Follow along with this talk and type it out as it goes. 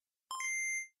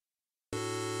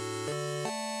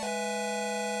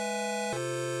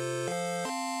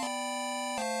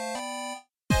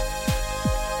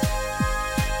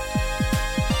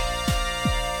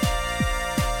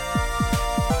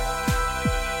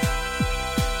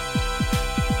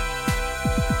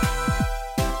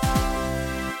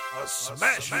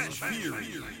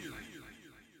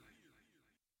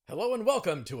Hello and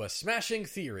welcome to A Smashing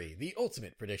Theory, the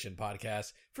ultimate prediction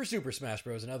podcast for Super Smash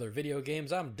Bros. And other video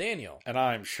games. I'm Daniel. And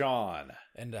I'm Sean.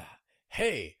 And,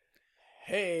 hey,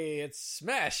 it's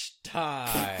Smash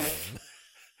time!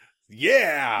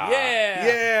 Yeah!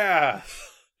 Yeah!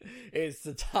 It's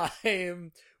the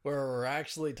time where we're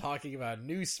actually talking about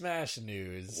new Smash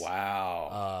news.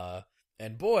 Wow.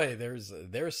 And boy, there's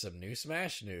some new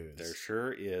Smash news. There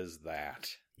sure is that.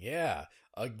 Yeah.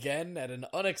 Again, at an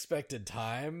unexpected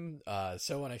time,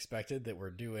 so unexpected that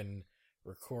we're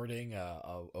recording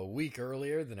a week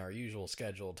earlier than our usual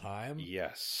scheduled time.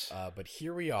 Yes. But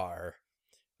here we are.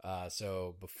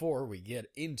 So before we get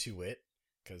into it,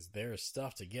 because there's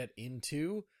stuff to get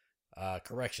into,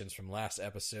 corrections from last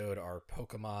episode are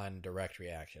Pokemon Direct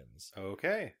reactions.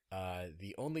 Okay.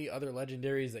 The only other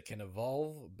legendaries that can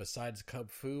evolve besides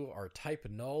Kubfu are Type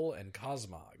Null and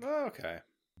Cosmog. Okay.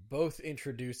 Both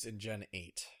introduced in Gen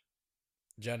 8.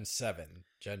 Gen 7.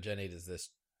 Gen 8 is this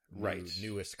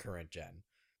newest current gen.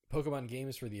 Pokemon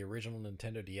games for the original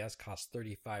Nintendo DS cost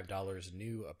 $35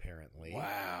 new, apparently.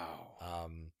 Wow.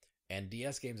 And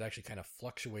DS games actually kind of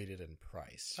fluctuated in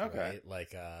price. Okay. Right?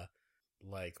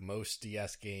 Like most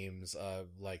DS games,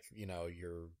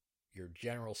 your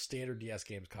general standard DS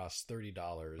games cost $30.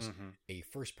 Mm-hmm. A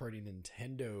first-party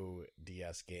Nintendo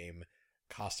DS game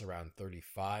costs around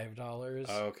 $35.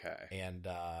 Okay. And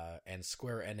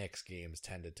Square Enix games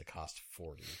tended to cost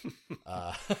 $40.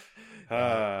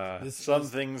 Some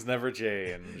things never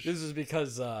change. This is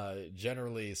because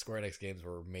generally Square Enix games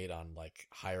were made on like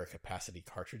higher capacity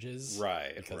cartridges,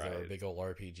 Right. Because they were big old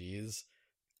RPGs.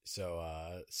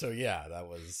 So yeah, that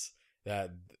was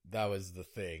the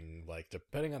thing. Like,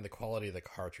 depending on the quality of the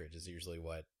cartridge is usually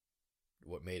what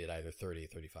made it either 30,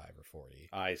 35, or 40.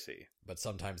 I see. But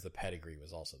sometimes the pedigree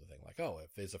was also the thing. Like, oh,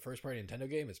 if it's a first-party Nintendo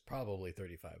game, it's probably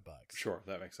 $35. Sure,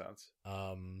 that makes sense.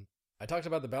 I talked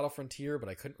about the Battle Frontier, but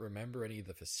I couldn't remember any of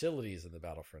the facilities in the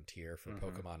Battle Frontier for Mm-hmm.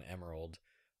 Pokemon Emerald.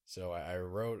 So I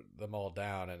wrote them all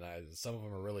down, and some of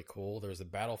them are really cool. There's a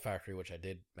Battle Factory, which I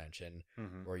did mention,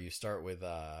 Mm-hmm. where you start with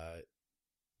a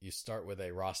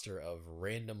roster of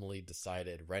randomly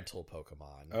decided rental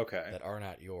Pokemon Okay. that are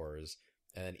not yours.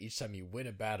 And then each time you win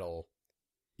a battle,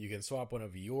 you can swap one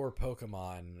of your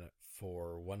Pokemon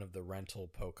for one of the rental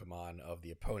Pokemon of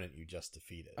the opponent you just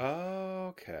defeated.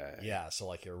 Okay. Yeah, so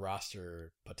like your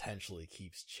roster potentially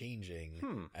keeps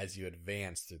changing as you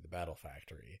advance through the Battle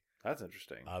Factory. That's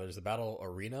interesting. There's a Battle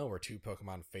Arena where two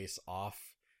Pokemon face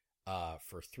off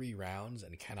for 3 rounds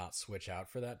and cannot switch out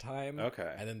for that time.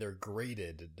 Okay. And then they're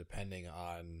graded depending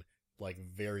on like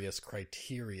various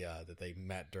criteria that they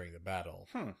met during the battle.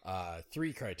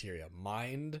 3 criteria: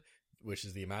 mind, which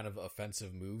is the amount of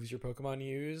offensive moves your Pokemon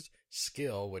used;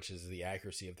 skill, which is the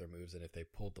accuracy of their moves and if they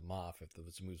pulled them off, if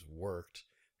those moves worked,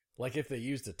 like if they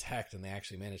used Detect and they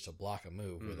actually managed to block a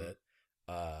move with it;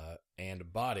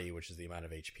 and body, which is the amount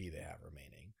of HP they have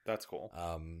remaining. That's cool.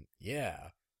 Yeah.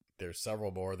 There's several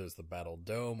more. There's the Battle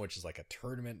Dome, which is like a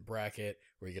tournament bracket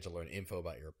where you get to learn info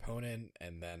about your opponent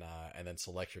and then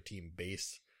select your team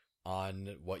based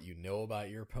on what you know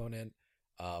about your opponent.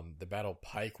 The Battle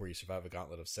Pike, where you survive a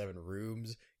gauntlet of 7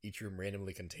 rooms, each room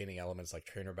randomly containing elements like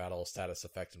trainer battle, status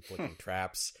effect, inflicting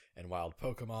traps, and wild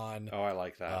Pokemon. Oh, I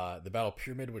like that. The Battle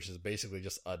Pyramid, which is basically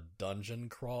just a dungeon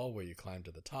crawl where you climb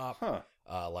to the top. You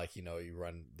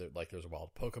run, there's a wild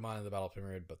Pokemon in the Battle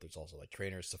Pyramid, but there's also like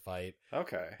trainers to fight.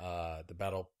 Okay. The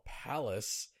Battle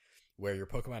Palace, where your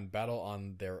Pokemon battle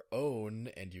on their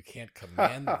own and you can't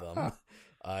command them.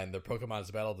 And their Pokemon's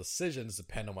battle decisions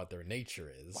depend on what their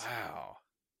nature is. Wow.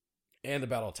 And the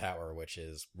Battle Tower, which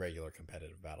is regular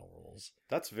competitive battle rules.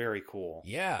 That's very cool.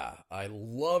 Yeah, I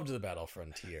loved the Battle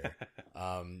Frontier.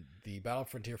 The Battle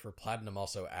Frontier for Platinum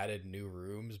also added new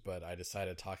rooms, but I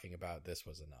decided talking about this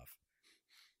was enough.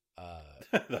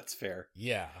 That's fair.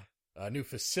 Yeah. New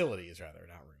facilities, rather,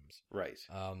 not rooms. Right.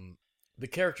 The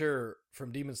character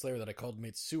from Demon Slayer that I called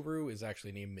Mitsuru is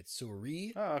actually named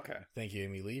Mitsuri. Oh, okay. Thank you,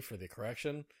 Amy Lee, for the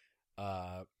correction.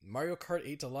 Mario Kart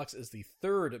 8 Deluxe is the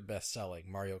 3rd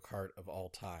best-selling Mario Kart of all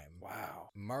time. Wow.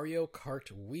 Mario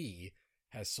Kart Wii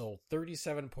has sold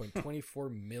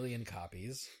 37.24 million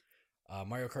copies.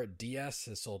 Mario Kart DS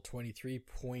has sold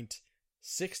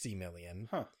 23.60 million.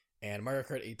 And Mario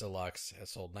Kart 8 Deluxe has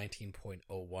sold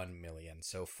 19.01 million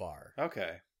so far.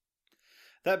 Okay.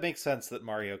 That makes sense that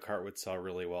Mario Kart would sell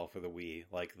really well for the Wii.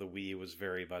 Like, the Wii was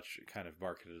very much kind of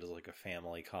marketed as like a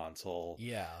family console.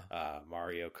 Yeah.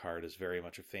 Mario Kart is very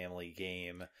much a family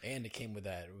game. And it came with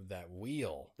that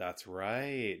wheel. That's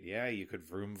right. Yeah, you could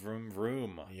vroom, vroom,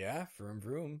 vroom. Yeah, vroom,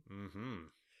 vroom. Mm-hmm.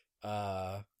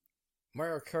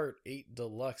 Mario Kart 8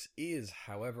 Deluxe is,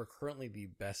 however, currently the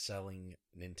best-selling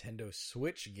Nintendo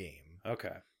Switch game.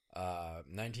 Okay.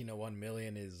 1901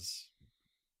 million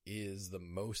is the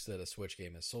most that a Switch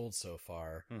game has sold so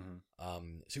far.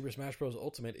 Mm-hmm. Super Smash Bros.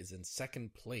 Ultimate is in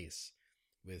second place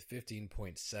with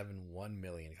 15.71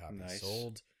 million copies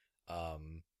sold,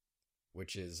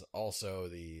 which is also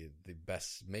the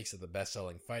best, makes it the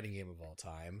best-selling fighting game of all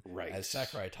time, right? As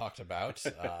Sakurai talked about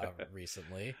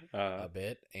recently a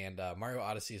bit. And Mario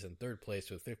Odyssey is in third place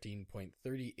with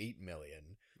 15.38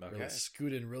 million. Okay. Really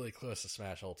scooting really close to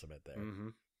Smash Ultimate there. Mm-hmm.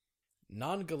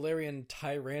 Non-Galarian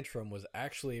Tyrantrum was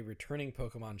actually a returning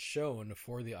Pokemon shown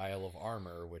for the Isle of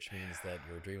Armor, which means that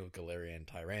your dream of Galarian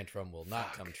Tyrantrum will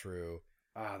not come true.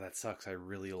 Ah, that sucks. I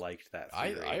really liked that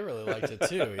theory. I really liked it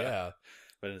too, yeah.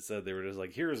 But instead they were just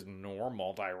like, here's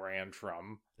normal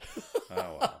Tyrantrum.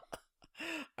 Oh, well.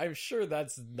 I'm sure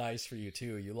that's nice for you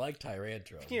too. You like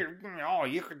Tyrantrum. Here, oh,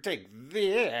 you can take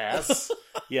this.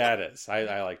 Yeah, it is.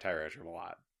 I like Tyrantrum a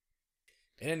lot.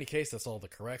 In any case, that's all the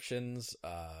corrections.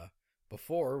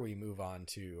 Before we move on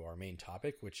to our main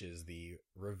topic, which is the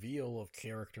reveal of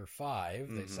Character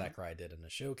 5 that Sakurai did in a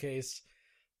showcase,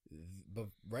 but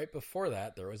right before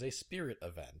that, there was a Spirit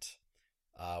event.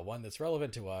 One that's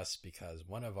relevant to us because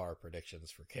one of our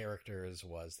predictions for characters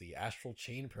was the Astral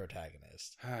Chain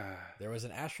protagonist. There was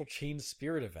an Astral Chain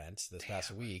Spirit event this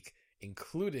past week,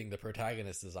 including the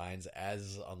protagonist designs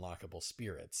as unlockable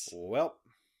spirits. Well...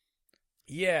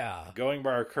 yeah. Going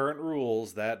by our current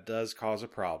rules, that does cause a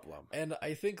problem. And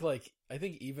I think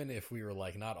even if we were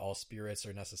like, not all spirits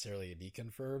are necessarily a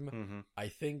deconfirm, I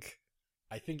think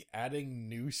adding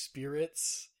new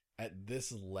spirits at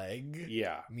this leg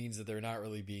means that they're not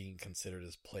really being considered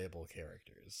as playable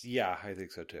characters. Yeah, I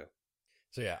think so too.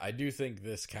 So yeah, I do think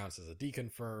this counts as a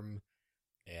deconfirm,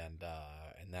 and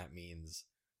that means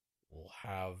we'll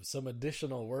have some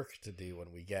additional work to do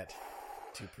when we get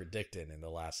to predicting in the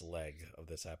last leg of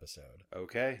this episode.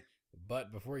 Okay.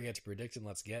 But before we get to predicting,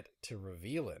 let's get to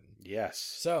revealing. Yes.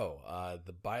 So,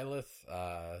 the BYLETH,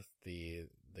 the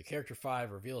Character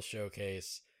 5 reveal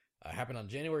showcase happened on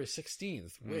January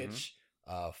 16th, which,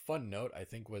 fun note, I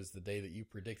think was the day that you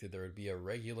predicted there would be a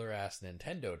regular-ass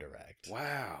Nintendo Direct.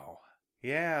 Wow.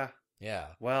 Yeah. Yeah.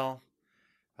 Well,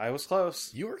 I was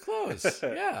close. You were close.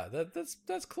 Yeah,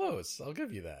 that's close. I'll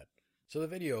give you that. So the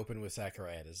video opened with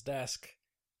Sakurai at his desk,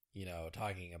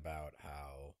 talking about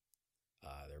how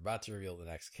they're about to reveal the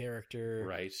next character.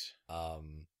 Right.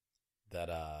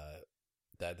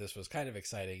 That this was kind of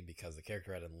exciting because the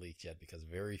character hadn't leaked yet, because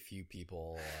very few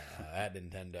people at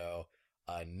Nintendo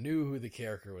knew who the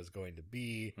character was going to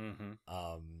be.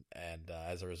 And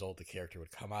as a result, the character would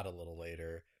come out a little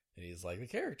later. And he's like, the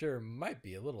character might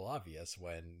be a little obvious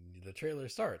when the trailer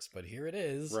starts, but here it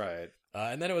is. Right.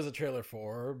 And then it was a trailer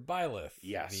for BYLETH.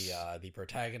 Yes. The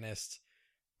protagonist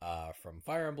from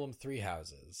Fire Emblem Three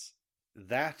Houses.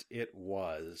 That it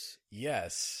was.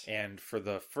 Yes. And for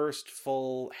the first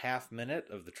full half minute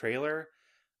of the trailer,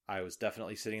 I was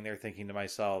definitely sitting there thinking to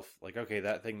myself, like, okay,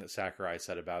 that thing that Sakurai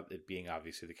said about it being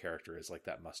obviously the character is like,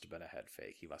 that must have been a head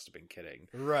fake. He must have been kidding.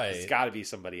 Right. It's got to be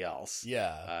somebody else.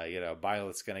 Yeah.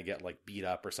 BYLETH's going to get like beat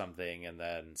up or something, and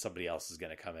then somebody else is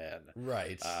going to come in.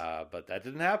 Right. But that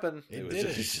didn't happen. It was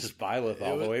just BYLETH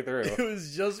all the way through. It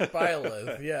was just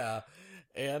BYLETH, yeah.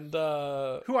 And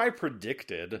who I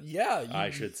predicted,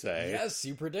 I should say. Yes,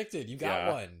 you predicted. You got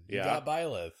one. You got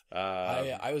BYLETH.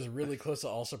 I was really close to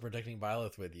also predicting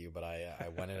BYLETH with you, but I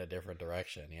went in a different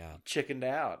direction. Yeah, chickened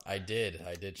out. I did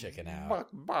chicken out.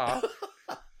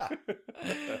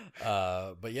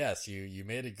 But yes, you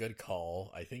made a good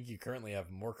call. I think you currently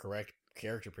have more correct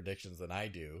character predictions than I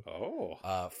do. Oh,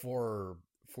 for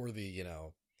the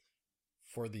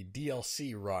for the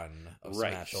DLC run of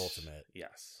Smash Ultimate.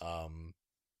 Yes.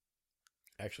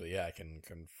 Actually, yeah, I can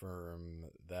confirm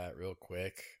that real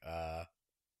quick.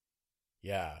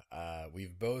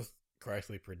 We've both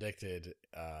correctly predicted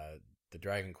the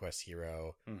Dragon Quest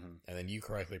hero, and then you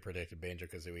correctly predicted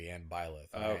Banjo-Kazooie and BYLETH.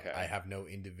 Okay. I have no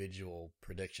individual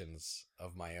predictions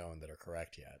of my own that are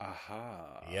correct yet.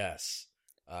 Aha. Yes.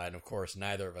 And of course,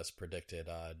 neither of us predicted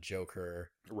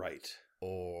Joker. Right.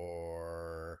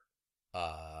 Or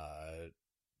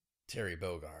Terry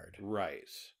Bogard.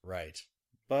 Right.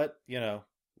 But,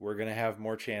 we're going to have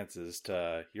more chances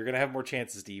you're going to have more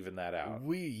chances to even that out.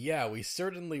 We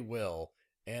certainly will.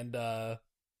 And I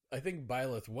think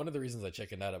BYLETH, one of the reasons I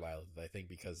chickened out of BYLETH, I think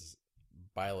because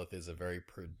BYLETH is a very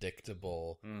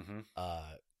predictable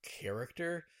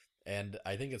character. And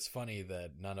I think it's funny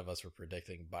that none of us were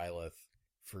predicting BYLETH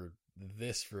for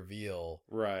this reveal,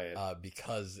 right?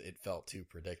 Because it felt too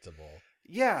predictable.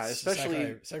 Yeah,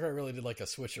 especially Sakurai really did like a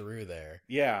switcheroo there.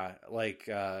 Yeah, like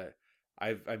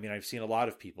I've seen a lot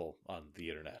of people on the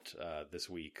internet this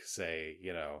week say,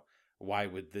 why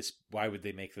would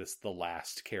they make this the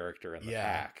last character in the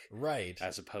pack, right,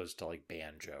 as opposed to like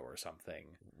Banjo or something,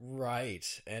 right?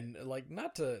 And like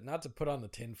not to put on the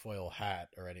tinfoil hat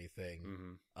or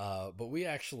anything, but we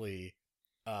actually,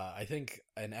 I think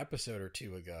an episode or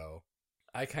two ago,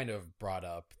 I kind of brought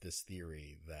up this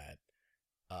theory that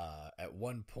at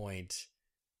one point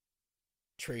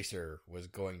Tracer was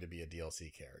going to be a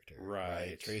DLC character,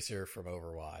 right? Tracer from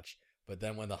Overwatch. But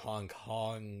then when the Hong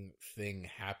Kong thing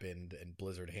happened and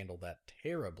Blizzard handled that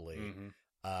terribly,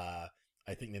 I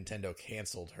think Nintendo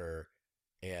canceled her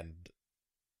and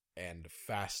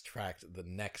fast-tracked the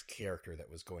next character that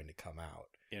was going to come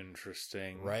out.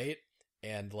 Interesting. Right?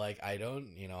 And like, I don't,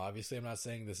 obviously I'm not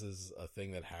saying this is a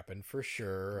thing that happened for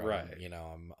sure. Right.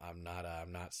 I'm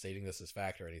not stating this as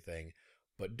fact or anything.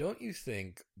 But don't you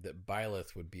think that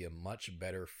BYLETH would be a much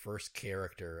better first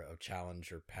character of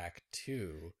Challenger Pack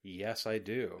 2? Yes, I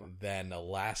do. Than the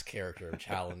last character of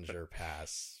Challenger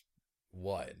Pass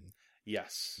 1?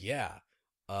 Yes. Yeah.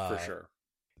 For sure.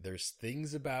 There's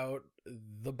things about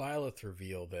the BYLETH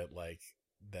reveal that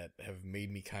have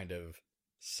made me kind of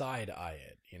side-eye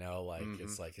it,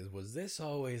 It's like, was this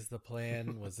always the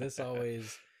plan? Was this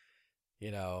always,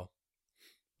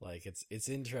 like, it's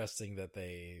interesting that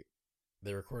they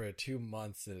recorded 2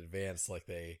 months in advance, like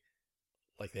they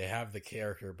have the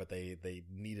character, but they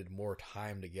needed more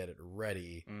time to get it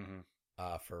ready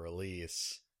for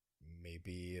release.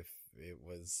 Maybe if it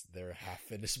was their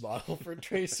half-finished model for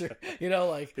Tracer,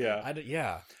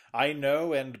 I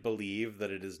know and believe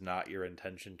that it is not your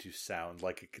intention to sound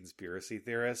like a conspiracy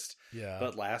theorist. Yeah.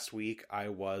 But last week I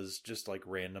was just like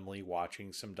randomly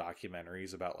watching some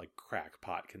documentaries about like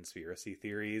crackpot conspiracy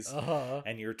theories.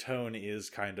 And your tone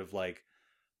is kind of like,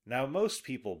 now most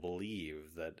people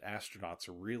believe that astronauts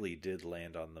really did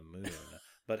land on the moon.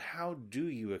 But how do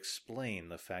you explain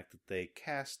the fact that they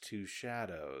cast 2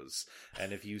 shadows?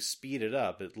 And if you speed it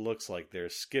up, it looks like they're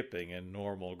skipping in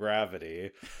normal gravity.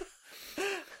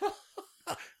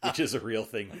 Which is a real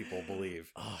thing people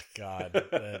believe. Oh, God.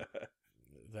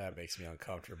 That makes me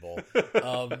uncomfortable.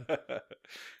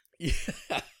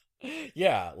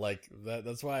 Yeah, like,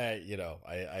 that's why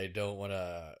I don't want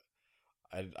to...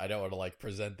 I don't want to like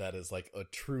present that as like a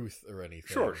truth or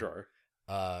anything. Sure.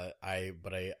 I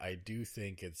do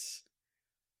think it's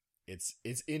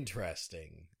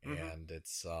interesting, and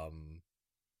it's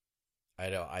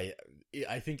I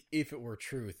think if it were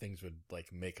true, things would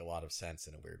like make a lot of sense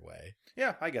in a weird way.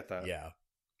 Yeah, I get that. Yeah.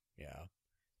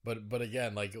 But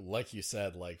again, like you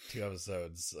said, like 2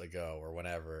 episodes ago or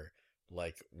whenever,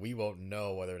 like we won't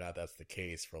know whether or not that's the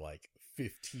case for like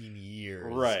 15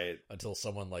 years, right? Until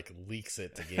someone like leaks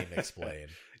it to Game Explain.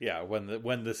 Yeah, when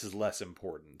this is less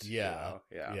important. Yeah.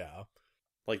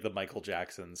 Like the Michael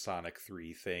Jackson Sonic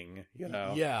 3 thing,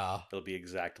 Yeah, it'll be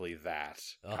exactly that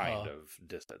kind of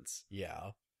distance.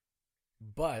 Yeah,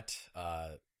 but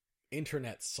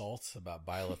internet salt about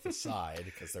BYLETH aside,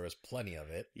 because there was plenty of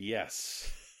it. Yes.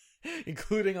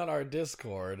 Including on our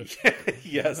Discord.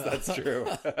 Yes, that's true.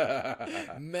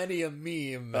 Many a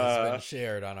meme has been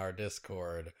shared on our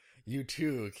Discord. You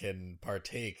too can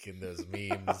partake in those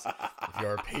memes if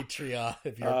you're a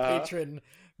patron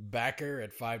backer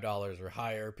at $5 or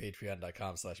higher,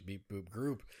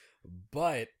 patreon.com/beepboopgroup.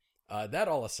 But that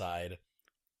all aside,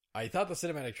 I thought the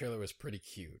cinematic trailer was pretty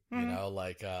cute.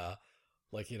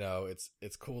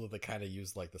 It's cool that they kind of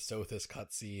use like the Sothis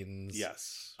cutscenes,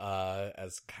 yes,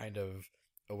 as kind of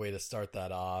a way to start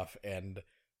that off. And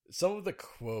some of the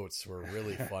quotes were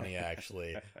really funny.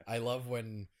 Actually, I love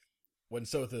when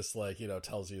Sothis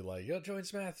tells you like, "Yo, join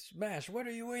Smash. What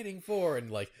are you waiting for?" And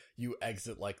like you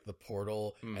exit like the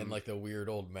portal, and like the weird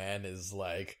old man is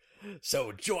like,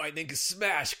 "So joining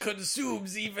Smash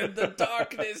consumes even the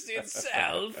darkness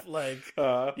itself." Like,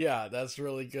 yeah, that's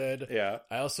really good. Yeah.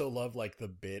 I also love like the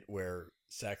bit where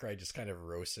Sakurai just kind of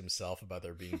roasts himself about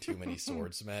there being too many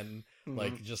swordsmen.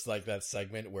 Like, just like that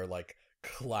segment where like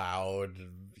Cloud,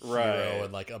 Hero,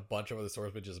 and like a bunch of other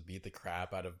swordsmen just beat the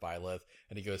crap out of BYLETH,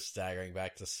 and he goes staggering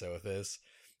back to Sothis,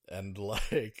 and so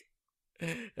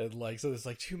there's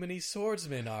like, too many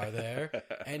swordsmen are there,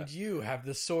 and you have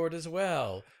the sword as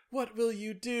well. What will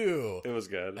you do? It was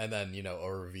good. And then,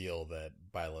 a reveal that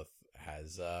BYLETH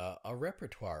has a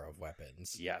repertoire of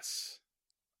weapons. Yes.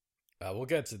 We'll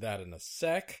get to that in a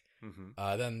sec. Then,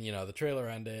 the trailer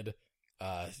ended.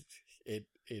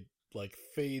 like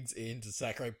fades into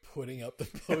Sakurai putting up the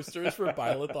posters for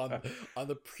BYLETH on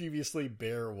the previously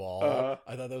bare wall.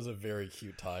 I thought that was a very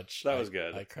cute touch. That was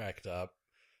good. I cracked up.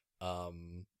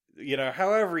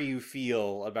 However you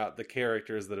feel about the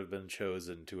characters that have been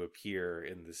chosen to appear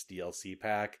in this DLC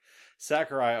pack,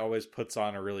 Sakurai always puts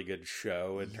on a really good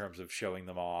show in terms of showing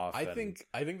them off. I think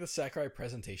the Sakurai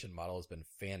presentation model has been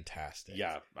fantastic.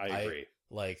 Yeah, I agree.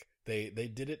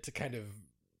 They did it to kind of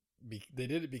they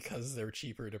did it because they're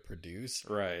cheaper to produce,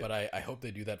 right? But I hope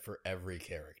they do that for every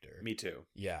character. Me too.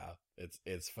 Yeah,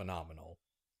 it's phenomenal.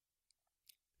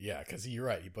 Yeah, because you're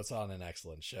right. He puts on an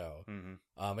excellent show.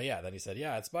 Mm-hmm. But yeah, then he said,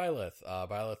 yeah, it's BYLETH.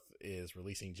 BYLETH is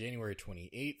releasing January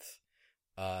 28th.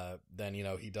 Then,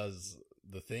 he does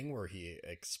the thing where he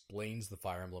explains the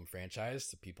Fire Emblem franchise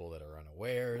to people that are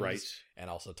unaware. Right.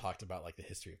 And also talked about like the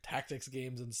history of tactics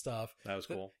games and stuff. That was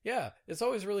cool. Yeah, it's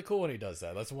always really cool when he does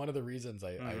that. That's one of the reasons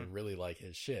I really like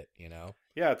his shit,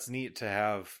 Yeah, it's neat to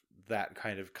have that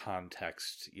kind of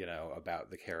context,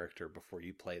 about the character before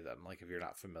you play them. Like if you're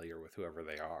not familiar with whoever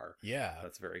they are. Yeah.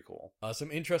 That's very cool.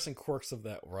 Some interesting quirks of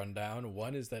that rundown.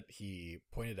 One is that he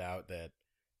pointed out that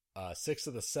 6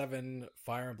 of the 7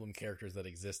 Fire Emblem characters that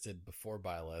existed before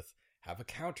BYLETH have a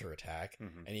counterattack,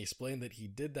 and he explained that he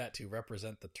did that to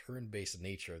represent the turn-based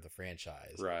nature of the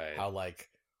franchise. Right. How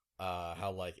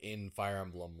in Fire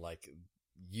Emblem, like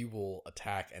you will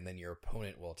attack and then your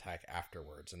opponent will attack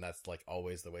afterwards, and that's like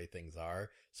always the way things are.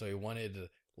 So he wanted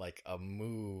like a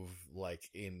move like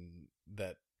in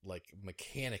that like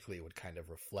mechanically would kind of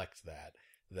reflect that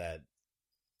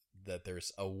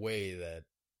there's a way that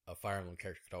a Fire Emblem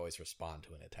character could always respond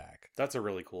to an attack. That's a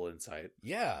really cool insight.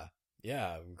 Yeah.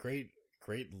 Great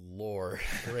lore.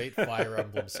 Great Fire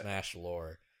Emblem Smash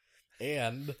lore.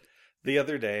 And the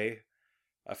other day,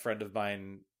 a friend of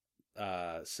mine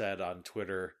said on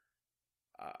Twitter,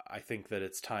 I think that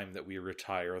it's time that we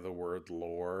retire the word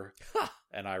lore.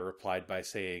 And I replied by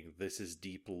saying, this is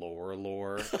deep lore,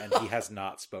 and he has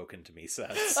not spoken to me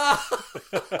since.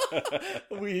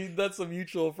 That's a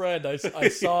mutual friend. I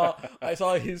saw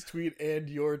his tweet and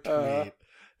your tweet,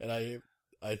 and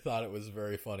I thought it was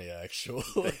very funny, actually.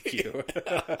 Thank you.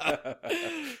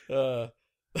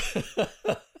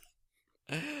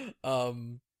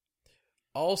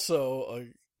 Also,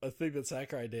 a thing that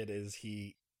Sakurai did is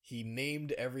he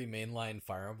named every mainline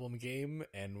Fire Emblem game,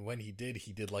 and when he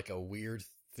did like a weird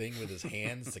thing with his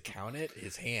hands to count it.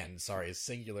 His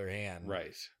singular hand.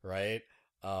 Right?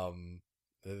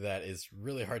 That is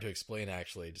really hard to explain,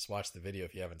 actually. Just watch the video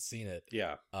if you haven't seen it.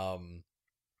 Yeah. And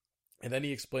then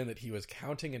he explained that he was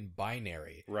counting in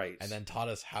binary. Right. And then taught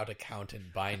us how to count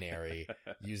in binary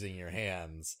using your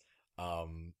hands.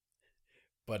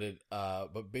 But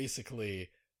basically,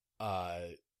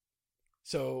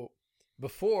 so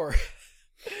before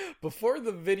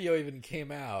the video even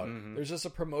came out, there's just a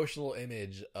promotional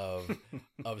image of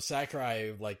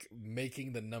Sakurai like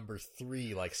making the number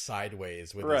 3 like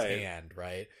sideways with his hand,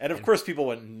 right? And of course people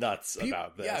went nuts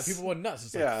about this. Yeah, people went nuts.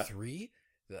 It's like 3?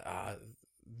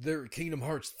 Their Kingdom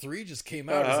Hearts 3 just came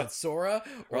out. Is it Sora?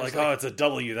 Or like, it's a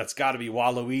W. That's got to be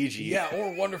Waluigi. Yeah,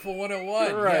 or Wonderful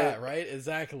 101. Right. Yeah, right?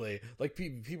 Exactly. Like,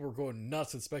 people were going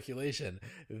nuts with speculation.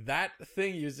 That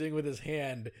thing he's doing with his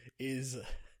hand is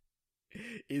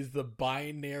the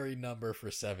binary number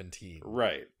for 17.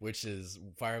 Right. Which is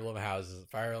Fire Emblem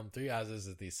 3 Houses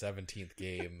is the 17th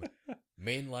game,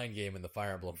 mainline game in the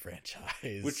Fire Emblem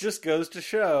franchise. Which just goes to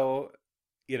show,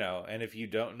 and if you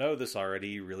don't know this already,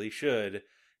 you really should.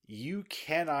 You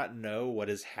cannot know what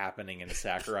is happening in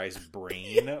Sakurai's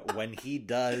brain when he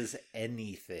does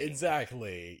anything.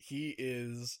 Exactly.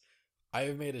 I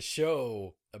have made a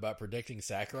show about predicting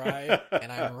Sakurai,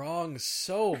 and I'm wrong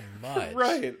so much.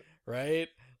 Right?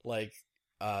 Like,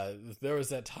 there was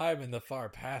that time in the far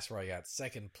past where I got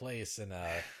second place in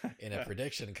a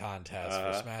prediction contest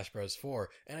for Smash Bros. 4,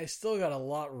 and I still got a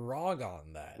lot wrong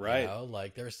on that. Right.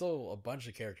 Like, there's still a bunch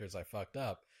of characters I fucked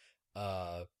up.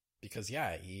 Because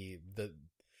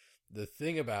the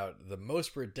thing about the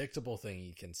most predictable thing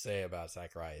you can say about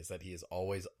Sakurai is that he is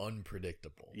always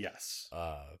unpredictable. Yes.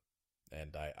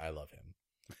 And I love him.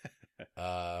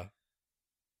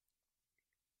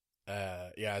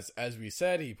 As we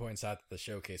said, he points out that the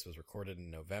showcase was recorded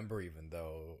in November, even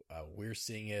though we're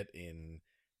seeing it in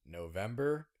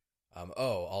November.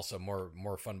 Also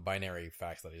more fun binary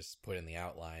facts that I just put in the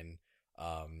outline.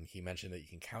 He mentioned that you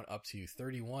can count up to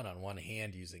 31 on one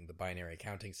hand using the binary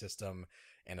counting system,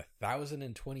 and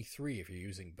 1,023 if you're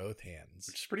using both hands.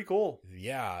 Which is pretty cool.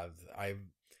 Yeah,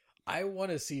 I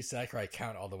want to see Sakurai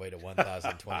count all the way to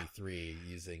 1,023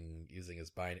 using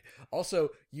his binary. Also,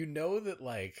 that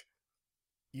like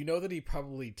you know that he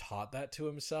probably taught that to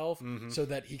himself so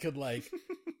that he could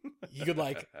he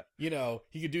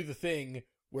could do the thing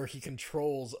where he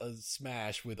controls a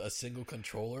Smash with a single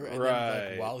controller, and then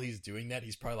like while he's doing that,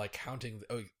 he's probably like counting.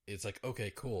 Oh, it's like,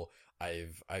 okay, cool.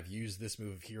 I've used this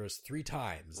move of Heroes 3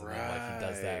 times, and then like he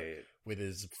does that with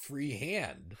his free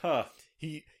hand. Huh.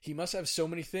 He must have so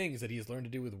many things that he's learned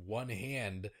to do with one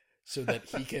hand, so that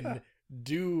he can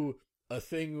do a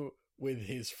thing with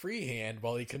his free hand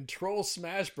while he controls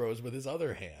Smash Bros with his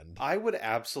other hand. I would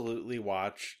absolutely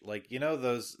watch, like,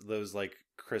 those like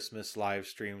Christmas live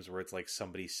streams where it's like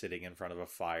somebody sitting in front of a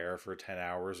fire for 10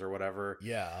 hours or whatever.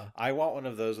 Yeah. I want one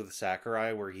of those with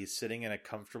Sakurai where he's sitting in a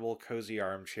comfortable, cozy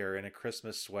armchair in a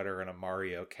Christmas sweater and a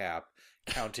Mario cap,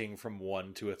 counting from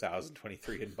 1 to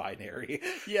 1023 in binary.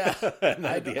 Yeah. And then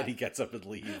at the end he gets up and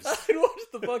leaves. I'd watch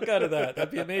the fuck out of that.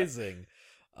 That'd be amazing.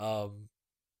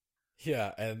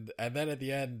 Yeah, and then at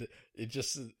the end, it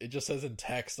just says in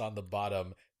text on the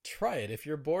bottom, try it if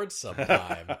you're bored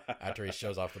sometime, after he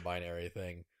shows off the binary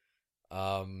thing.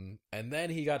 And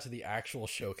then he got to the actual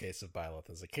showcase of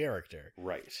BYLETH as a character.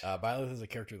 Right. BYLETH is a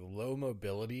character with low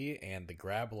mobility, and the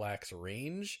grab lacks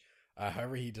range.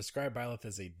 However, he described BYLETH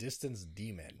as a distance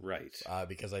demon. Right.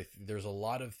 Because there's a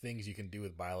lot of things you can do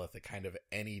with BYLETH at kind of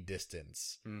any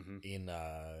distance in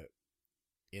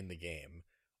the game.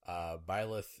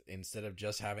 BYLETH, instead of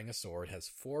just having a sword, has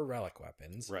 4 relic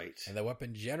weapons. Right. And the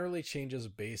weapon generally changes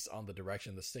based on the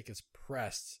direction the stick is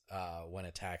pressed when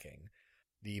attacking.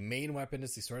 The main weapon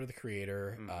is the Sword of the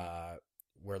Creator,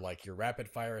 where like your rapid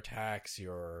fire attacks,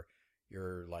 your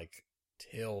like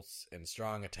tilts and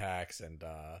strong attacks, and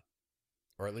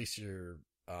or at least your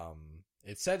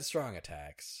it said strong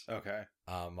attacks. Okay.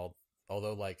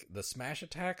 Although, like, the smash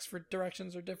attacks for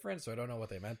directions are different, so I don't know what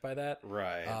they meant by that.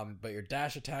 Right. But your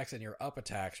dash attacks and your up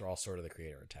attacks are all Sword of the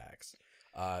Creator attacks.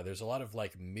 There's a lot of,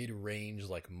 like, mid-range,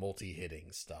 like,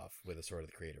 multi-hitting stuff with the Sword of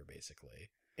the Creator, basically.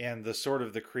 And the Sword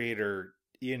of the Creator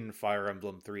in Fire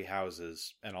Emblem Three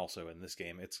Houses, and also in this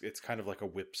game, it's kind of like a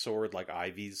whip sword, like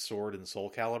Ivy's sword in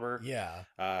Soul Calibur. Yeah.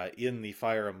 In the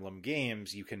Fire Emblem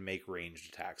games, you can make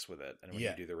ranged attacks with it, and when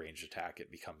you do the ranged attack,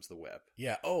 it becomes the whip.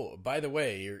 Yeah. Oh, by the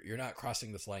way, you're not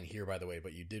crossing this line here, by the way,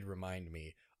 but you did remind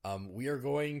me. We are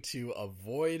going to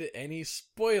avoid any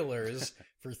spoilers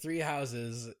for Three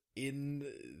Houses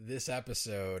in this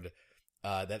episode.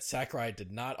 That Sakurai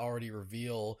did not already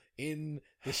reveal in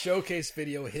the showcase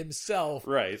video himself.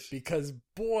 Right. Because,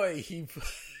 boy, he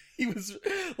was,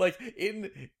 like,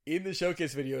 in the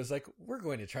showcase video, it's like, we're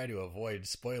going to try to avoid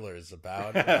spoilers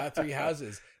about Three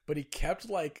Houses. But he kept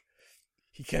just,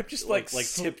 like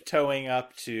tiptoeing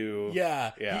up to...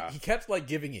 Yeah. He kept, like,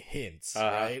 giving hints,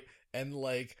 right? And,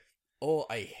 like... Oh,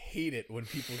 I hate it when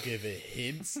people give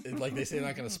hints. Like, they say they're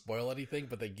not going to spoil anything,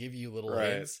 but they give you little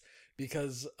hints.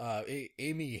 Because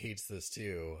Amy hates this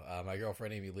too. My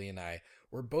girlfriend Amy Lee and I,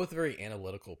 we're both very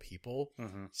analytical people.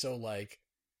 So, like,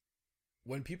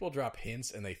 when people drop hints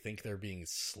and they think they're being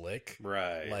slick,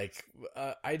 right? Like,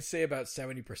 I'd say about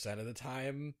 70% of the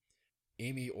time,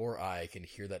 Amy or I can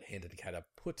hear that hint and kind of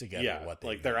put together what they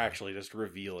mean. They're actually just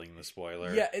revealing the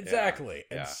spoiler. Yeah, exactly.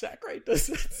 And Sakurai does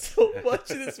that so much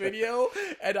in this video,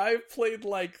 and I've played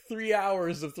like 3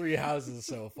 hours of Three Houses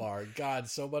so far. God,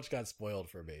 so much got spoiled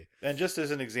for me. And just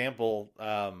as an example,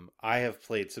 I have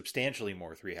played substantially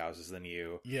more Three Houses than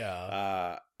you.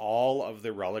 Yeah. All of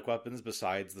the relic weapons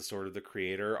besides the Sword of the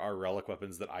Creator are relic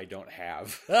weapons that I don't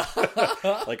have.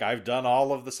 Like, I've done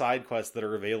all of the side quests that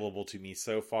are available to me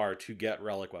so far to get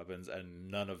relic weapons, and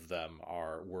none of them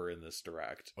were in this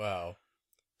direct. Wow.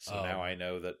 So now I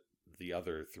know that the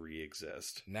other 3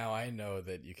 exist. Now I know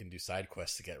that you can do side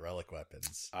quests to get relic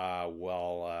weapons. God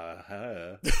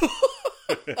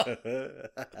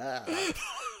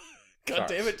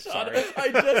damn it, Sean.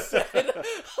 I just said...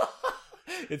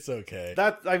 It's okay.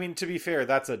 To be fair,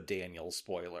 that's a Daniel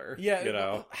spoiler. Yeah. You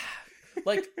know?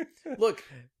 Like, look,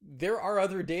 there are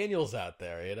other Daniels out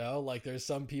there, you know? Like, there's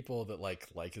some people that like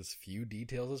as few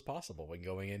details as possible when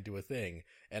going into a thing.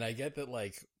 And I get that,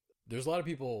 like, there's a lot of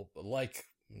people like,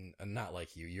 not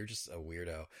like you're just a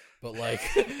weirdo. But, like,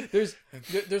 there's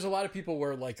a lot of people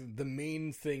where, like, the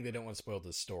main thing they don't want spoiled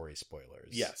is story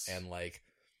spoilers. Yes. And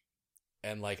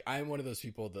I'm one of those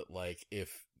people that, like,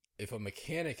 if a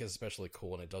mechanic is especially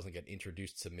cool and it doesn't get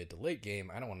introduced to mid to late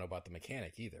game, I don't want to know about the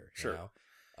mechanic either. Sure. You know?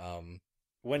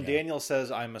 When Daniel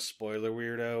says I'm a spoiler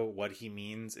weirdo, what he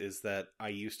means is that I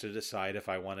used to decide if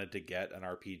I wanted to get an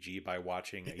RPG by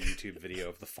watching a YouTube video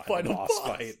of the final boss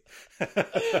fight.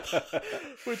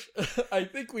 Which I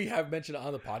think we have mentioned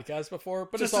on the podcast before,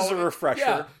 but just as a refresher.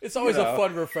 Yeah, it's always a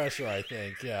fun refresher, I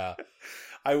think. Yeah.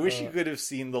 I wish you could have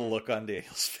seen the look on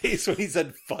Daniel's face when he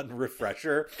said "fun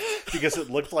refresher," because it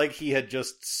looked like he had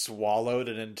just swallowed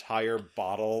an entire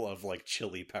bottle of like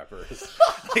chili peppers.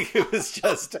 Like it was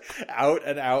just out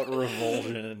and out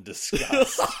revulsion and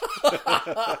disgust.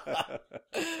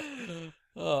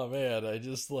 Oh man, I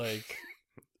just like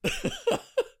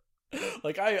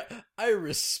like I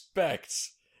respect,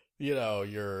 you know,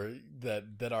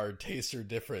 that our tastes are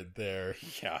different there.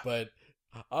 Yeah. But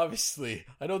obviously,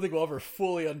 I don't think we'll ever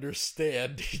fully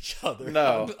understand each other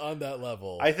on that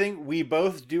level. I think we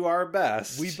both do our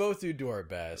best. We both do our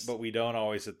best. But we don't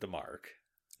always hit the mark.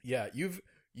 Yeah, you've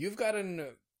gotten...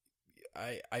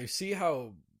 I see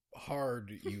how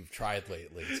hard you've tried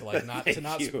lately to like not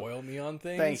spoil me on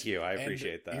things. Thank you. I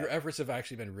appreciate that. Your efforts have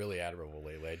actually been really admirable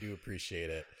lately. I do appreciate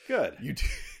it. Good.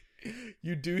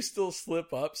 You do still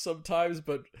slip up sometimes,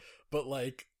 but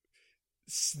like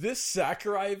this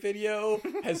Sakurai video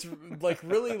has like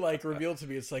really like revealed to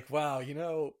me, it's like, wow, you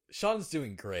know, Sean's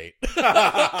doing great.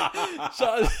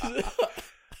 Sean,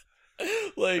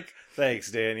 like, thanks,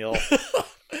 Daniel.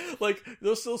 Like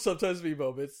there'll still sometimes be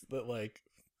moments that like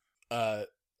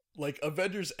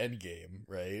Avengers Endgame,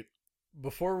 right?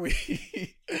 Before we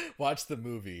watched the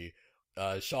movie,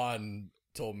 Sean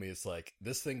told me, it's like,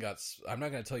 this thing I'm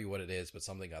not going to tell you what it is, but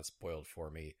something got spoiled for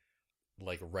me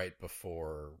like right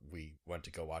before we went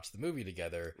to go watch the movie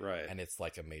together. Right. And it's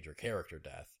like a major character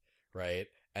death, right?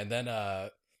 And then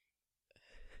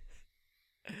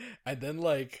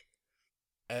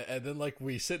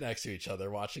we sit next to each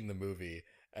other watching the movie,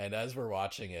 and as we're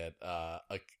watching it, a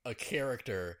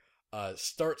character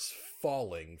starts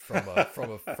falling from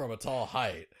a tall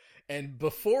height, and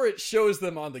before it shows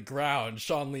them on the ground,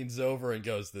 Sean leans over and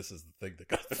goes, "This is the thing that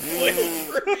got spoiled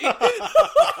for me."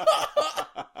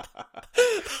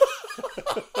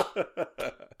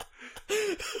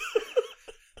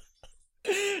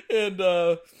 And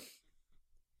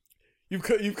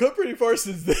you've come pretty far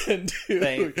since then,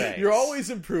 dude. Thanks. You're always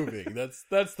improving.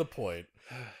 That's the point.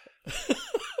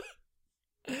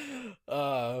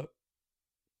 So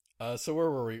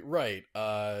where were we? Right.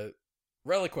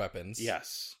 Relic weapons.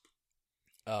 Yes.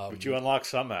 But you unlock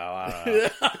somehow. I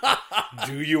don't know.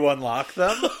 Do you unlock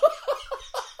them?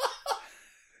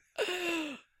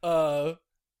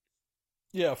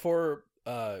 Yeah, for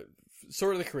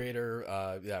Sword of the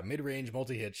Creator, mid-range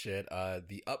multi-hit shit.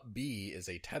 The Up B is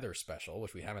a tether special,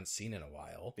 which we haven't seen in a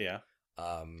while. Yeah.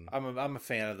 I'm a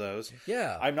fan of those.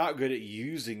 Yeah. I'm not good at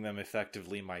using them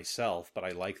effectively myself, but I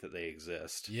like that they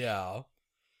exist. Yeah.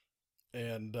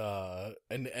 And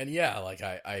yeah, like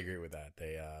I agree with that.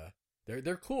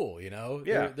 They're cool, you know?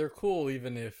 Yeah. They're cool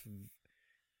even if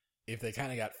they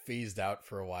kind of got phased out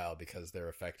for a while because their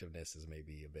effectiveness is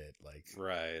maybe a bit like,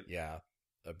 right. Yeah,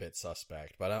 a bit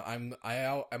suspect. But I'm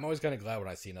always kind of glad when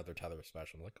I see another tether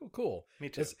special. I'm like, oh, cool. Me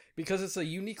too. Because it's a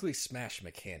uniquely Smash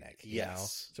mechanic. You know?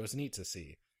 Yes. So it's neat to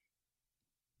see.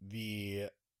 The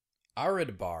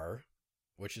Arid Bar,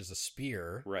 which is a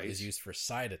spear, right, is used for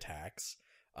side attacks.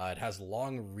 It has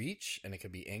long reach, and it can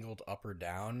be angled up or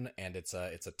down, and it's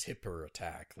a tipper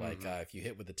attack. Like, if you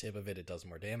hit with the tip of it, it does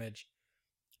more damage.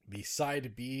 The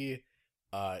side B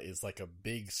is like a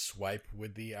big swipe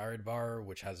with the Arid Bar,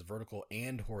 which has vertical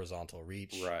and horizontal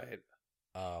reach. Right.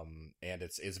 And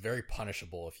it's very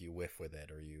punishable if you whiff with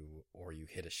it or you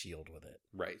hit a shield with it.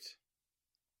 Right.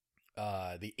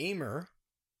 The Aimer,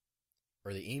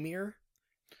 or the Aimir.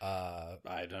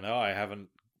 I don't know. I haven't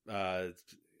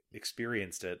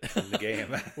experienced it in the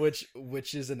game.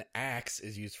 which is an axe,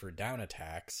 is used for down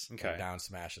attacks, okay, like down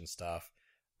smash and stuff.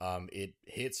 It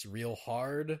hits real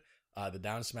hard. The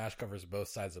down smash covers both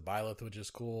sides of BYLETH, which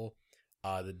is cool.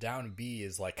 The down B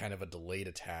is like kind of a delayed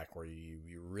attack where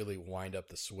you really wind up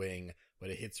the swing, but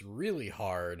it hits really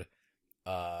hard.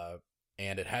 And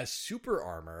it has super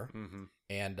armor,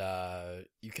 and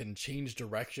you can change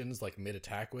directions like mid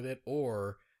attack with it,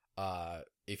 or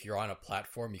if you're on a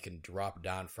platform, you can drop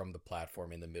down from the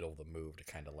platform in the middle of the move to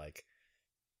kind of like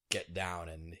get down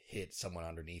and hit someone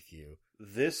underneath you.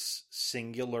 This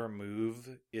singular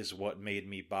move is what made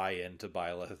me buy into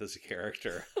BYLETH as a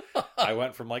character. I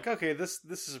went from like, okay, this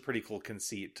is a pretty cool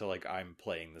conceit, to like, I'm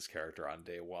playing this character on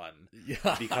day one.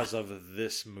 Yeah. Because of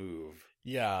this move.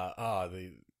 Yeah,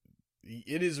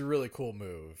 it is a really cool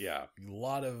move. Yeah. A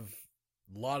lot of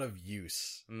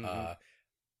use.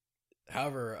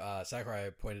 However, Sakurai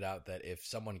pointed out that if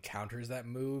someone counters that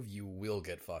move, you will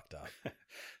get fucked up.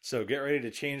 So get ready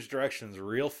to change directions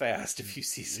real fast if you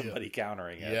see somebody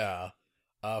countering it. Yeah.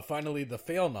 Finally, the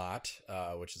Fail Knot,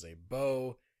 which is a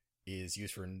bow, is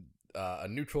used for a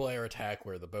neutral air attack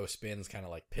where the bow spins kind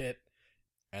of like Pit.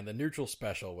 And the neutral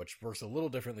special, which works a little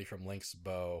differently from Link's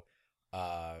bow,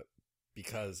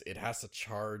 because it has to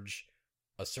charge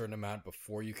a certain amount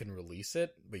before you can release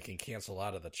it, but you can cancel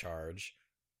out of the charge.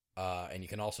 And you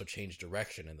can also change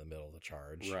direction in the middle of the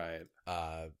charge. Right.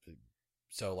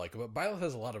 So, like, BYLETH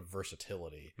has a lot of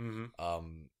versatility.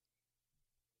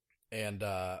 And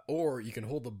or you can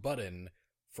hold the button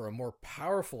for a more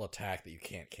powerful attack that you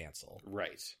can't cancel.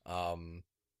 Right. And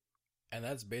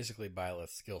that's basically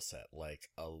BYLETH's skill set. Like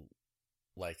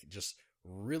just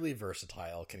really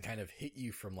versatile, can kind of hit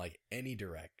you from like any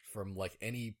from like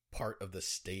any part of the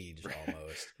stage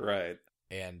almost. Right.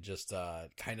 And just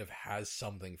kind of has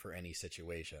something for any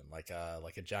situation, like a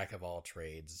jack of all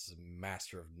trades,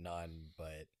 master of none,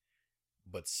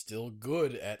 but still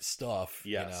good at stuff.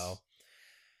 Yes. You know,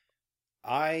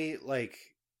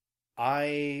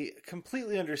 I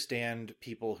completely understand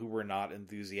people who were not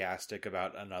enthusiastic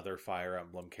about another Fire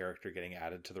Emblem character getting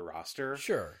added to the roster.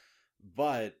 Sure,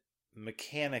 but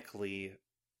mechanically,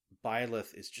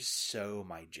 BYLETH is just so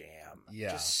my jam.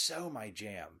 Yeah, just so my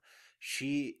jam.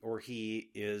 She or he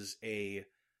is a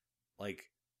like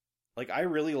I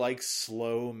really like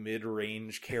slow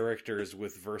mid-range characters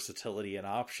with versatility and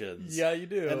options. Yeah, you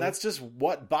do. And that's just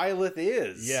what BYLETH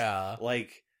is. Yeah.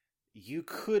 Like, you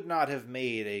could not have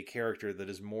made a character that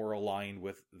is more aligned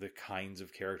with the kinds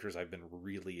of characters I've been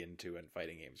really into in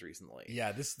fighting games recently.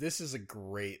 Yeah, this is a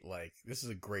great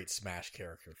great Smash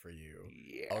character for you.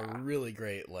 Yeah. A really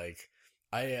great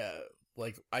I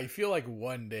feel like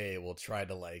one day we'll try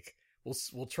to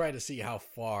we'll try to see how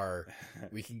far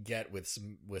we can get with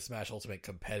Smash Ultimate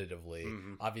competitively.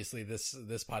 Obviously,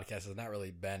 this podcast has not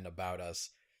really been about us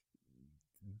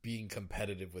being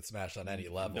competitive with Smash on any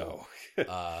level.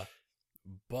 No.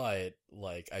 But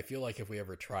I feel like if we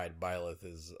ever tried, BYLETH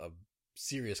is a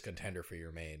serious contender for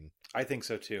your main. I think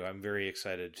so too. I'm very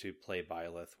excited to play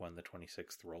BYLETH when the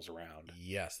 26th rolls around.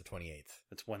 Yes, the 28th.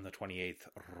 It's when the 28th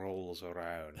rolls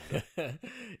around.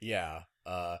 Yeah.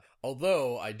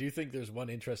 Although I do think there's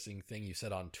one interesting thing you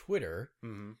said on Twitter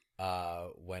when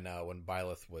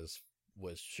BYLETH was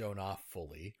shown off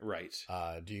fully. Right.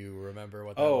 Do you remember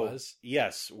what that was?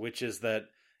 Yes, which is that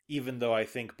even though I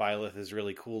think BYLETH is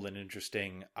really cool and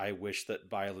interesting, I wish that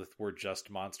BYLETH were just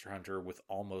Monster Hunter with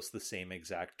almost the same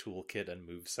exact toolkit and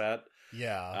moveset.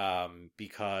 Yeah.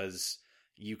 Because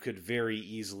you could very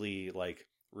easily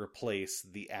replace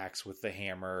the axe with the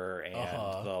hammer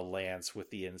and the lance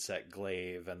with the insect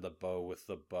glaive and the bow with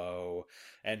the bow,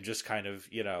 and just kind of,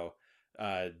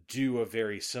 do a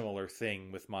very similar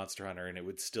thing with Monster Hunter, and it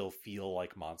would still feel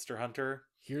like Monster Hunter.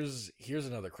 Here's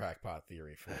another crackpot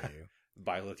theory for you.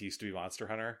 BYLETH used to be Monster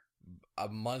Hunter?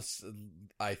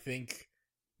 I think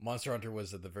Monster Hunter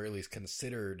was at the very least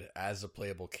considered as a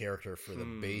playable character for the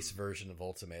base version of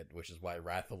Ultimate, which is why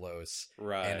Rathalos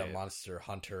and a Monster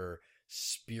Hunter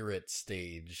Spirit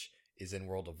stage is in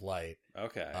World of Light.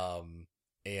 Okay.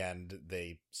 And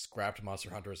they scrapped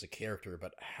Monster Hunter as a character,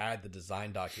 but had the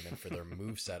design document for their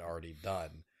moveset already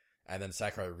done. And then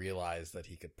Sakurai realized that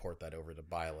he could port that over to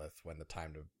BYLETH when the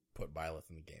time to put BYLETH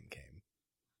in the game came.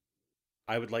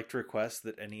 I would like to request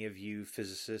that any of you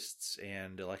physicists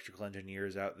and electrical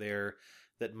engineers out there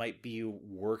that might be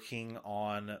working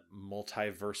on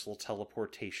multiversal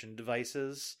teleportation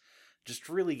devices just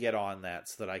really get on that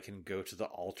so that I can go to the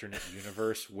alternate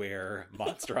universe where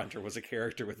Monster Hunter was a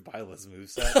character with BYLETH's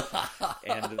moveset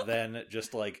and then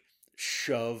just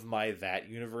shove my that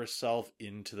universe self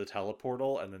into the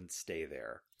teleportal and then stay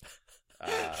there.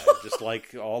 Just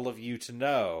like all of you to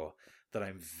know that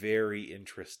I'm very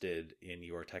interested in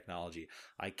your technology.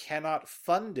 I cannot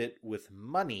fund it with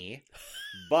money,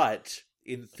 but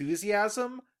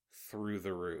enthusiasm through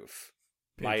the roof.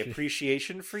 My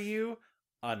appreciation for you,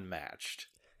 unmatched.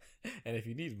 And if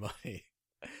you need money,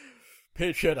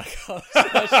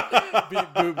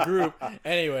 Patreon.com/Beep Group.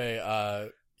 Anyway,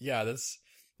 yeah,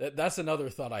 that's another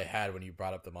thought I had when you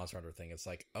brought up the Monster Hunter thing. It's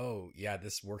like, oh yeah,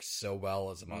 this works so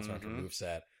well as a Monster Hunter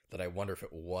moveset that I wonder if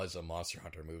it was a Monster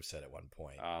Hunter moveset at one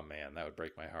point. Oh man, that would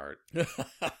break my heart.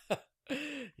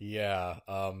 Yeah.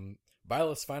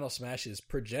 BYLETH's final smash is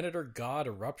Progenitor God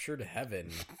Ruptured Heaven.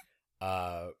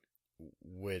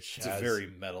 Which it's a very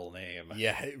metal name.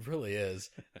 Yeah, it really is.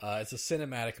 It's a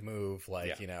cinematic move,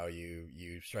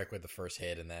 you strike with the first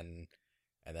hit and then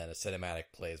a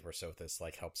cinematic plays where Sothis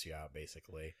helps you out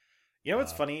basically. You know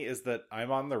what's funny is that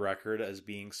I'm on the record as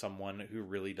being someone who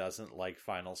really doesn't like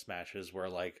final smashes where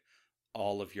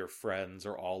all of your friends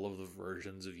or all of the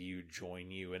versions of you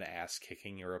join you in ass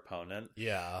kicking your opponent.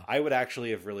 Yeah. I would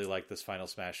actually have really liked this final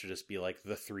smash to just be like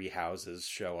the three houses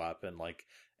show up and like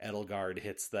Edelgard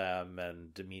hits them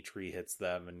and Dimitri hits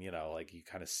them, and like you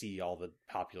kind of see all the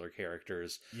popular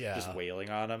characters just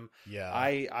wailing on them. Yeah.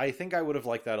 I think I would have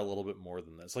liked that a little bit more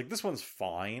than this. Like, this one's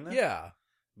fine. Yeah.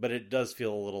 But it does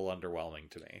feel a little underwhelming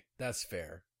to me. That's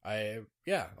fair. I'm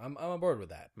on board with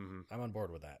that. Mm-hmm. I'm on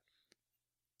board with that.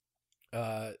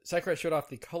 Sakurai showed off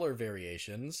the color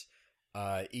variations.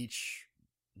 Each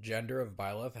gender of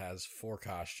BYLETH has 4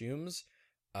 costumes.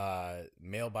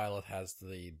 Male BYLETH has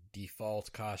the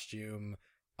default costume,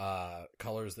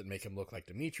 colors that make him look like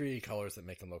Dimitri, colors that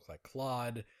make him look like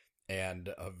Claude, and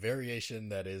a variation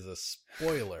that is a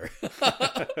spoiler.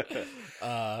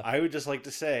 I would just like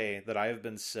to say that I have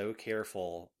been so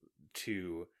careful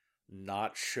to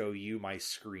not show you my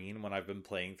screen when I've been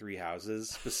playing Three Houses,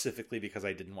 specifically because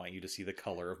I didn't want you to see the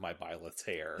color of my BYLETH's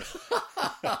hair.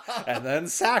 And then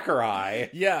Sakurai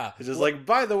is just like,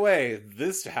 by the way,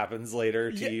 this happens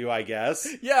later to you, I guess.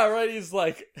 Yeah, right. He's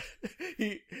like,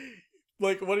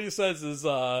 what he says is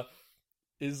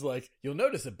like, you'll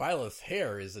notice that BYLETH's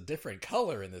hair is a different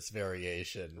color in this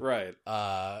variation. Right.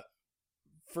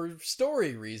 For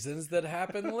story reasons that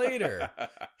happen later.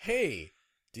 Hey,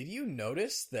 did you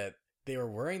notice that they were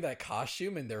wearing that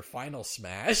costume in their final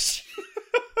smash?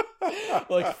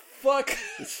 Like, fuck.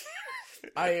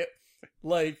 I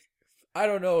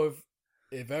don't know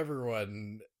if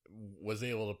everyone was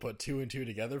able to put 2 and 2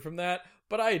 together from that,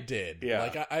 but I did. Yeah.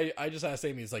 Like, I just asked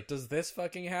Amy, he's like, does this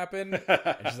fucking happen?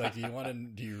 And she's like, do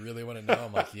you really want to know?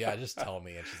 I'm like, yeah, just tell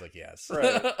me. And she's like, yes.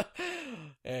 Right.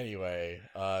 Anyway,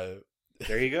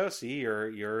 there you go. See,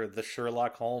 you're the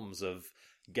Sherlock Holmes of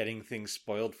getting things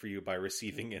spoiled for you by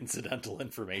receiving incidental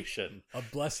information. A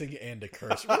blessing and a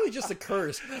curse. Really just a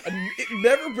curse. It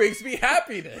never brings me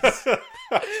happiness.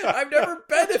 I've never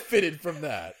benefited from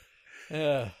that.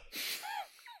 Yeah.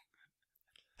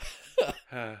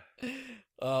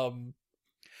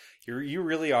 You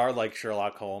really are like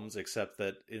Sherlock Holmes, except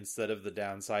that instead of the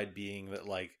downside being that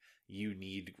like you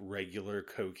need regular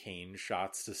cocaine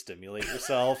shots to stimulate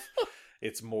yourself,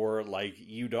 it's more like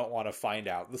you don't want to find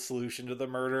out the solution to the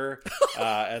murder.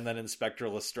 And then Inspector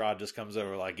Lestrade just comes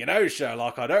over like,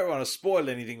 Sherlock, I don't want to spoil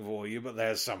anything for you, but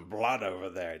there's some blood over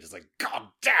there. Just like, God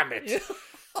damn it!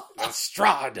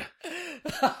 Lestrade!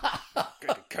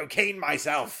 Cocaine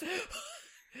myself.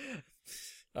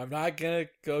 I'm not gonna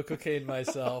go cocaine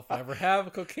myself. Never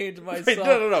have cocaine to myself. Right,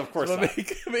 no, of course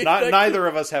not. Neither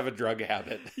of us have a drug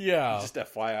habit. Yeah. Just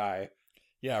FYI.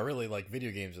 Yeah, really, like, video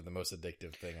games are the most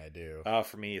addictive thing I do.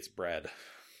 For me, it's bread.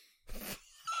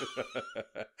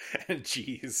 And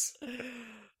cheese.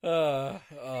 The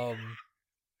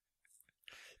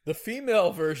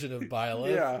female version of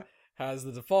BYLETH has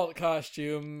the default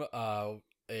costume,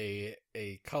 a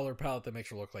color palette that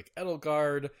makes her look like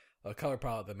Edelgard, a color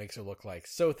palette that makes her look like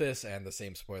Sothis, and the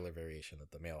same spoiler variation that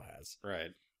the male has.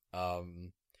 Right.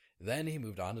 Then he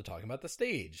moved on to talking about the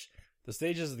stage. The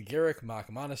stage is the Garrick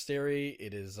Mock Monastery.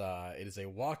 It is a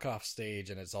walk-off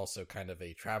stage, and it's also kind of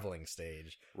a traveling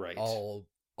stage. Right. All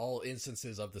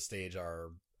instances of the stage are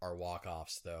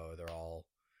walk-offs, though. They're all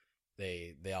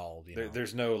they all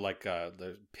there's no like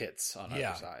the pits on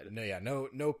either side.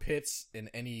 No pits in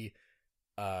any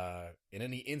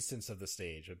instance of the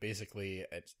stage. But basically,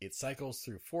 it cycles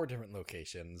through 4 different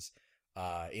locations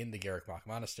in the Garrick Mock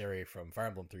Monastery from Fire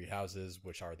Emblem Three Houses,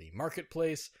 which are the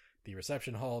marketplace, the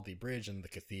reception hall, the bridge, and the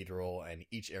cathedral, and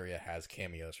each area has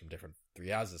cameos from different Three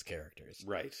Houses characters.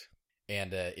 Right.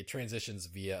 And it transitions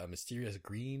via a mysterious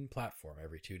green platform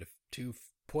every 2 to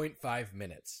 2.5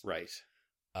 minutes. Right.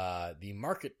 The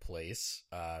marketplace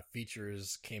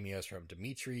features cameos from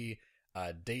Dimitri,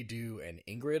 Dedu, and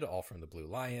Ingrid, all from the Blue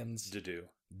Lions.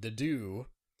 Dedu,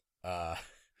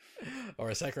 or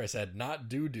as Sakurai said, not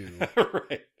doo-doo.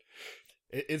 Right.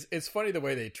 It's funny the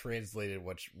way they translated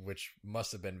which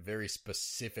must have been very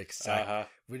specific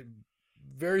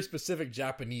very specific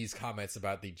Japanese comments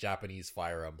about the Japanese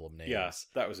Fire Emblem names. Yeah,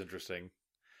 that was interesting.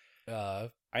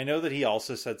 I know that he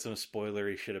also said some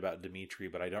spoilery shit about Dimitri,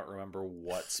 but I don't remember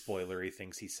what spoilery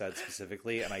things he said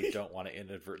specifically, and I don't want to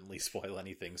inadvertently spoil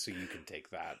anything, so you can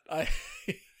take that.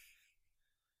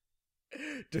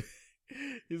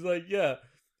 He's like,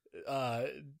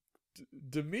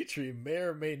 Dimitri may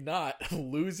or may not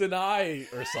lose an eye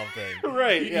or something.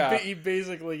 Right, He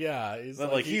basically, he's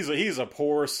like he's a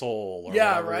poor soul. Or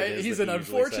right. He's an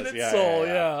unfortunate soul.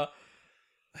 Yeah.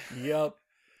 Yep.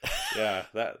 Yeah,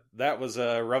 that was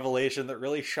a revelation that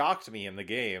really shocked me in the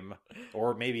game,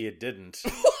 or maybe it didn't.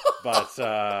 But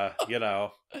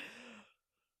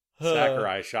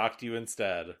Sakurai shocked you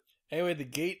instead. Anyway, the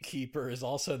gatekeeper is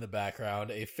also in the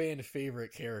background, a fan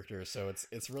favorite character, so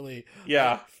it's really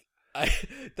Yeah.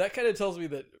 That kind of tells me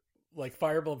that like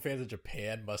Fire Emblem fans in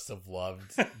Japan must have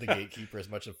loved the gatekeeper as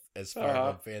much as Fire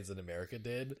Emblem fans in America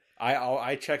did.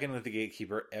 I check in with the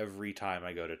gatekeeper every time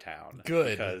I go to town.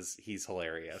 Good, because he's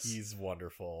hilarious. He's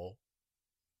wonderful.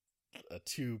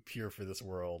 Too pure for this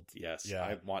world. Yes, yeah.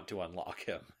 I want to unlock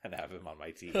him and have him on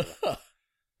my team.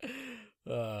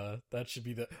 That should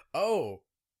be the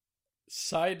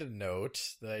side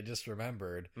note that I just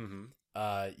remembered.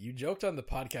 Mm-hmm. You joked on the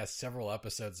podcast several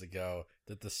episodes ago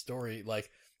that the story, like,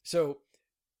 so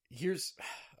here's,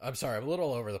 I'm sorry, I'm a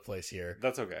little all over the place here.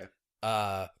 That's okay.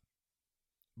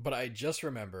 But I just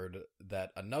remembered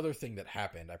that another thing that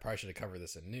happened, I probably should have covered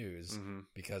this in news,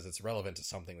 because it's relevant to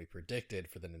something we predicted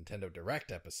for the Nintendo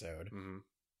Direct episode.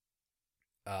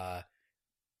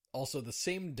 Also, the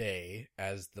same day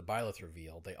as the BYLETH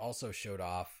reveal, they also showed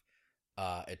off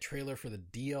a trailer for the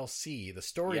DLC, the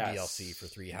story DLC for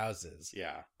Three Houses.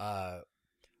 Yeah.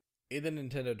 In the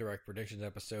Nintendo Direct predictions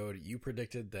episode, you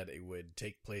predicted that it would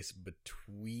take place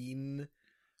between,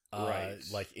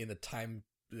 like in the time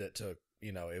that took,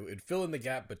 it would fill in the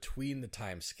gap between the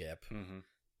time skip.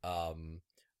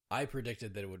 I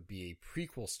predicted that it would be a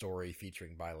prequel story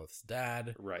featuring BYLETH's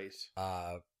dad. Right.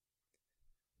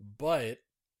 But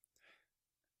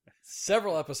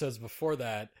several episodes before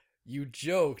that, you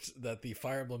joked that the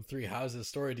Fire Emblem Three Houses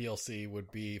story DLC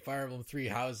would be Fire Emblem Three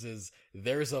Houses,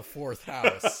 There's a Fourth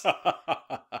House.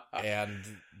 And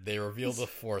they revealed a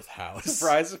fourth house.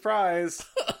 Surprise, surprise.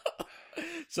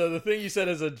 So the thing you said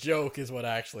as a joke is what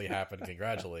actually happened.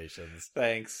 Congratulations.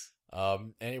 Thanks.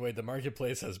 Anyway, the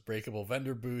marketplace has breakable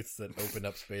vendor booths that open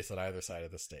up space on either side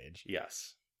of the stage.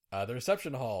 Yes. The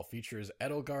reception hall features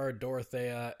Edelgard,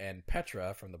 Dorothea, and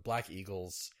Petra from the Black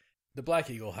Eagle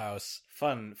House.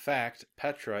 Fun fact,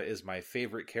 Petra is my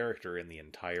favorite character in the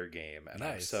entire game, and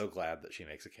nice. I'm so glad that she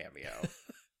makes a cameo.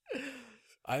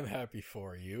 I'm happy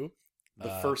for you.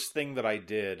 The first thing that I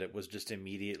did was just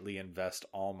immediately invest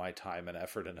all my time and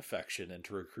effort and affection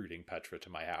into recruiting Petra to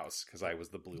my house, because I was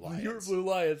the Blue Lions. You're Blue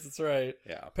Lions, that's right.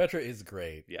 Yeah. Petra is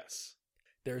great. Yes.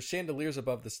 There are chandeliers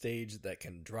above the stage that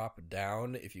can drop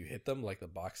down if you hit them, like the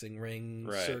boxing ring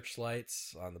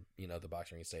searchlights on the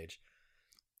boxing ring stage.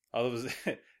 Although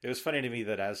it was funny to me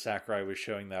that as Sakurai was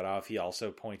showing that off, he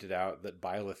also pointed out that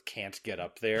BYLETH can't get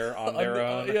up there on their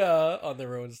own. Yeah, on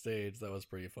their own stage. That was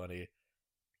pretty funny.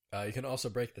 You can also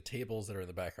break the tables that are in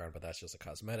the background, but that's just a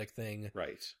cosmetic thing.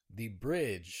 Right. The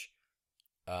bridge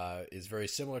is very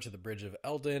similar to the Bridge of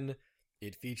Eldin.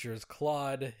 It features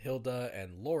Claude, Hilda,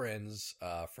 and Lorenz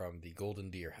from the Golden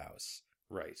Deer House.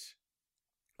 Right.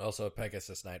 Also,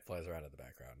 Pegasus Knight flies around in the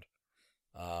background.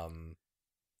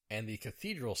 And the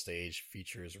cathedral stage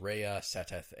features Rhea,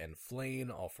 Seteth, and Flayn,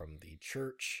 all from the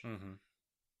church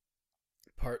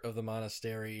part of the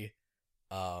monastery.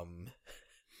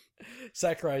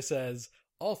 Sakurai says,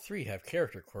 all three have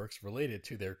character quirks related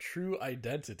to their true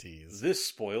identities. This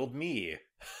spoiled me.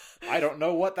 I don't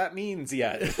know what that means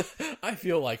yet. I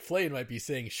feel like Flayn might be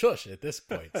saying shush at this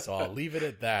point, so I'll leave it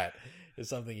at that, is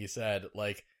something he said.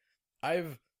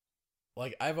 I've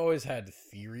always had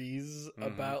theories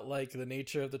about, the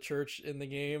nature of the church in the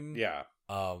game. Yeah.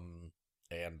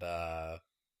 And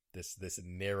this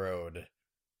narrowed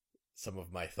some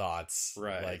of my thoughts.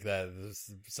 Right. Like that,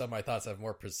 some of my thoughts have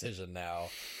more precision now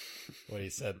when he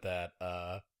said that.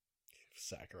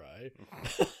 Sakurai.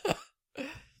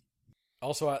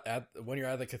 Also, when you're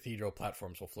at the cathedral,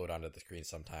 platforms will float onto the screen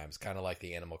sometimes, kind of like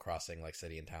the Animal Crossing,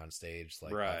 city and town stage.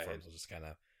 Platforms will just kind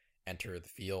of enter the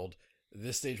field.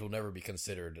 This stage will never be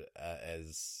considered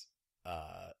as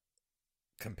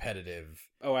competitive.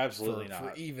 Oh, absolutely not.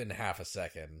 For even half a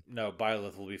second. No,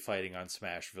 BYLETH will be fighting on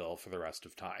Smashville for the rest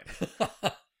of time.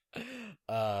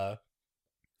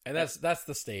 And that's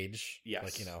the stage.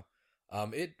 Yes.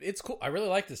 It's cool. I really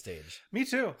like the stage. Me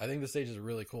too. I think the stage is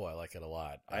really cool. I like it a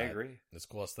lot. I agree. It's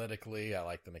cool aesthetically. I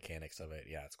like the mechanics of it.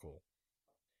 Yeah, it's cool.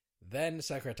 Then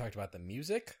Sakurai talked about the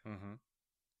music.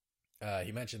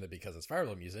 He mentioned that because it's Fire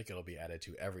Emblem music, it'll be added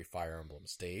to every Fire Emblem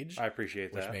stage. I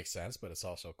appreciate that. Which makes sense, but it's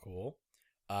also cool.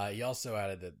 He also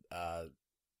added that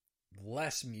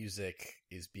less music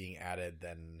is being added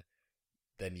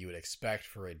than you would expect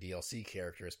for a DLC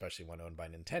character, especially one owned by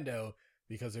Nintendo,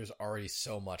 because there's already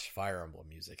so much Fire Emblem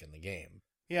music in the game.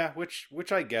 Yeah,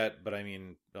 which I get, but I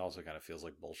mean, it also kind of feels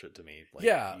like bullshit to me.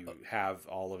 You have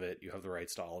all of it, you have the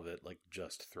rights to all of it,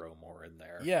 just throw more in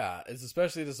there. Yeah, it's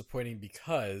especially disappointing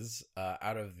because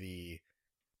out of the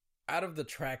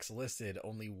tracks listed,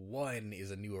 only one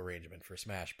is a new arrangement for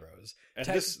Smash Bros. And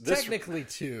Technically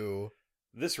two,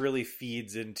 this really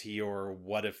feeds into your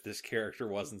what if this character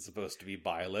wasn't supposed to be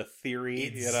BYLETH theory.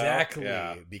 Exactly,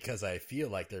 Yeah. because I feel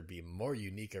like there'd be more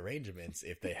unique arrangements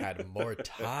if they had more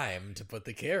time to put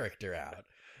the character out.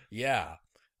 Yeah.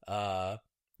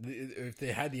 If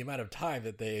they had the amount of time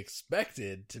that they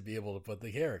expected to be able to put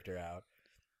the character out.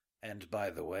 And by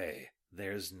the way,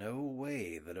 there's no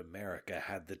way that America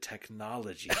had the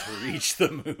technology to reach the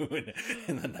moon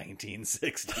in the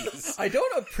 1960s. I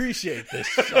don't appreciate this,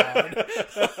 Sean.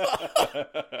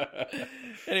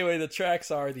 Anyway, the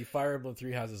tracks are the Fire Emblem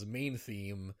Three Houses main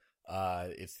theme.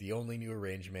 It's the only new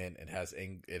arrangement. It has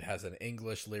an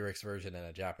English lyrics version and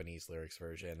a Japanese lyrics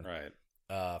version. Right.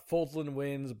 Fultland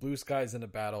Winds, Blue Skies in a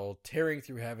Battle, Tearing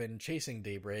Through Heaven, Chasing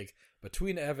Daybreak,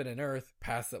 Between Heaven and Earth,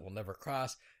 Paths That Will Never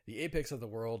Cross, The Apex of the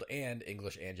World, and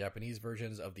English and Japanese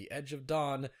versions of The Edge of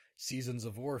Dawn, Seasons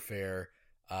of Warfare,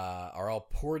 are all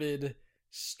ported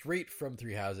straight from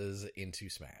Three Houses into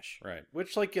Smash. Right.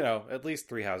 Which, like, you know, at least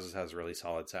Three Houses has a really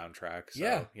solid soundtrack. So,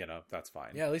 Yeah. you know, that's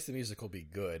fine. Yeah, at least the music will be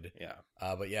good. Yeah.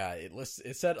 But yeah,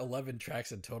 it said 11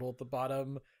 tracks in total at the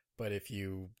bottom. But if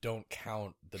you don't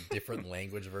count the different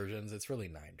language versions, it's really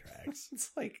 9 tracks. It's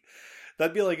like,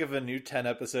 that'd be like if a new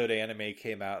 10-episode anime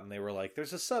came out and they were like,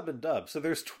 there's a sub and dub, so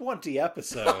there's 20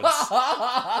 episodes.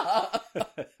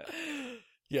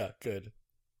 Yeah, good.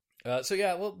 So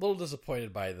yeah, a little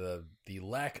disappointed by the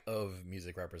lack of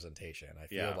music representation. I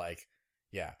feel like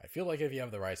if you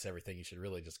have the rights to everything, you should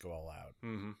really just go all out.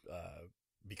 Mm-hmm.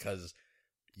 Because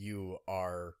you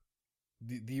are...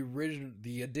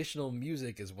 The additional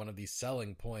music is one of the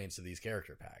selling points of these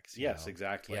character packs. Yes, know?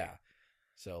 exactly. Yeah.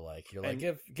 So like you're like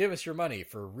give us your money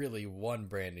for really one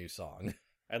brand new song.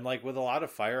 And like with a lot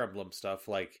of Fire Emblem stuff,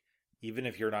 like even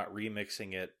if you're not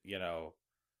remixing it, you know,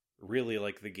 really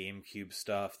like the GameCube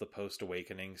stuff, the Post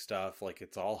Awakening stuff, like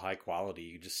it's all high quality.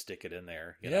 You just stick it in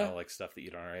there, you know, like stuff that you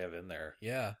don't already have in there.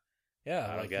 Yeah. Yeah,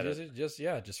 I like don't get it.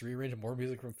 Just rearrange more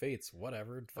music from Fates,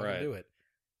 whatever, fucking do it.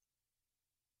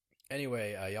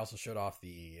 Anyway, he also showed off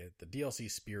the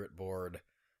DLC Spirit board.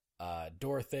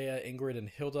 Dorothea, Ingrid, and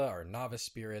Hilda are novice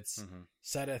spirits. Mm-hmm.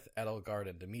 Sedith, Edelgard,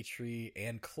 and Dimitri,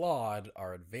 and Claude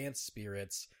are advanced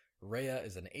spirits. Rhea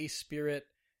is an ace spirit,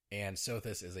 and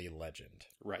Sothis is a legend.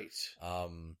 Right.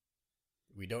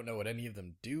 We don't know what any of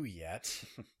them do yet,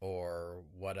 or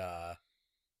what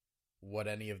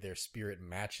any of their spirit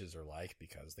matches are like,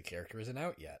 because the character isn't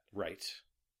out yet. Right.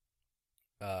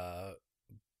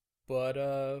 But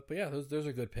yeah, those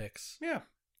are good picks. Yeah.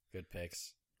 Good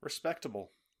picks.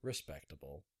 Respectable.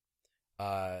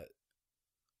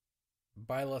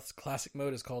 BYLETH's classic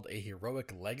mode is called a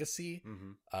Heroic Legacy.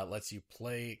 Mm-hmm. Lets you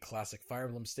play classic Fire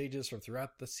Emblem stages from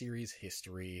throughout the series'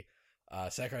 history.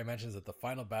 Sakurai mentions that the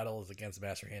final battle is against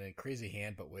Master Hand and Crazy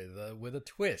Hand, but with a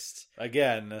twist.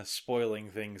 Again, spoiling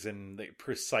things in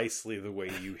precisely the way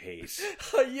you hate.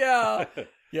 Yeah,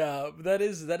 that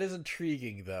is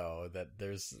intriguing though. That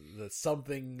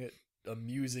something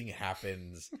amusing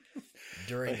happens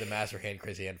during the Master Hand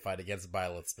Crazy Hand fight against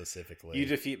BYLETH specifically. You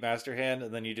defeat Master Hand,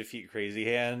 and then you defeat Crazy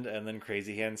Hand, and then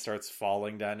Crazy Hand starts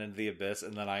falling down into the abyss,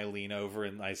 and then I lean over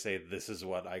and I say, "This is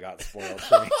what I got spoiled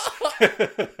for me."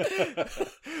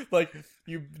 Like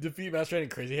you defeat Master Hand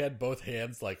and Crazy Hand, both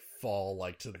hands like fall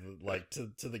to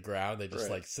the ground. They just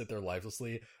like sit there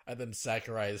lifelessly, and then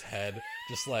Sakurai's head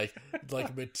just like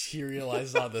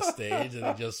materializes on the stage, and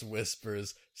he just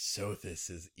whispers, "Sothis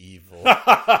is evil."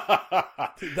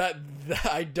 that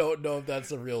I don't know if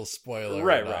that's a real spoiler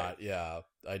or not. Right. Yeah,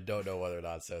 I don't know whether or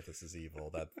not Sothis is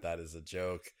evil. That is a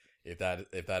joke. If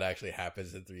that actually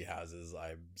happens in Three Houses,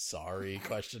 I'm sorry. ?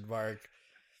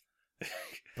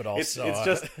 But also,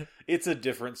 it's a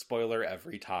different spoiler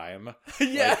every time.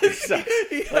 Yes,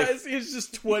 it's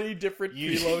just 20 different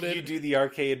preloaded. You do the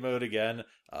arcade mode again.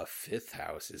 A fifth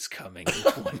house is coming in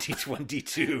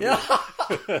 2022.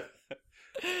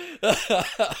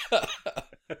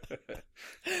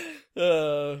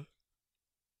 Then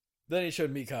he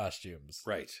showed me costumes.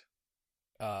 Right.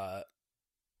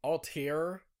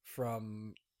 Altair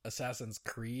from Assassin's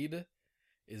Creed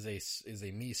is a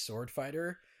Mii sword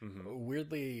fighter. Mm-hmm.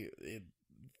 Weirdly,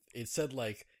 it said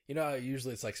like, you know,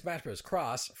 usually it's like Smash Bros.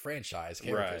 Cross franchise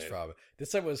characters from.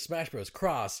 This time it was Smash Bros.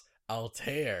 Cross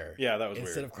Altair. Yeah, that was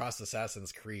instead weird. of Cross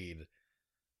Assassin's Creed.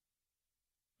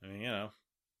 I mean, you know.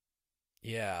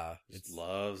 Yeah, it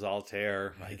loves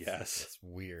Altair, I guess. It's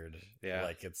weird. Yeah,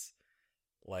 like it's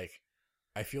like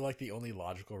I feel like the only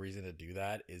logical reason to do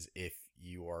that is if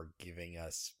you are giving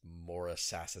us more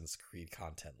Assassin's Creed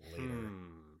content later.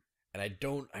 And I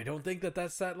don't think that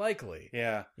that's that likely.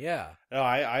 Yeah. Yeah. No,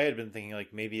 I had been thinking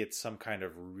like maybe it's some kind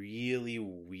of really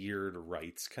weird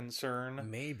rights concern.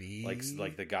 Maybe.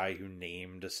 Like the guy who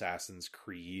named Assassin's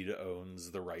Creed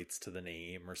owns the rights to the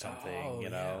name or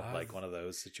something, like one of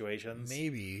those situations.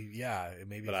 Maybe, yeah.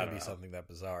 Maybe But it I could don't be know. something that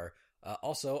bizarre.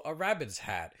 Also, a Rabbids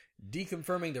hat.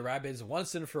 Deconfirming the Rabbids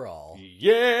once and for all.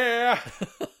 Yeah!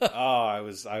 Oh, I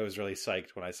was really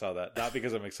psyched when I saw that. Not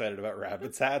because I'm excited about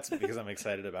Rabbids hats, but because I'm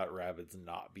excited about Rabbids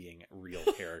not being real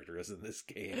characters in this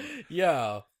game.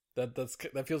 Yeah,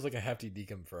 that feels like a hefty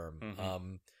deconfirm.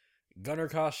 Mhm. Gunner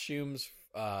costumes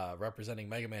representing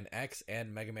Mega Man X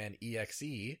and Mega Man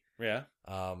EXE. Yeah.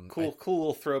 Cool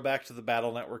little throwback to the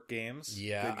Battle Network games.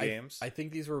 Yeah, Good games. I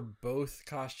think these were both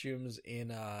costumes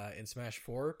in Smash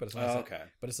 4, but it's nice. Okay.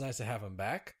 But it's nice to have them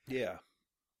back. Yeah.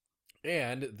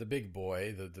 And the big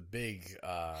boy, the big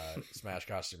Smash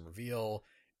costume reveal,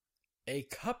 a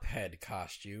Cuphead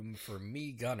costume for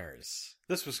me Gunners.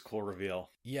 This was a cool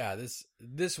reveal. Yeah,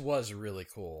 this was really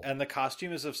cool. And the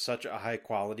costume is of such a high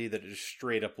quality that it just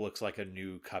straight up looks like a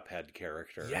new Cuphead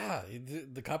character. Yeah,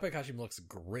 the Cuphead costume looks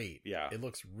great. Yeah. It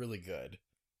looks really good.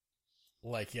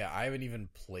 Like, yeah, I haven't even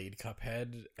played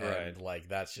Cuphead, and like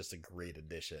that's just a great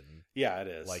addition. Yeah, it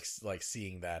is. Like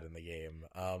seeing that in the game.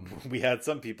 We had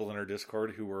some people in our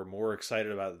Discord who were more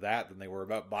excited about that than they were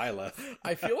about BYLETH.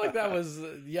 I feel like that was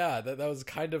that was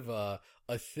kind of a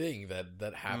thing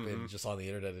that happened just on the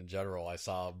internet in general. I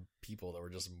saw people that were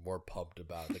just more pumped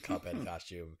about the Cuphead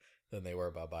costume than they were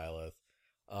about BYLETH.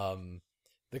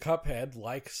 The Cuphead,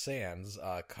 like Sans,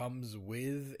 comes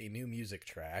with a new music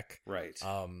track. Right.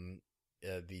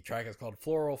 The track is called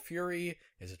Floral Fury.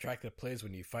 It's a track that plays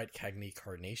when you fight Cagney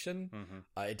Carnation.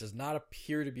 Mm-hmm. It does not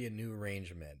appear to be a new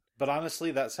arrangement. But honestly,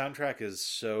 that soundtrack is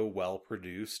so well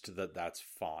produced that that's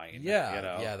fine. Yeah,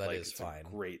 that is it's fine.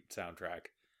 A great soundtrack.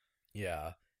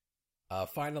 Yeah.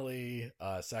 Finally,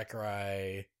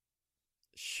 Sakurai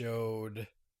showed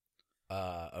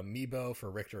Amiibo for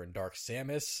Richter and Dark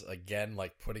Samus. Again,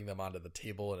 like putting them onto the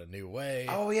table in a new way.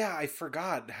 Oh yeah, I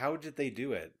forgot. How did they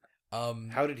do it?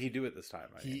 How did he do it this time?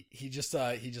 He just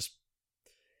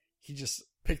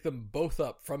picked them both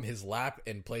up from his lap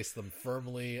and placed them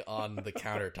firmly on the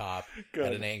countertop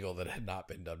at an angle that had not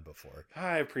been done before.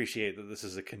 I appreciate that this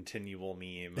is a continual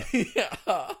meme.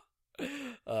 Yeah.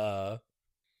 And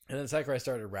then Sakurai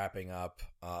started wrapping up.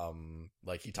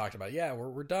 Like he talked about,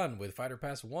 we're done with Fighter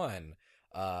Pass 1.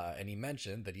 And he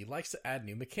mentioned that he likes to add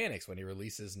new mechanics when he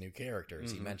releases new characters.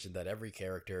 Mm-hmm. He mentioned that every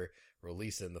character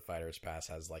released in the Fighters Pass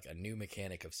has like a new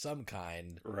mechanic of some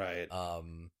kind. Right.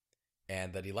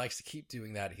 And that he likes to keep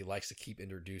doing that. He likes to keep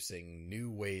introducing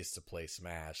new ways to play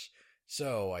Smash.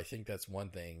 So I think that's one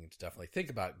thing to definitely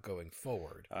think about going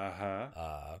forward.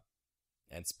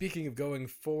 And speaking of going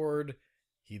forward,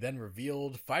 he then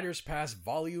revealed Fighters Pass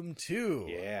Volume 2.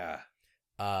 Yeah.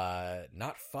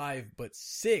 Not 5, but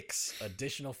 6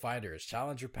 additional fighters.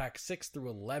 Challenger Pack 6 through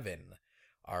 11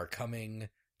 are coming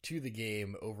to the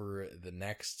game over the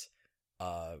next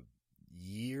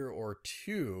year or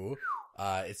two.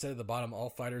 It said at the bottom,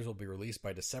 all fighters will be released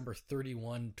by December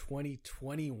 31,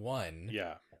 2021.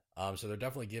 Yeah. So they're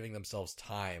definitely giving themselves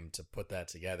time to put that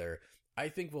together. I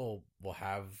think we'll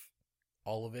have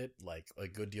all of it like a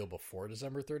good deal before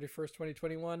December 31st,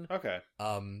 2021. Okay.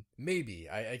 Maybe.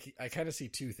 I kind of see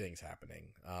two things happening.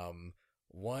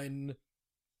 One,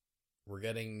 we're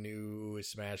getting new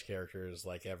Smash characters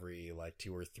like every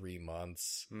 2 or 3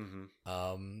 months.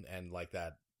 Mm-hmm. And like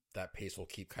that pace will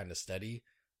keep kind of steady.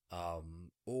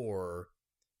 Or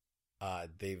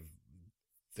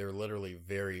they're literally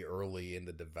very early in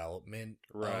the development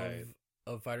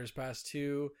of Fighters Pass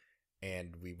 2,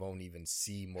 and we won't even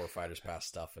see more Fighters Pass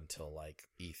stuff until like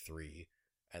E3,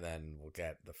 and then we'll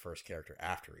get the first character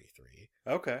after E3.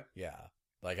 Okay. Yeah.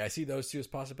 Like I see those two as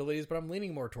possibilities, but I'm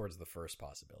leaning more towards the first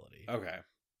possibility. Okay.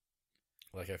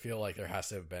 Like I feel like there has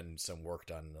to have been some work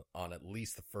done on at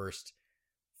least the first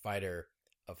fighter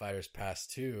of Fighters Pass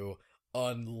 2,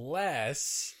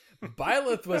 unless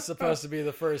BYLETH was supposed to be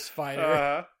the first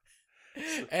fighter.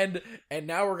 And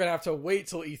now we're gonna have to wait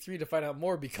till E3 to find out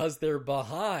more because they're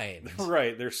behind.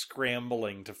 Right, they're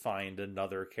scrambling to find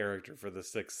another character for the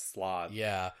 6th slot.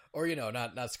 Yeah, or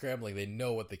not scrambling. They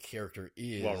know what the character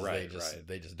is. Well, right,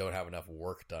 they just don't have enough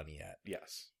work done yet.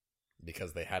 Yes,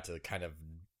 because they had to kind of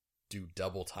do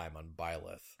double time on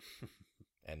BYLETH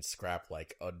and scrap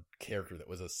like a character that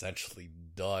was essentially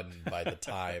done by the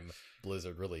time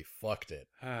Blizzard really fucked it.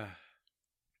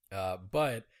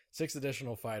 But 6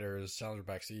 additional fighters, Challenger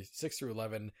Pack 6 through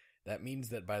 11. That means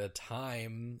that by the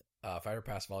time Fighter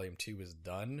Pass Volume 2 is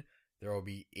done, there will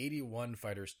be 81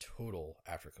 fighters total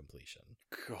after completion.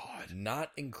 God.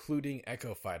 Not including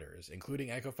Echo Fighters.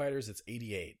 Including Echo Fighters, it's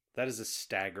 88. That is a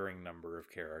staggering number of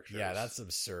characters. Yeah, that's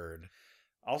absurd.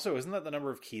 Also, isn't that the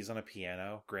number of keys on a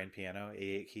piano? Grand piano?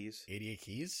 88 keys? 88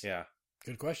 keys? Yeah.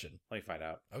 Good question. Let me find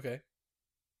out. Okay.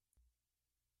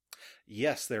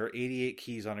 Yes, there are 88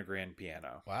 keys on a grand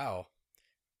piano. Wow.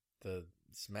 The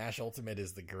Smash Ultimate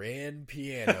is the grand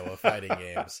piano of fighting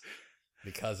games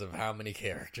because of how many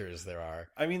characters there are.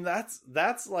 I mean,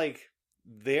 that's like,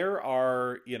 there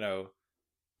are,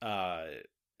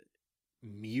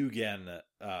 Mugen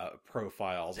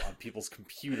profiles on people's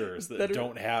computers that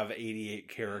don't have 88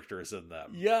 characters in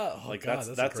them. Yeah. Oh, like, God,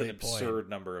 that's an a absurd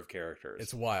number of characters.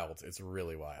 It's wild. It's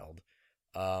really wild.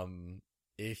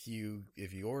 If you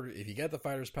get the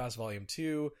Fighters Pass Volume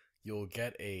 2, you'll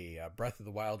get a Breath of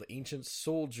the Wild Ancient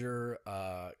Soldier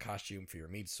costume for your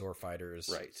Meat Sword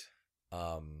fighters. Right.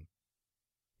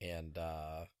 And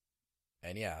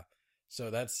yeah. So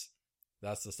that's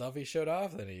the stuff he showed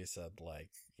off. Then he said, like,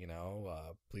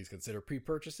 please consider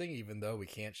pre-purchasing, even though we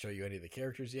can't show you any of the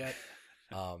characters yet.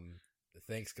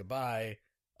 Thanks, goodbye.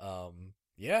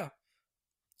 Yeah.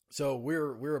 So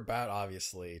we're about,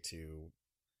 obviously, to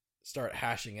start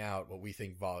hashing out what we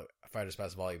think Fighters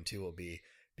Pass Volume 2 will be,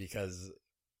 because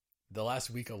the last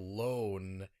week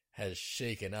alone has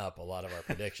shaken up a lot of our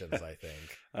predictions, I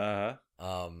think.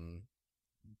 Uh-huh.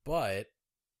 But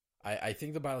I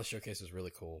think the BYLETH showcase is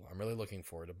really cool. I'm really looking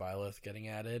forward to BYLETH getting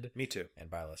added. Me too. And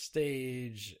BYLETH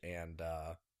stage, and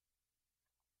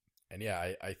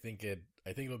yeah, I think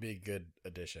it'll be a good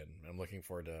addition. I'm looking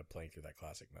forward to playing through that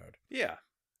classic mode. Yeah.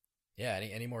 Yeah.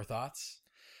 Any more thoughts?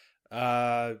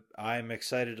 I'm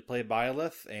excited to play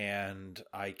BYLETH, and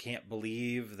I can't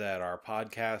believe that our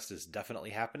podcast is definitely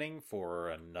happening for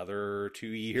another 2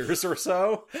 years or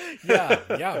so.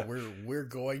 Yeah, we're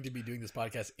going to be doing this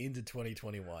podcast into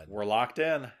 2021. We're locked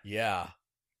in. Yeah.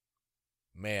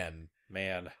 Man.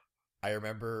 I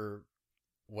remember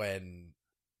when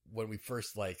we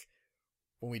first,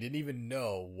 when we didn't even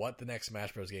know what the next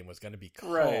Smash Bros. Game was going to be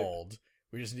called. Right.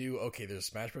 We just knew, okay, there's a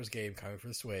Smash Bros. Game coming for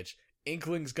the Switch.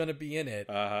 Inkling's gonna be in it.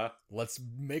 Let's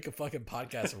make a fucking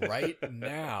podcast right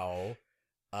now.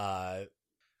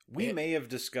 We may have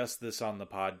discussed this on the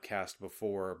podcast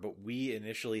before, but we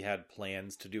initially had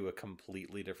plans to do a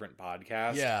completely different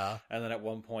podcast. Yeah. And then at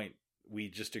one point, we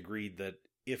just agreed that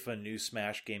if a new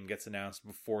Smash game gets announced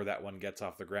before that one gets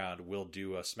off the ground, we'll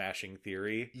do a Smashing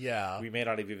Theory. Yeah. We may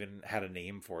not have even had a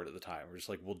name for it at the time. We're just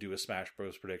like, we'll do a Smash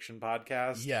Bros. Prediction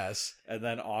podcast. Yes. And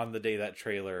then on the day that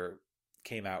trailer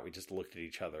came out, we just looked at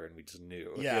each other and we just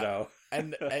knew. Yeah.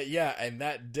 And and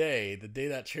that day, the day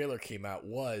that trailer came out,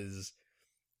 was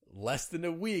less than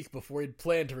a week before we'd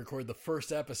planned to record the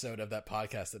first episode of that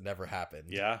podcast that never happened.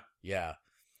 Yeah. Yeah.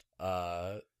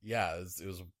 It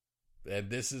was, and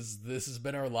this has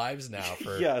been our lives now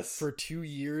for for 2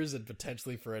 years and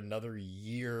potentially for another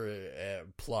year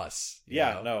plus.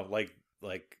 Yeah, no, like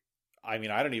I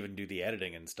mean, I don't even do the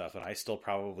editing and stuff, and I still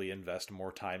probably invest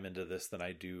more time into this than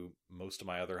I do most of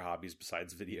my other hobbies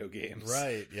besides video games.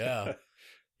 Right, yeah.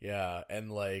 Yeah,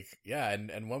 and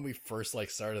and when we first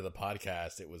started the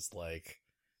podcast, it was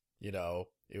yeah,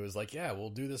 we'll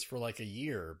do this for a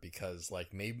year, because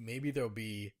maybe there'll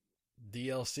be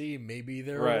DLC, maybe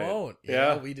there won't. You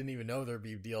know? We didn't even know there'd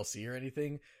be DLC or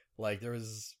anything. There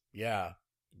was,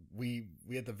 we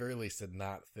at the very least did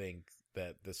not think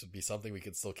that this would be something we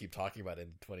could still keep talking about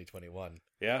in 2021.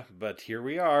 Yeah, but here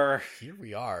we are. Here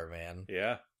we are, man.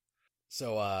 Yeah.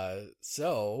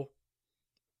 So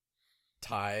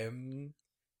time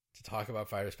to talk about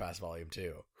Fighters Pass Volume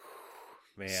 2.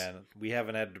 Man, we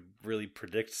haven't had to really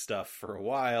predict stuff for a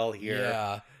while here.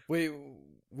 Yeah.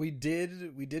 We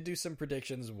did do some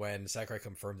predictions when Sakurai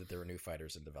confirmed that there were new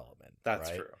fighters in development. That's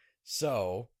true.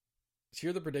 So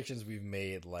here are the predictions we've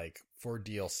made for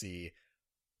DLC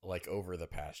over the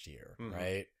past year,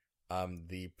 right?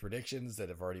 The predictions that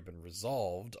have already been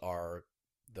resolved are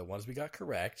the ones we got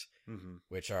correct,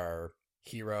 which are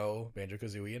Hero,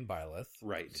 Banjo-Kazooie, and BYLETH.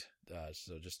 Right.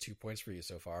 So just 2 points for you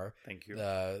so far. Thank you.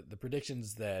 The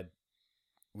predictions that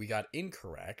we got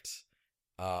incorrect,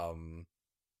 we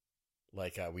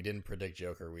didn't predict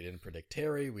Joker, we didn't predict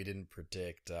Terry, we didn't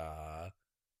predict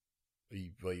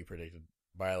you predicted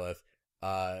BYLETH.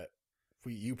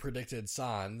 You predicted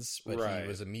Sans, but he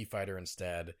was a Mii fighter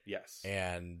instead. Yes.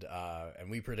 And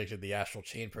we predicted the Astral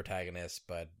Chain protagonist,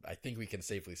 but I think we can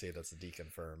safely say that's a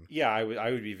deconfirm. Yeah,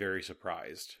 I would be very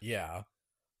surprised. Yeah.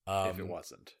 If it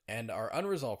wasn't. And our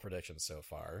unresolved predictions so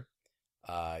far,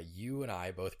 you and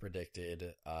I both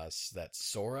predicted that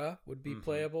Sora would be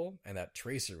playable and that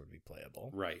Tracer would be playable.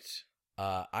 Right.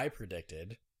 I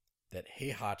predicted that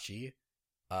Heihachi,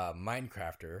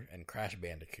 Minecrafter, and Crash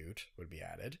Bandicoot would be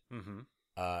added. Mm-hmm.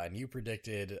 And you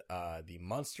predicted the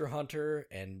Monster Hunter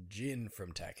and Jin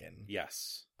from Tekken.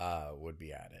 Yes. Would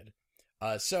be added.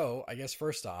 So I guess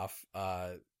first off,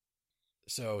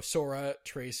 so Sora,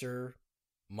 Tracer,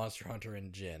 Monster Hunter,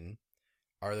 and Jin.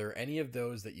 Are there any of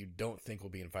those that you don't think will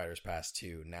be in Fighters Pass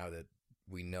 2 now that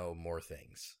we know more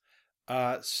things?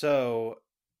 So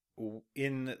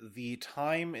in the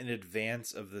time in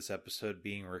advance of this episode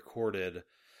being recorded,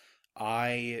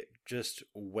 I just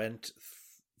went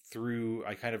through,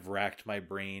 I kind of racked my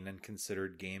brain and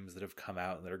considered games that have come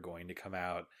out and that are going to come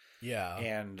out. Yeah.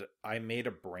 And I made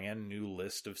a brand new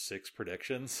list of 6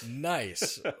 predictions.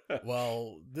 Nice.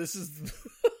 Well, this is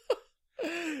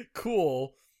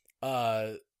cool.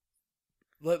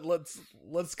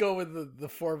 Let's go with the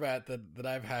format that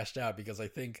I've hashed out, because I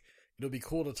think it'll be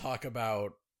cool to talk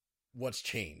about what's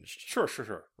changed. Sure.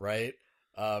 Right?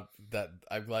 That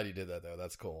I'm glad you did that though.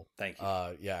 That's cool. Thank you.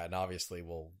 Yeah, and obviously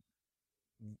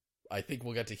I think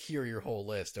we'll get to hear your whole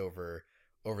list over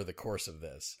the course of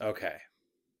this. Okay.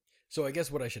 So I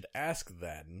guess what I should ask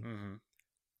then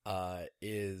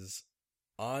is,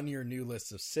 on your new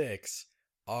list of 6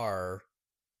 are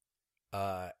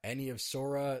any of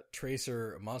Sora,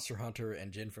 Tracer, Monster Hunter,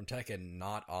 and Jin from Tekken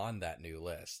not on that new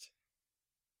list?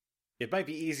 It might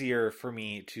be easier for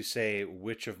me to say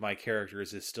which of my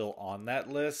characters is still on that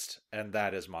list, and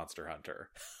that is Monster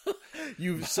Hunter.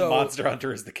 Monster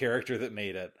Hunter is the character that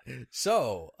made it.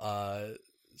 So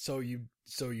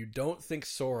you don't think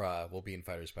Sora will be in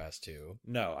Fighters Pass 2?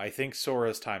 No, I think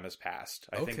Sora's time has passed.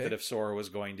 I think that if Sora was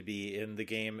going to be in the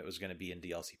game, it was going to be in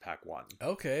DLC Pack 1.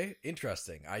 Okay,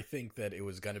 interesting. I think that it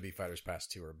was going to be Fighters Pass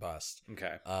 2 or bust.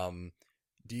 Okay.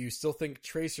 Do you still think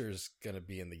Tracer's going to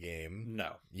be in the game?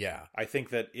 No. Yeah. I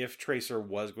think that if Tracer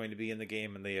was going to be in the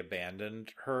game and they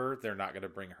abandoned her, they're not going to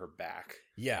bring her back.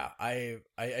 Yeah, I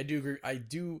do agree. I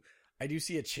do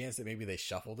see a chance that maybe they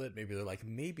shuffled it. Maybe they're like,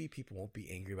 maybe people won't be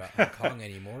angry about Hong Kong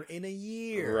anymore in a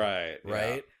year.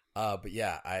 Right. Yeah. But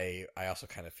yeah, I also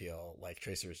kind of feel like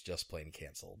Tracer is just plain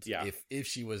canceled. Yeah. If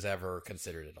she was ever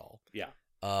considered at all. Yeah.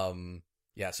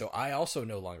 Yeah, so I also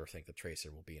no longer think that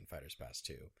Tracer will be in Fighters Pass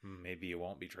 2. Maybe it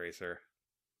won't be Tracer.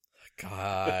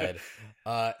 God.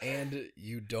 And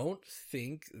you don't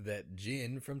think that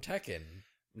Jin from Tekken?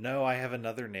 No, I have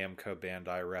another Namco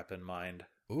Bandai rep in mind.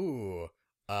 Ooh.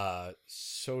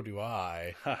 So do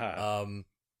I.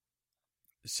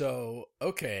 So,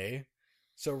 okay.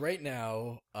 So right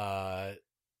now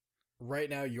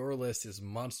your list is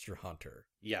Monster Hunter.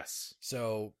 Yes.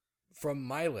 So from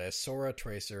my list, Sora,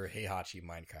 Tracer, Heihachi,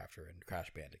 Minecrafter, and Crash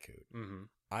Bandicoot. Mm-hmm.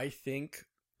 I think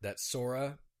that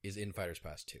Sora is in Fighters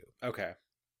Pass 2. Okay.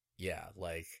 Yeah,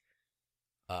 like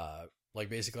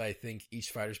basically I think each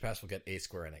Fighters Pass will get a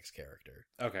Square Enix character.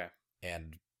 Okay.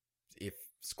 And if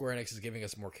Square Enix is giving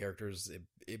us more characters,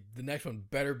 the next one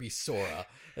better be Sora.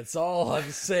 That's all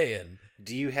I'm saying.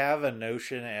 Do you have a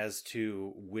notion as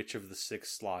to which of the 6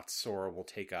 slots Sora will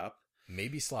take up?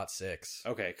 Maybe slot 6.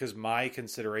 Okay, because my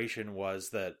consideration was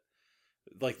that,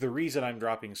 like, the reason I'm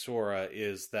dropping Sora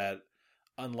is that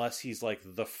unless he's, like,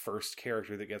 the first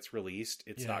character that gets released,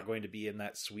 it's not going to be in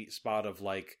that sweet spot of,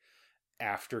 like,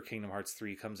 after Kingdom Hearts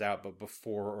 3 comes out, but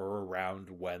before or around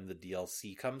when the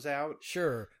DLC comes out.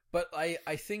 Sure, but I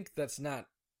think that's not,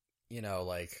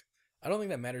 like, I don't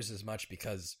think that matters as much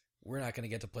because we're not going to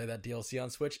get to play that DLC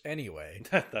on Switch anyway.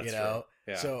 That's true.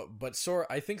 Yeah. So, but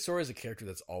I think Sora is a character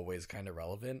that's always kind of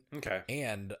relevant. Okay.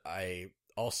 And I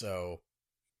also,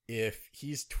 if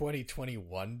he's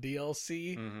 2021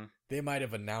 DLC, they might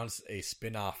have announced a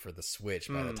spin-off for the Switch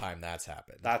by the time that's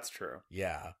happened. That's true.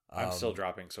 Yeah. I'm still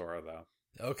dropping Sora, though.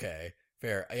 Okay.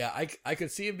 Fair. Yeah, I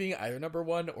could see him being either number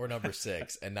 1 or number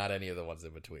 6 and not any of the ones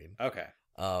in between. Okay.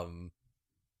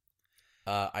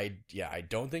 I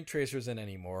don't think Tracer's in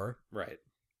anymore. Right.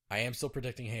 I am still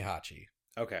predicting Heihachi.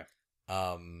 Okay.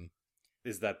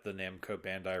 Is that the Namco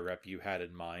Bandai rep you had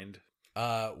in mind?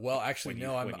 Well, actually,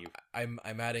 no. I'm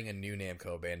adding a new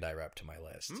Namco Bandai rep to my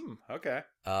list. Okay.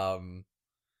 I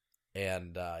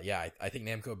think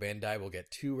Namco Bandai will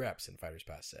get 2 reps in Fighters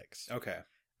Pass 6. Okay.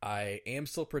 I am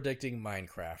still predicting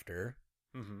Minecrafter.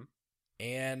 Mm-hmm.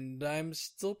 And I'm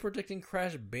still predicting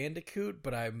Crash Bandicoot,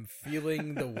 but I'm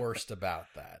feeling the worst about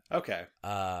that. Okay.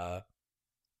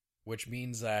 Which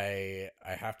means I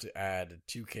have to add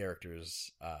 2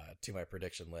 characters to my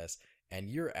prediction list, and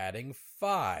you're adding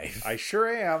 5. I sure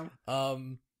am.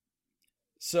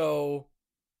 So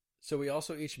we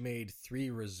also each made 3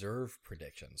 reserve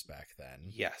predictions back then.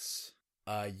 Yes.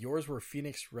 Yours were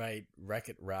Phoenix Wright,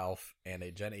 Wreck-It Ralph, and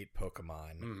a Gen 8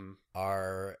 Pokemon. Mm-hmm.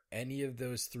 Are any of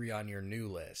those 3 on your new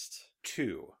list?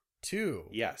 2. 2.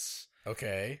 Yes.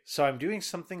 Okay. So I'm doing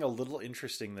something a little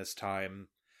interesting this time.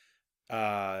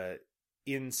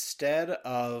 Instead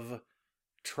of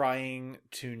trying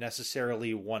to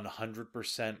necessarily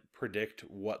 100% predict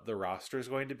what the roster is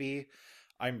going to be,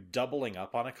 I'm doubling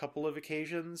up on a couple of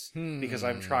occasions because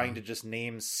I'm trying to just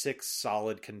name 6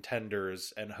 solid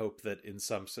contenders and hope that in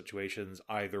some situations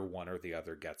either one or the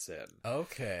other gets in.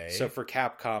 Okay. So for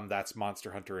Capcom, that's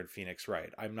Monster Hunter and Phoenix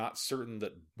Wright. I'm not certain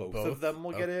that both of them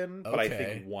will get in, but I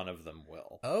think one of them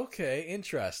will. Okay,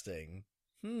 interesting.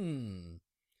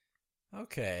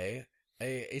 Okay.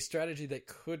 A strategy that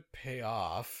could pay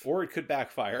off. Or it could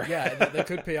backfire. Yeah, that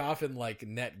could pay off in, like,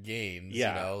 net gains,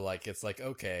 Yeah. you know? Like, it's like,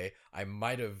 okay, I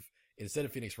might have, instead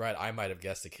of Phoenix Wright, I might have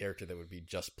guessed a character that would be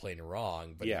just plain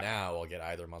wrong, but now I'll get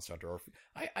either Monster Hunter or...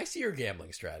 I see your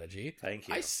gambling strategy. Thank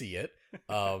you. I see it.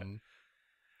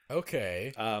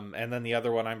 Okay. And then the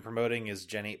other one I'm promoting is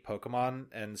Gen 8 Pokemon,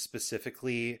 and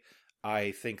specifically,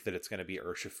 I think that it's going to be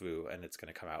Urshifu, and it's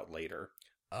going to come out later.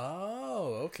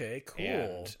 Oh, okay,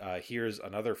 cool. And here's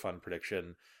another fun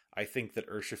prediction. I think that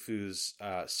Urshifu's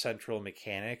central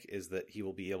mechanic is that he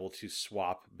will be able to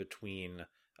swap between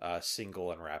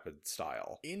single and rapid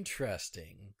style.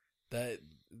 Interesting.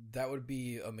 That would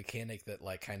be a mechanic that,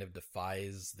 like, kind of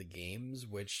defies the games,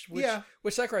 which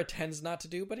Sakurai tends not to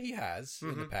do, but he has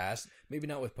in the past. Maybe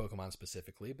not with Pokemon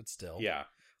specifically, but still. Yeah.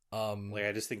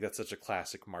 I just think that's such a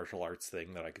classic martial arts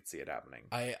thing that I could see it happening.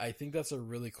 I think that's a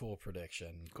really cool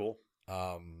prediction. Cool.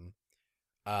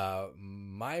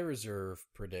 My reserve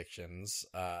predictions,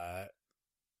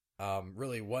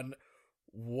 really one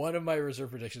of my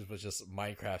reserve predictions was just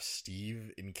Minecraft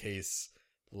Steve in case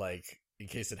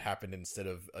it happened instead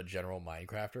of a general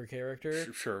Minecrafter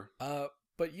character. Sure.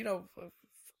 But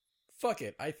fuck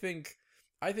it. I think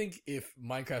if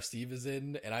Minecraft Steve is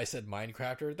in and I said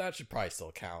Minecrafter, that should probably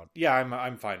still count. Yeah,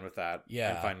 I'm fine with that.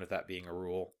 Yeah. I'm fine with that being a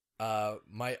rule.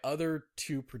 My other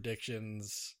 2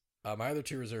 predictions, my other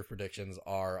 2 reserve predictions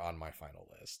are on my final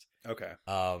list. Okay.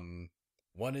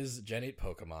 One is Gen 8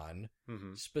 Pokemon,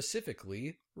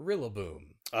 specifically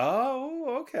Rillaboom.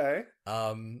 Oh, okay.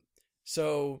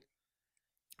 So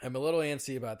I'm a little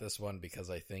antsy about this one because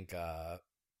I think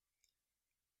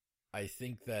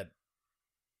that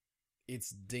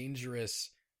it's dangerous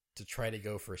to try to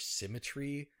go for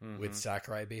symmetry with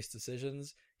Sakurai-based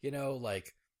decisions. You know,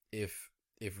 like, if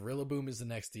Rillaboom is the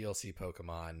next DLC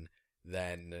Pokemon,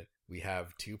 then we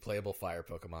have 2 playable fire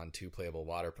Pokemon, 2 playable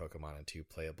water Pokemon, and 2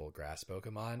 playable grass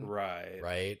Pokemon. Right.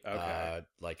 Right? Okay.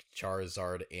 Like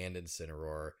Charizard and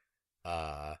Incineroar,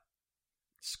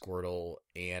 Squirtle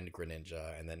and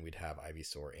Greninja, and then we'd have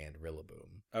Ivysaur and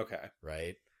Rillaboom. Okay.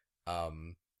 Right?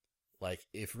 Like,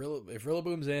 if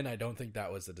Rillaboom's in, I don't think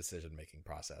that was the decision-making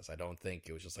process. I don't think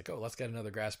it was just like, oh, let's get another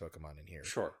grass Pokemon in here.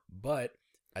 Sure. But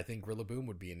I think Rillaboom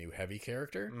would be a new heavy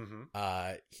character.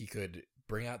 He could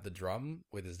bring out the drum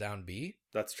with his down B.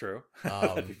 That's true.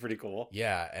 That'd be pretty cool.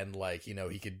 Yeah, and, like,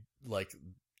 he could, like...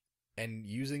 And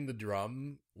using the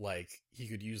drum, like, he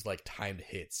could use, like, timed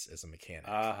hits as a mechanic.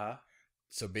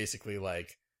 So basically,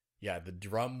 like... Yeah, the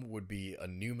drum would be a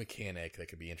new mechanic that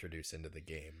could be introduced into the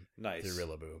game. Nice. Through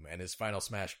Rillaboom. And his final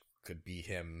smash could be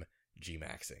him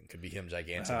G-maxing. Could be him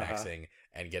Gigantamaxing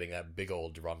and getting that big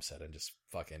old drum set and just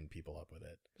fucking people up with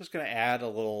it. Just going to add a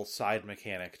little side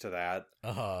mechanic to that.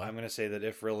 I'm going to say that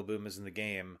if Rillaboom is in the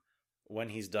game, when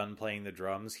he's done playing the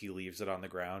drums, he leaves it on the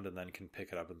ground and then can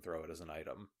pick it up and throw it as an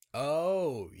item.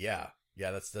 Oh, yeah. Yeah,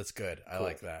 that's good. I Cool.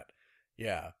 like that.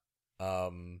 Yeah.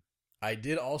 I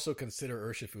did also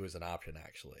consider Urshifu as an option,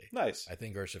 actually. Nice. I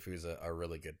think Urshifu is a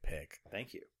really good pick.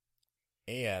 Thank you.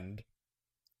 And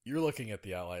you're looking at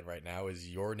the outline right now. Is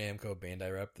your Namco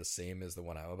Bandai rep the same as the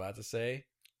one I'm about to say?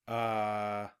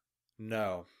 No.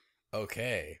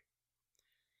 Okay.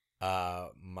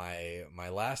 My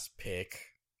last pick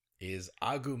is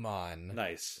Agumon.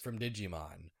 Nice. From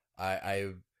Digimon.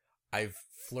 I've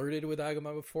flirted with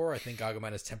Agumon before. I think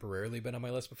Agumon has temporarily been on my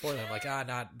list before. And I'm like,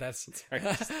 that's...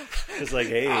 It's like,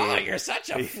 hey... Oh, you're such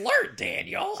a flirt,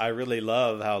 Daniel! I really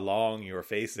love how long your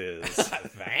face is.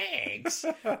 Thanks!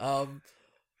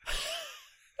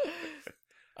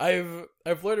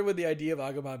 I've flirted with the idea of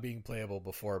Agumon being playable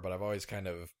before, but I've always kind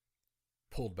of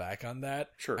pulled back on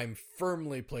that. Sure. I'm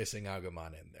firmly placing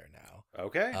Agumon in there now.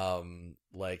 Okay.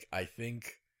 Like, I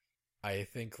think,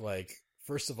 like...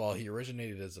 First of all, he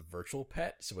originated as a virtual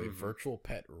pet, so a virtual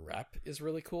pet rep is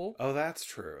really cool. Oh, that's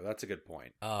true. That's a good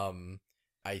point.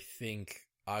 I think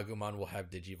Agumon will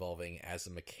have Digivolving as a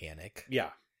mechanic.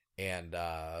 Yeah. And,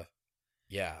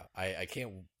 yeah, I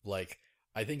can't, like,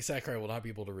 I think Sakurai will not be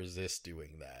able to resist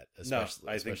doing that,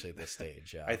 especially at this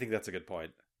stage. Yeah. I think that's a good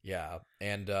point. Yeah.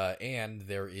 And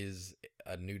there is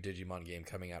a new Digimon game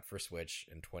coming out for Switch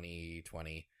in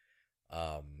 2020.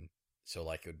 So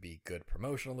like it would be good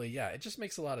promotionally. Yeah, it just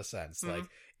makes a lot of sense. Mm-hmm. Like,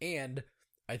 and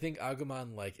I think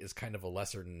Agumon like is kind of a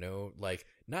lesser known, like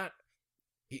not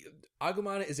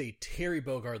Agumon is a Terry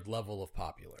Bogard level of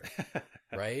popular,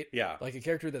 right? Yeah. Like a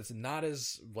character that's not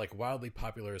as like wildly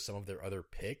popular as some of their other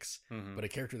picks, Mm-hmm. but a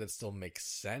character that still makes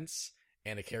sense,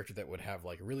 and a character that would have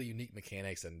like really unique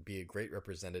mechanics and be a great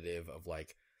representative of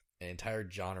like an entire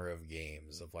genre of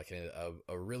games, of like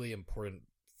a really important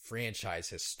franchise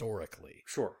historically.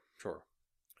 Sure.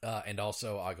 And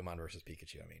also Agumon versus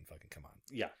Pikachu. I mean, fucking come on.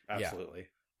 Yeah, absolutely.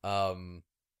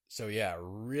 So yeah,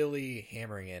 really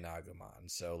hammering in Agumon.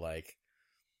 So like,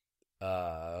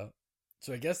 so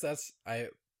I guess I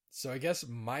guess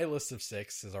my list of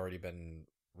 6 has already been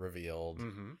revealed.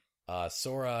 Mm-hmm.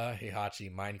 Sora,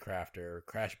 Heihachi, Minecrafter,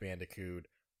 Crash Bandicoot,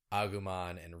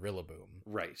 Agumon, and Rillaboom.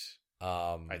 Right.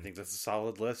 I think that's a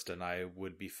solid list, and I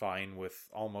would be fine with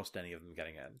almost any of them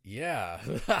getting in. Yeah.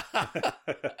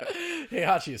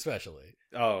 Heihachi especially.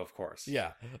 Oh, of course.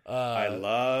 Yeah. I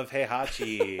love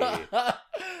Heihachi.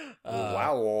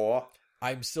 Wow.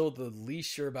 I'm still the least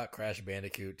sure about Crash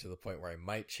Bandicoot, to the point where I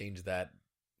might change that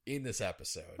in this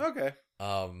episode. Okay.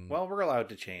 Well, we're allowed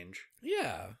to change.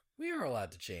 Yeah, we are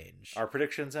allowed to change Our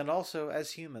predictions, and also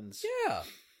as humans. Yeah.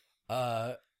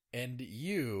 And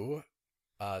you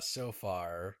so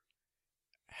far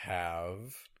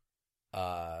have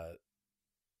The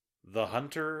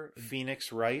Hunter,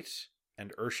 Phoenix Wright,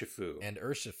 and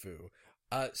Urshifu.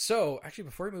 So actually,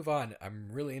 before we move on, I'm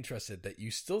really interested that you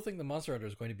still think the Monster Hunter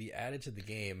is going to be added to the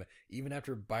game even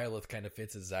after BYLETH kind of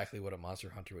fits exactly what a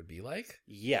Monster Hunter would be like.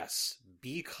 Yes,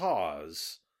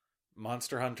 because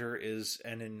Monster Hunter is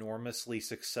an enormously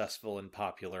successful and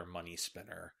popular money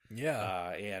spinner.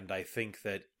 Yeah. And I think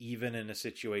that even in a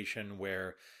situation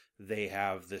where they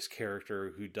have this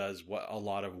character who does a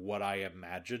lot of what I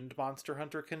imagined Monster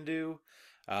Hunter can do,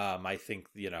 I think,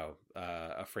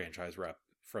 a franchise rep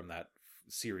from that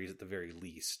series at the very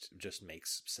least just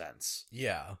makes sense.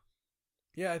 Yeah.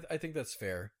 Yeah, I think that's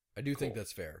fair. I do think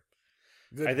that's fair.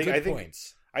 Good, I think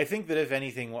points. I think that if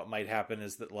anything, what might happen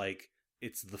is that, like,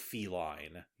 it's the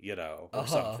feline, or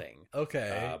something.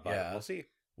 Okay. But yeah. we'll see.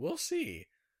 We'll see.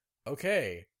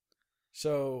 Okay.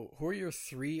 So, who are your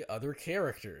 3 other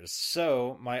characters?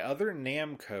 So, my other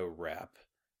Namco rep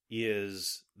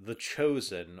is the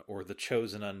Chosen, or the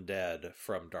Chosen Undead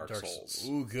from Dark Souls.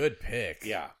 Ooh, good pick.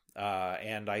 Yeah.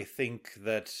 And I think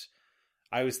that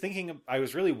I was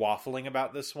really waffling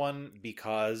about this one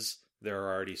because there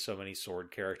are already so many sword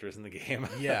characters in the game.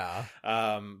 Yeah.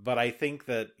 But I think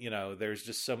that, there's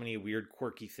just so many weird,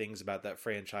 quirky things about that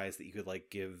franchise that you could, like,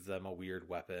 give them a weird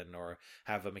weapon, or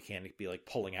have a mechanic be like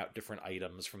pulling out different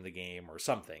items from the game or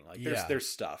something. Like, there's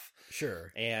stuff.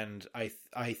 Sure. And I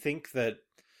think that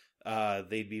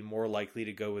they'd be more likely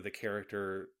to go with a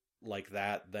character like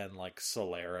that than, like,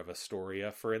 Solaire of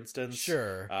Astoria, for instance.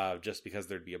 Sure. Just because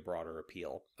there'd be a broader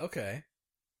appeal. Okay.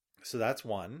 So that's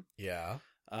one. Yeah.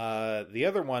 The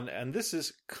other one, and this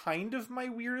is kind of my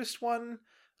weirdest one,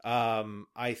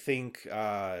 I think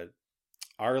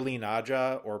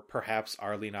Arlinaja, or perhaps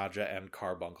Arlinaja and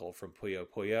Carbuncle from Puyo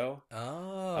Puyo,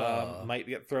 might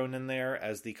get thrown in there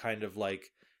as the kind of,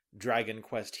 like, Dragon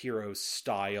Quest Hero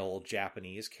style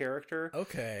Japanese character.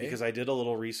 Okay. Because I did a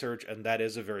little research, and that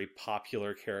is a very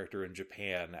popular character in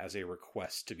Japan as a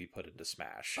request to be put into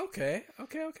Smash. Okay.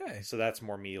 So that's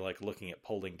more me, like, looking at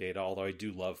polling data, although I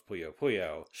do love Puyo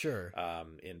Puyo. Sure.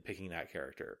 In picking that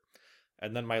character.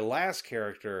 And then my last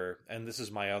character, and this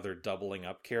is my other doubling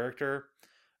up character,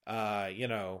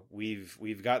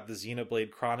 we've got the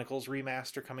Xenoblade Chronicles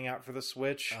remaster coming out for the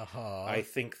Switch. I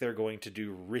think they're going to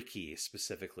do Ricky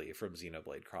specifically from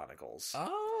Xenoblade Chronicles.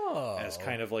 As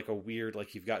kind of like a weird,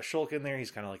 like, you've got Shulk in there,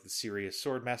 he's kind of like the serious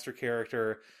Swordmaster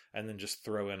character, and then just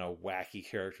throw in a wacky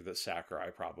character that Sakurai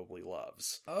probably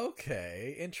loves.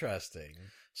 Okay, interesting.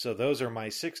 So those are my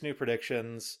 6 new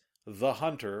predictions. The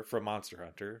Hunter from Monster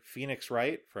Hunter, Phoenix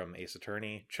Wright from Ace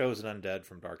Attorney, Chosen Undead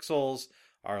from Dark Souls,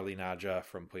 Arlinaja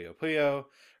from Puyo Puyo,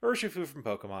 Urshifu from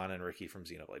Pokemon, and Ricky from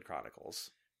Xenoblade Chronicles.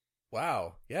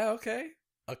 Wow. Yeah, okay.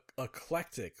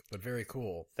 Eclectic, but very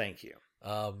cool. Thank you.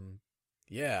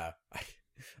 Yeah.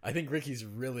 I think Ricky's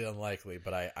really unlikely,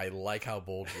 but I like how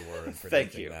bold you were in predicting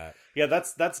Thank you. that. Yeah,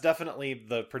 that's definitely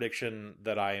the prediction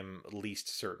that I am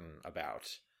least certain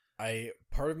about.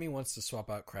 Part of me wants to swap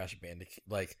out Crash Bandicoot.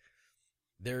 Like,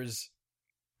 there's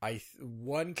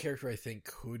one character I think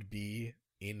could be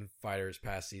in Fighters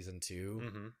Pass Season 2.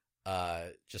 Mm-hmm.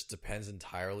 Just depends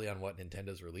entirely on what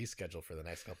Nintendo's release schedule for the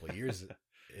next couple of years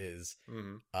is.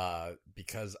 Mm-hmm.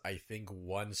 Because I think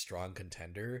one strong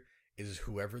contender is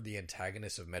whoever the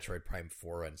antagonist of Metroid Prime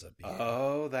 4 ends up being.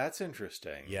 Oh, that's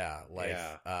interesting. Yeah,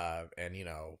 and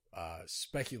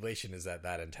speculation is that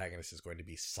antagonist is going to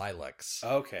be Silex.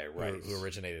 Okay, right. Who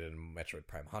originated in Metroid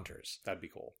Prime Hunters. That'd be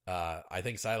cool. I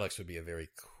think Silex would be a very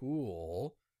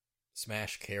cool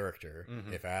Smash character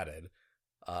if added.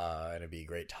 And it'd be a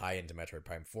great tie into Metroid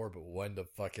Prime 4, but when the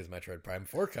fuck is Metroid Prime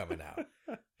 4 coming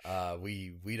out?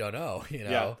 We don't know,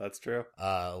 Yeah, that's true.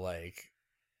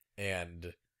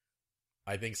 And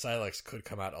I think Silex could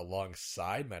come out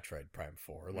alongside Metroid Prime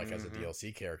 4, as a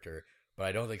DLC character, but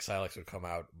I don't think Silex would come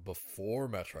out before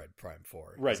Metroid Prime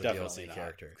 4 right, as a definitely DLC not.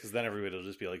 character. Because then everybody will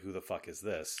just be like, who the fuck is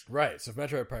this? Right, so if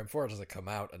Metroid Prime 4 doesn't come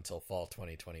out until fall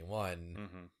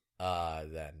 2021,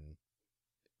 then,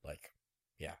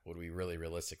 would we really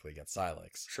realistically get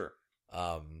Silex? Sure.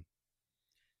 But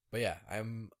yeah,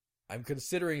 I'm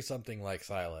considering something like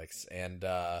Silex, and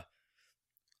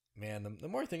man, the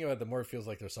more I think about it, the more it feels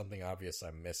like there's something obvious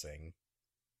I'm missing.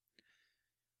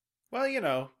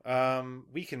 Well,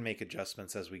 we can make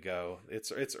adjustments as we go.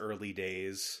 It's early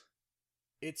days.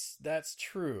 That's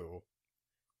true.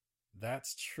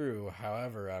 That's true.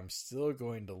 However, I'm still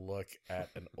going to look at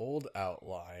an old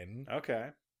outline. Okay.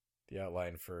 The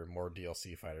outline for more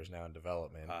DLC fighters now in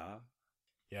development.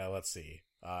 Yeah, let's see.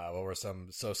 What were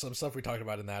some stuff we talked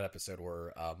about in that episode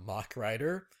were Mach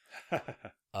Rider,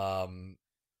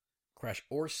 Crash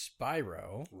or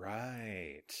Spyro.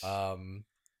 Right.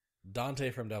 Dante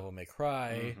from Devil May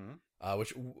Cry,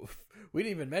 which we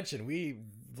didn't even mention.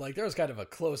 There was kind of a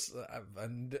close,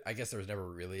 I guess there was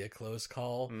never really a close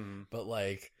call, but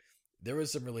there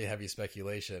was some really heavy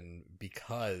speculation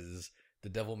because the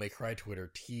Devil May Cry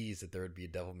Twitter teased that there would be a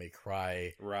Devil May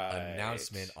Cry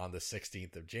announcement on the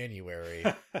 16th of January.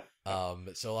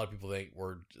 So a lot of people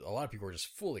were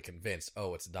just fully convinced,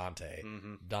 oh, it's Dante.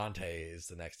 Dante is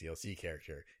the next DLC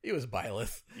character. It was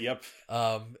BYLETH. Yep.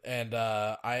 And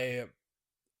I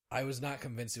was not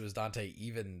convinced it was Dante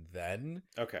even then.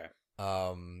 Okay.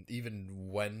 Even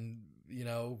when,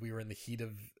 we were in the heat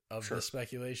of Sure. the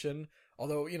speculation.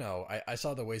 Although, I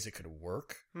saw the ways it could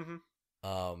work.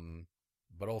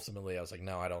 But ultimately I was like,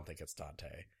 no, I don't think it's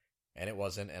Dante. And it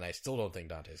wasn't, and I still don't think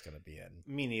Dante's going to be in.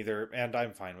 Me neither, and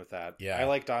I'm fine with that. Yeah. I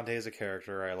like Dante as a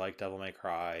character, I like Devil May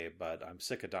Cry, but I'm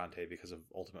sick of Dante because of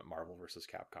Ultimate Marvel vs.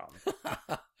 Capcom.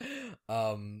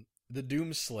 The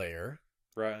Doomslayer.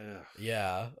 Right.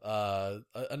 Yeah.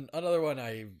 Another one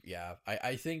I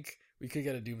think we could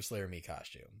get a Doomslayer Mii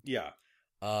costume. Yeah.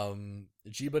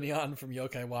 Jibanyan from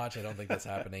Yokai Watch, I don't think that's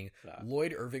happening. No.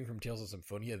 Lloyd Irving from Tales of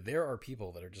Symphonia, there are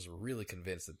people that are just really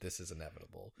convinced that this is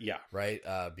inevitable. Yeah. Right?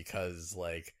 Because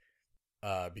Lloyd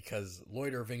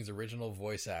Irving's original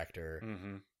voice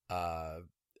actor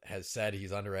has said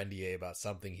he's under NDA about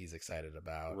something he's excited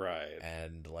about. Right.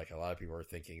 And a lot of people are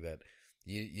thinking that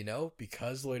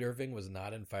because Lloyd Irving was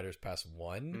not in Fighters Pass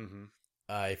 1,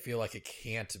 I feel like it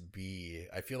can't be.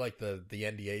 I feel like the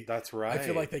NDA. That's right. I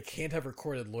feel like they can't have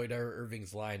recorded Lloyd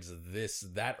Irving's lines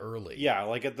that early. Yeah,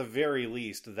 at the very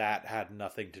least, that had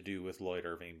nothing to do with Lloyd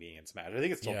Irving being in Smash. I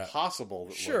think it's still possible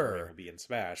that Lloyd Irving will be in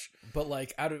Smash. But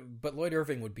but Lloyd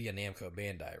Irving would be a Namco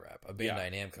Bandai rep, a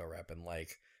Bandai Namco rep, and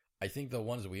I think the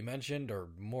ones we mentioned are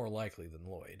more likely than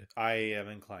Lloyd. I am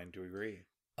inclined to agree.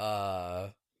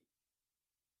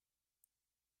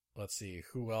 Let's see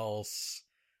who else.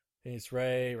 It's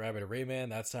Ray, Rabbit and Rayman,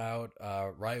 that's out.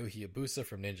 Ryu Hayabusa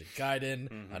from Ninja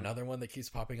Gaiden, another one that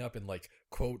keeps popping up in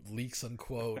quote leaks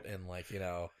unquote, and I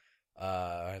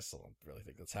still don't really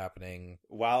think that's happening.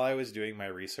 While I was doing my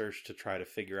research to try to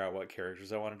figure out what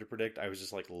characters I wanted to predict, I was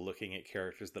just looking at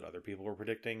characters that other people were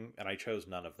predicting, and I chose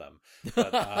none of them.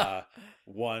 But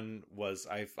one was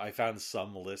I found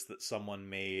some list that someone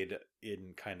made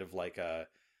in kind of a,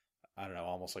 I don't know,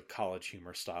 almost college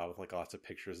humor style with lots of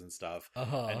pictures and stuff.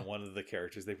 And one of the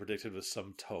characters they predicted was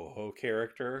some Toho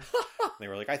character. They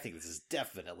were like, I think this is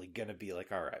definitely gonna be all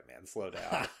right, man, slow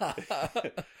down.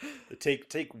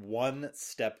 Take one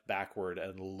step backward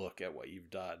and look at what you've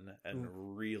done and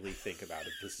really think about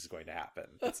if this is going to happen.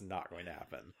 It's not going to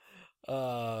happen.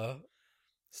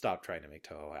 Stop trying to make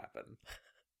Toho happen.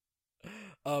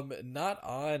 Not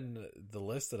on the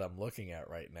list that I'm looking at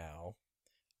right now.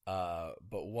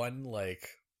 But one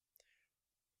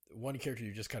character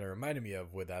you just kind of reminded me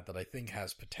of with that I think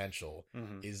has potential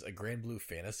is a Grand Blue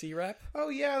Fantasy rep. Oh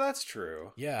yeah, that's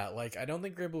true. Yeah, I don't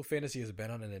think Grand Blue Fantasy has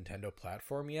been on a Nintendo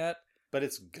platform yet, but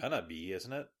it's gonna be,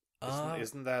 isn't it?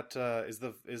 Isn't that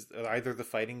is either the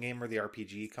fighting game or the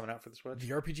RPG coming out for the Switch? The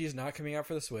RPG is not coming out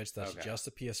for the Switch. That's okay. Just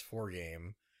a PS4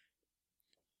 game,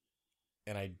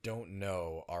 and I don't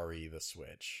know RE the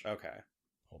Switch. Okay,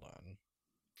 hold on.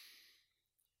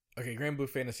 Okay, Grand Blue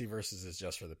Fantasy Versus is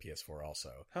just for the PS4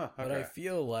 also. Huh, okay. But I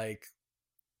feel like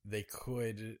they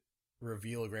could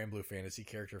reveal a Grand Blue Fantasy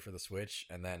character for the Switch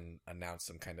and then announce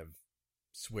some kind of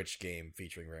Switch game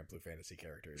featuring Grand Blue Fantasy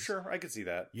characters. Sure, I could see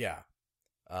that. Yeah.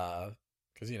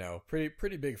 Because,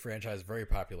 pretty big franchise, very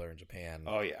popular in Japan.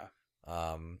 Oh, yeah.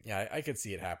 Yeah, I could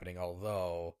see it happening,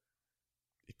 although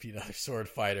another sword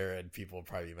fighter and people will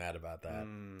probably be mad about that.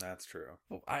 That's true.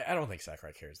 Well, I don't think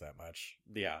Sakurai cares that much.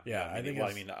 Yeah. I think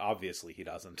obviously he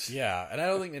doesn't. Yeah, and I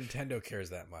don't think Nintendo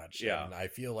cares that much. Yeah. And I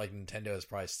feel like Nintendo is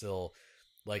probably still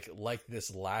like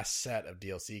this last set of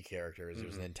DLC characters. It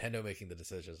was Nintendo making the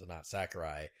decisions and not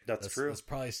Sakurai. That's true. That's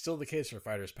probably still the case for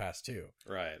Fighters Pass 2.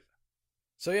 Right.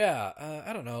 So yeah,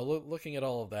 I don't know. Looking at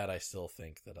all of that, I still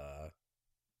think that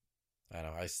I don't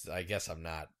know. I guess I'm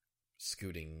not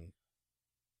scooting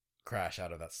Crash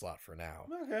out of that slot for now.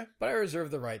 Okay. But I reserve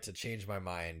the right to change my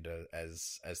mind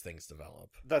as things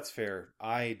develop. That's fair.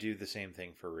 I do the same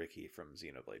thing for Ricky from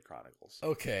Xenoblade Chronicles.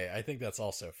 Okay, I think that's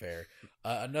also fair.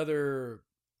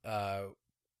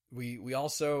 We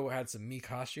also had some Mii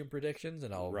costume predictions,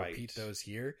 and I'll repeat those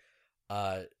here.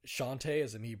 Shantae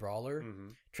is a Mii brawler.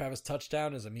 Travis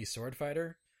Touchdown is a Mii sword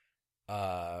fighter.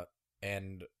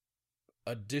 And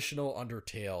additional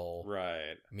Undertale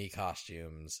Mii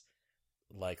costumes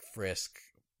like Frisk,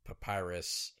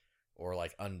 Papyrus, or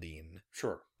like Undine.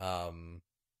 Sure. I'm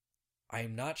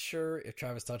not sure if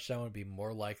Travis Touchdown would be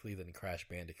more likely than Crash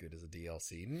Bandicoot as a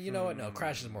DLC. You know what? No,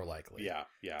 Crash is more likely.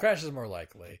 Yeah. Crash is more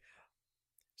likely.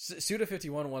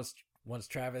 Suda51 wants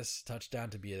Travis Touchdown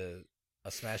to be a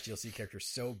Smash DLC character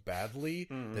so badly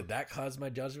that caused my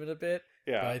judgment a bit.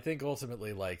 Yeah. But I think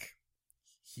ultimately, like,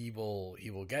 he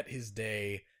will get his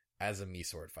day as a Mii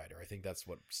sword fighter. I think that's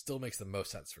what still makes the most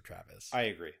sense for Travis. I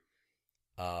agree.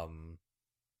 And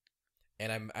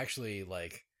I'm actually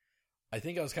like, I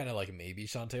think I was kind of like, maybe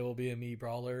Shantae will be a Mii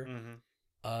brawler.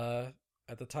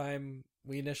 At the time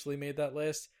we initially made that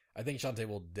list, I think Shantae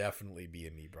will definitely be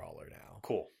a Mii brawler now.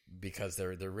 Cool. Because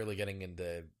they're really getting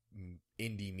into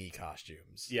indie Mii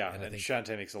costumes. Yeah, and I think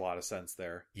Shantae makes a lot of sense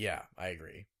there. Yeah, I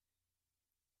agree.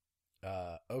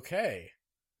 Okay.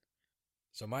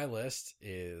 So my list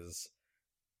is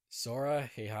Sora,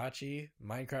 Heihachi,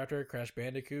 Minecrafter, Crash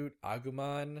Bandicoot,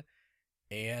 Agumon,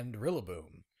 and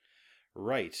Rillaboom.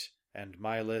 Right. And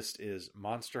my list is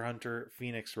Monster Hunter,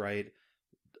 Phoenix Wright,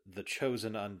 the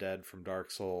Chosen Undead from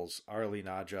Dark Souls, Arlie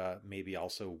Naja, maybe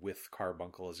also with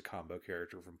Carbuncle as a combo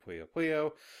character from Puyo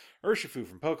Puyo, Urshifu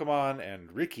from Pokemon,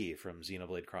 and Ricky from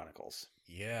Xenoblade Chronicles.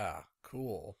 Yeah,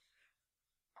 cool.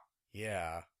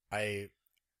 Yeah,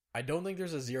 I don't think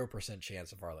there's a 0%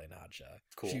 chance of Arlie Naja.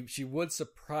 Cool. She would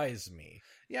surprise me.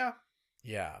 Yeah.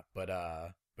 Yeah, but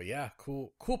yeah,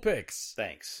 cool picks.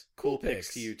 Thanks. Cool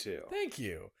picks to you too. Thank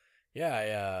you.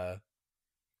 Yeah,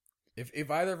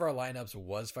 if either of our lineups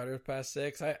was Fighters Pass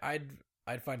 6,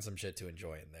 I'd find some shit to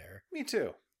enjoy in there. Me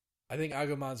too. I think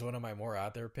Agumon's one of my more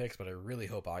out there picks, but I really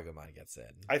hope Agumon gets in.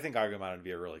 I think Agumon would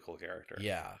be a really cool character.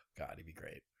 Yeah, God, he'd be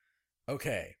great.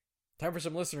 Okay, time for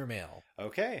some listener mail.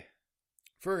 Okay.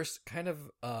 First, kind of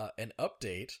an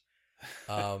update.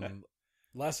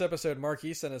 Last episode,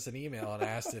 Marquis sent us an email and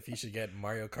asked if he should get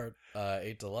Mario Kart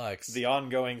 8 Deluxe. The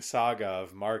ongoing saga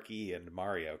of Marquis and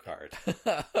Mario Kart.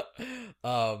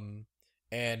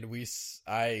 And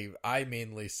I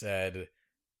mainly said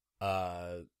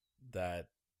that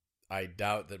I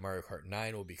doubt that Mario Kart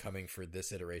 9 will be coming for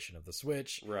this iteration of the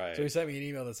Switch. Right. So he sent me an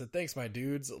email that said, "Thanks, my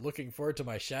dudes. Looking forward to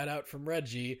my shout out from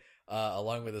Reggie,"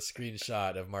 along with a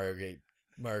screenshot of Mario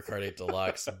Kart 8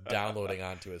 Deluxe downloading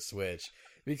onto a Switch.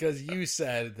 Because you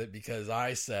said that because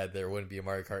I said there wouldn't be a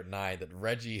Mario Kart 9, that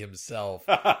Reggie himself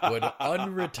would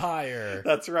unretire.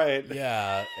 That's right.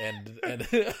 Yeah, and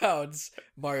announce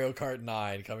Mario Kart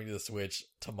 9 coming to the Switch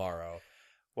tomorrow.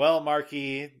 Well,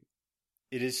 Marky,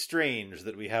 it is strange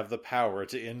that we have the power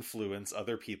to influence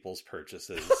other people's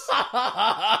purchases.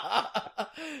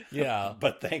 Yeah.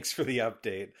 But thanks for the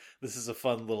update. This is a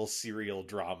fun little serial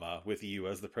drama with you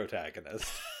as the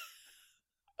protagonist.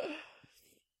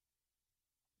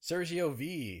 Sergio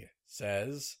V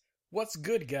says, "What's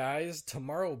good, guys?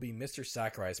 Tomorrow will be Mr.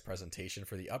 Sakurai's presentation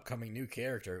for the upcoming new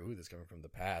character." Ooh, this is coming from the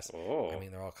past. Oh. I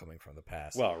mean, they're all coming from the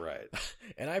past. Well, right.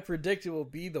 And I predict it will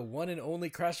be the one and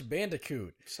only Crash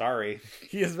Bandicoot. Sorry.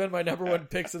 He has been my number one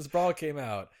pick since Brawl came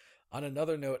out. On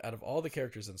another note, out of all the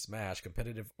characters in Smash,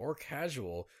 competitive or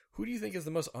casual, who do you think is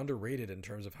the most underrated in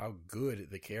terms of how good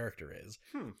the character is?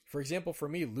 For example, for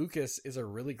me, Lucas is a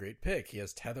really great pick. He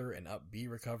has Tether and Up B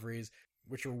recoveries,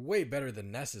 which are way better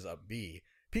than Ness's Up B.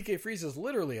 PK Freeze is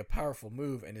literally a powerful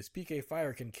move, and his PK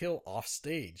Fire can kill off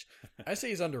stage. I say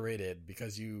he's underrated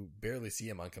because you barely see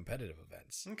him on competitive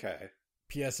events. Okay.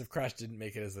 P.S. If Crash didn't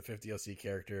make it as the 5th DLC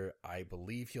character, I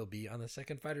believe he'll be on the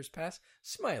second Fighter's Pass.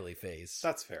 Smiley face.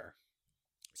 That's fair.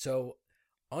 So,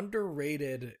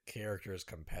 underrated characters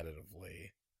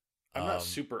competitively. I'm not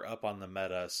super up on the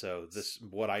meta, so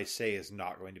what I say is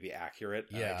not going to be accurate.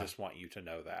 Yeah. I just want you to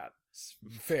know that.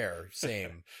 Fair.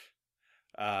 Same.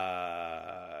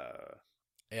 Yeah,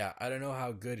 I don't know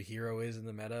how good Hero is in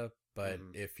the meta, but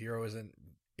if Hero isn't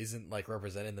like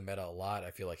representing the meta a lot,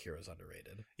 I feel like Hero's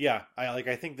underrated. Yeah, I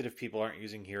think that if people aren't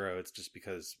using Hero, it's just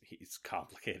because he's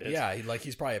complicated. Yeah,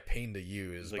 he's probably a pain to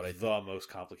use. He's like but the most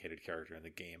complicated character in the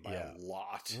game by a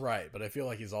lot. Right, but I feel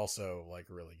like he's also like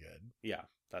really good. Yeah,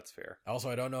 that's fair. Also,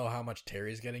 I don't know how much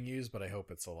Terry's getting used, but I hope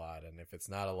it's a lot. And if it's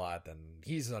not a lot, then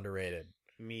he's underrated.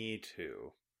 Me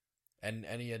too. And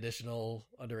any additional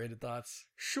underrated thoughts?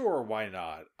 Sure, why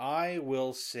not? I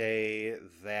will say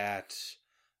that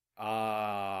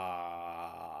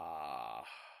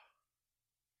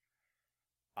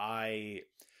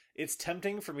it's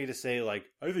tempting for me to say, like,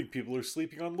 I think people are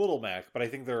sleeping on Little Mac, but I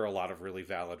think there are a lot of really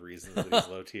valid reasons that he's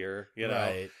low tier, you know?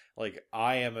 Right. Like,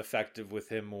 I am effective with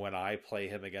him when I play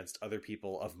him against other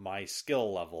people of my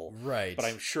skill level. Right. But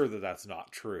I'm sure that that's not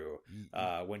true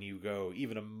when you go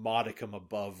even a modicum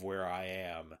above where I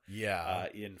am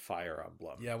in Fire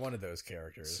Emblem. Yeah, one of those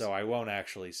characters. So I won't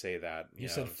actually say that. You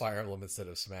said Fire Emblem instead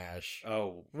of Smash.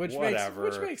 Oh, which whatever.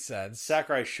 Which makes sense.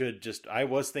 Sakurai should just... I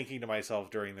was thinking to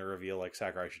myself during the reveal, like,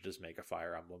 Sakurai should just make a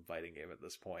Fire Emblem fighting game at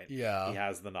this point. Yeah. He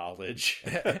has the knowledge.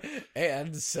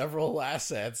 And several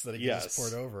assets that he can just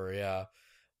port over, yeah.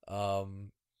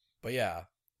 But yeah,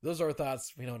 those are our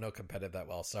thoughts. We don't know competitive that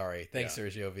well, sorry. Thanks,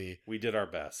 Sergio V. We did our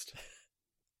best.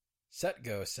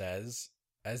 Setgo says,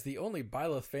 as the only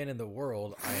BYLETH fan in the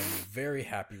world, I am very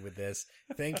happy with this.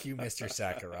 Thank you, Mr.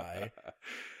 Sakurai.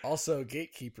 Also,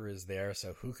 Gatekeeper is there,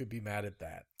 so who could be mad at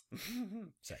that?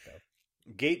 Setgo.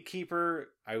 Gatekeeper,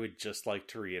 I would just like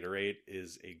to reiterate,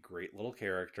 is a great little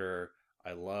character.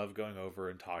 I love going over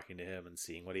and talking to him and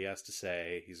seeing what he has to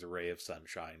say. He's a ray of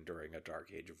sunshine during a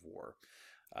dark age of war.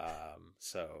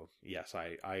 So yes,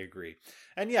 I agree.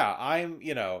 And yeah, I'm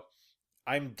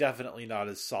definitely not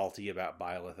as salty about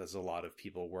BYLETH as a lot of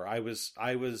people were. I won't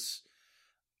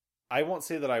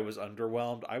say that I was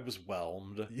underwhelmed. I was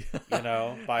whelmed, by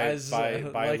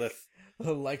BYLETH.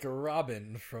 Like a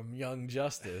Robin from Young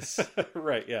Justice.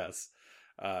 Right, yes.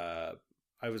 I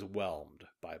was whelmed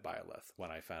by BYLETH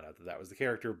when I found out that was the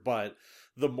character, but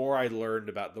the more I learned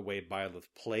about the way BYLETH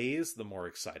plays, the more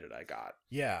excited I got.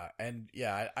 Yeah, and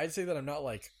I'd say that I'm not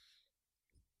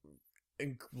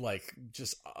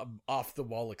just off the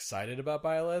wall excited about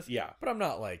BYLETH. Yeah. But I'm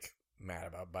not mad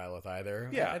about BYLETH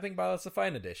either. Yeah. I think BYLETH's a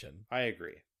fine addition. I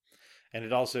agree. And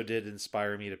it also did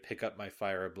inspire me to pick up my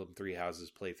Fire Emblem Three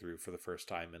Houses playthrough for the first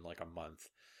time in a month.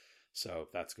 So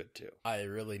that's good too. I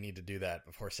really need to do that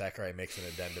before Sakurai makes an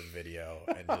addendum video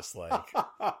and just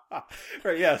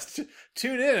Right, yes.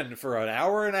 Tune in for an 1.5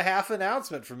 hour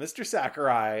announcement from Mr.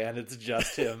 Sakurai, and it's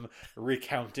just him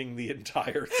recounting the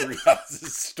entire Three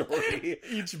Houses story.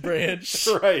 Each branch.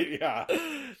 Right, yeah.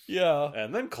 Yeah.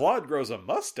 And then Claude grows a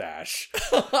mustache.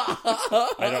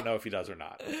 I don't know if he does or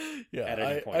not. Yeah, at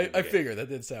any point I figure that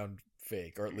did sound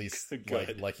fake, or at least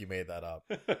like you made that up.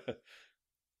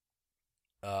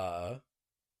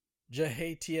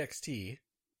 JahayTXT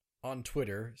on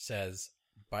Twitter says,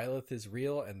 BYLETH is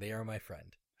real and they are my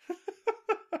friend.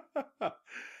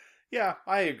 Yeah,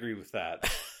 I agree with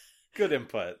that. Good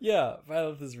input. Yeah,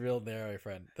 BYLETH is real and they are my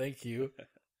friend. Thank you.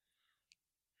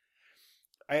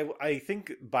 I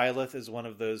think BYLETH is one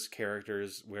of those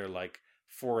characters where,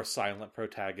 for a silent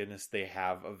protagonist, they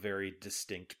have a very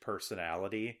distinct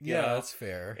personality. Yeah, that's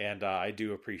fair. And I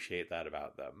do appreciate that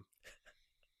about them.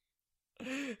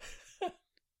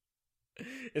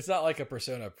 It's not like a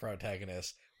Persona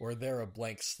protagonist where they're a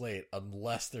blank slate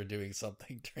unless they're doing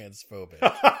something transphobic.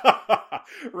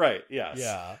 Right, yes.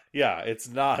 Yeah. Yeah, it's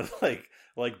not like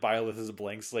BYLETH is a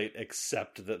blank slate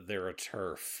except that they're a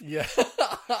turf. Yeah.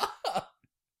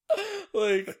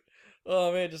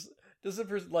 Oh man, just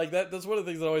that. That's one of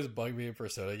the things that always bug me in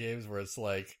Persona games, where it's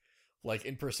like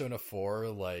in Persona 4,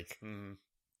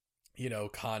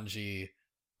 Kanji,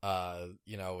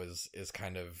 is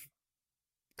kind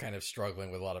of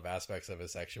struggling with a lot of aspects of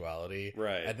his sexuality,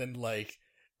 right? And then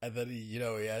he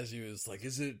asks you,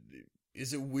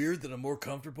 is it weird that I'm more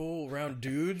comfortable around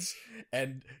dudes?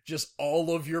 And just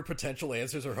all of your potential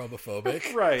answers are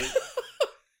homophobic, right?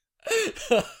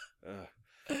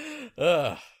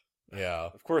 Yeah.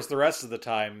 Of course, the rest of the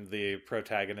time, the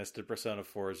protagonist in Persona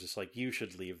 4 is just you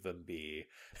should leave them be.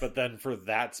 But then for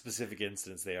that specific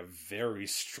instance, they have very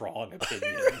strong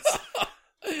opinions.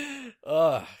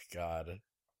 Oh, God.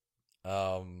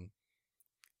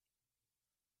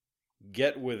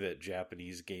 Get with it,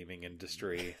 Japanese gaming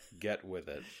industry. Get with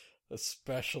it.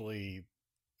 Especially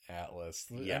Atlas.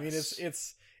 Yes. I mean,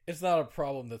 it's not a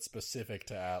problem that's specific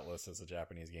to Atlas as a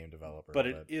Japanese game developer. But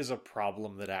it is a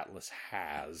problem that Atlas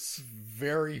has.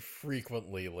 Very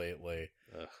frequently lately.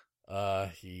 Ugh.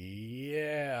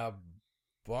 Yeah.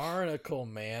 Barnacle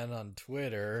Man on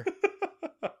Twitter.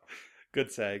 Good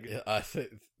seg.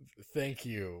 Thank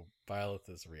you. BYLETH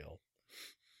is real.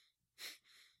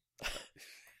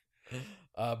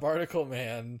 Barnacle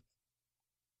Man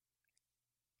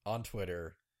on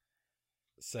Twitter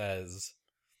says,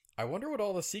 I wonder what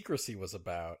all the secrecy was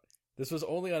about. This was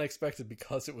only unexpected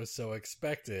because it was so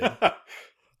expected.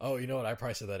 Oh, you know what? I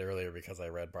probably said that earlier because I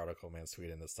read Barnacle Man's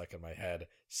tweet and it stuck in my head.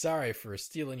 Sorry for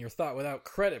stealing your thought without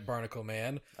credit, Barnacle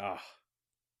Man.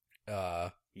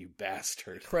 You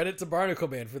bastard. Credit to Barnacle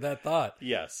Man for that thought.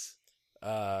 Yes.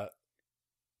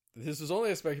 This was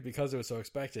only expected because it was so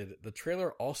expected. The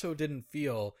trailer also didn't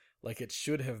feel like it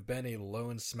should have been a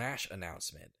lone Smash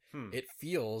announcement. It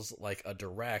feels like a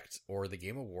Direct or the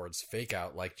Game Awards fake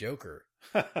out like Joker.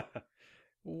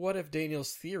 What if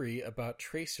Daniel's theory about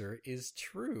Tracer is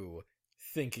true?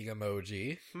 Thinking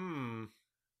emoji.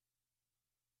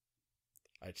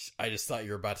 I just thought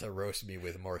you were about to roast me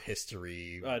with more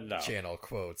History Channel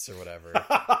quotes or whatever.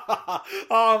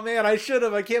 Oh man, I should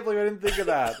have. I can't believe I didn't think of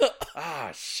that.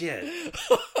 Shit.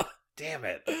 Damn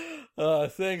it.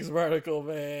 Thanks, Barnacle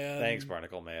Man. Thanks,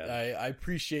 Barnacle Man. I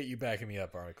appreciate you backing me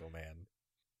up, Barnacle Man.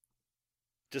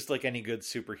 Just like any good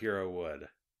superhero would.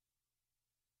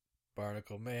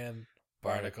 Barnacle Man.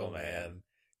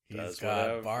 He's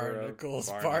got barnacles,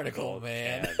 Barnacle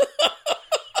Man.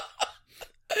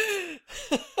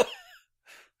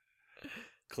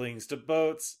 Clings to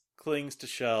boats, clings to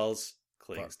shells,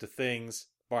 clings to things,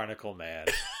 Barnacle Man.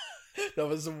 That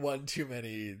was one too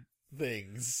many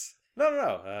things.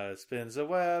 No. Spins a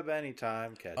web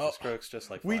anytime, catches crooks just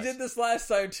like flies. We did this last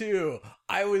time too.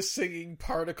 I was singing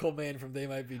Particle Man from They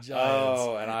Might Be Giants.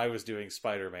 Oh, and I was doing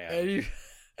Spider-Man.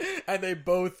 And they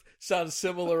both sound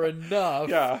similar enough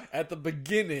at the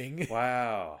beginning.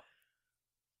 Wow.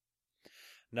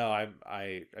 No, I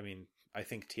mean, I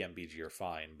think TMBG are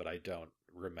fine, but I don't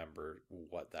remember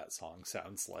what that song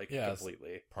sounds like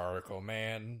completely. Particle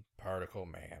Man,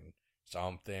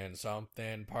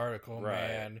 something, Particle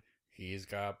Man. He's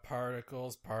got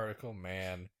particles, Particle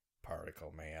Man.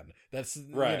 That's,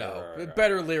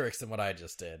 better lyrics than what I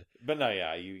just did. But no,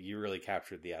 yeah, you really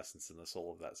captured the essence and the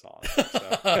soul of that song.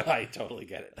 So I totally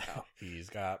get it now. He's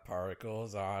got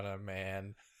particles on a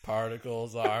man.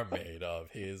 Particles are made of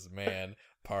his man.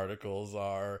 Particles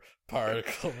are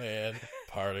Particle Man,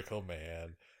 Particle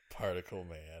Man, Particle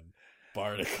Man,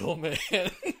 Barnacle Man.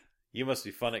 You must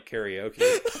be fun at karaoke.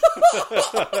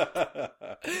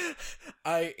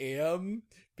 I am,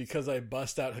 because I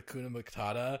bust out Hakuna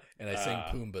Matata and I sing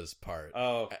Pumbaa's part.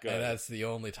 Oh, good. And that's the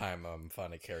only time I'm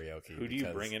fun at karaoke. Who do you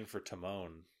bring in for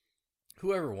Timon?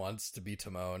 Whoever wants to be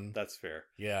Timon. That's fair.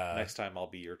 Yeah. Next time I'll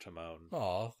be your Timon.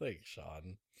 Aw, thanks,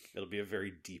 Sean. It'll be a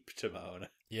very deep Timon.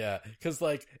 Yeah, because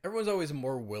everyone's always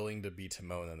more willing to be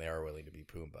Timon than they are willing to be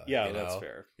Pumbaa. Yeah, that's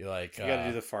fair. You're like, you gotta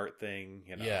do the fart thing.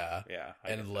 Yeah, yeah.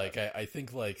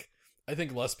 I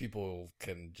think less people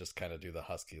can just kind of do the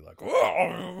husky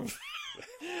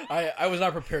I was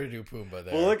not prepared to do Pumbaa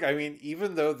there. Well, look, I mean,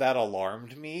 even though that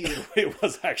alarmed me, it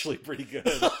was actually pretty good.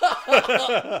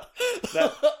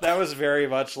 that was very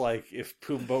much like if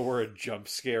Pumbaa were a jump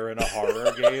scare in a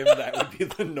horror game, that would be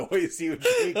the noise he would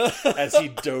make as he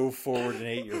dove forward and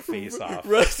ate your face off.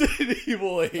 Resident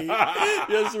Evil 8.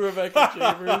 Yes, Rebecca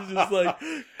Chambers just like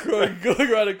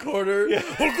going around a corner. Yeah.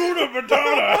 Hakuna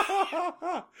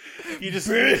Matata!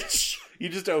 You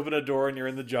just open a door and you're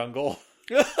in the jungle.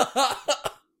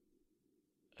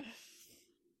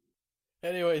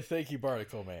 Anyway, thank you,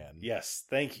 Barnacle Man. Yes,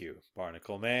 thank you,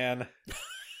 Barnacle Man.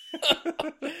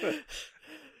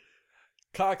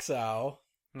 Coxow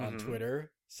on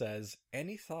Twitter says,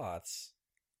 any thoughts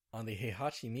on the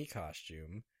Heihachi Mi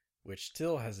costume, which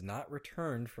still has not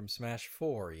returned from Smash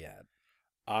 4 yet?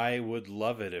 I would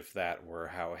love it if that were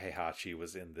how Heihachi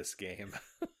was in this game.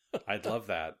 I'd love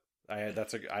that. I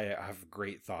have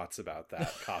great thoughts about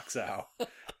that, Coxow.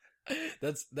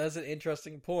 That's an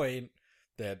interesting point.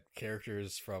 That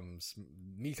characters from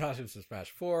Mi costumes from Smash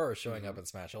 4 are showing up in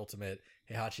Smash Ultimate.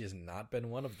 Heihachi has not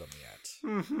been one of them yet.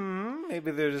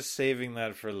 Maybe they're just saving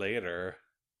that for later.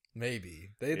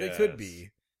 Maybe. They could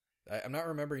be. I'm not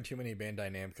remembering too many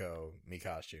Bandai Namco Mi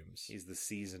costumes. He's the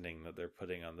seasoning that they're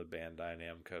putting on the Bandai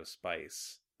Namco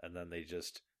spice. And then they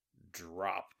just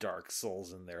drop Dark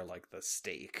Souls in there like the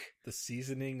steak. The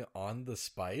seasoning on the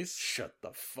spice? Shut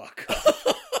the fuck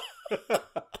up.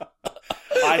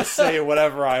 I say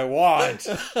whatever I want.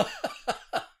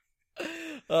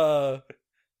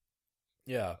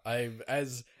 Yeah,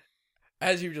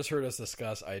 as you just heard us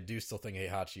discuss, I do still think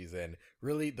Heihachi's in.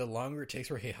 Really, the longer it takes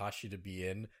for Heihachi to be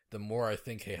in, the more I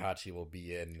think Heihachi will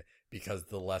be in, because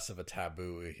the less of a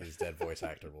taboo his dead voice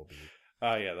actor will be.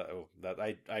 Yeah,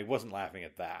 I wasn't laughing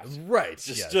at that. Right.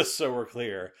 Just so we're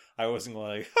clear, I wasn't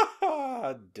like, ha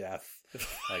ha, death.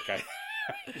 Like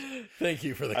Thank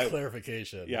you for the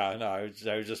clarification. Yeah, no, I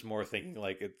was just more thinking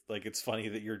it's funny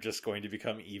that you're just going to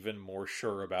become even more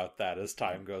sure about that as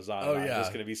time goes on. Oh, I'm yeah.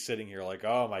 just going to be sitting here like,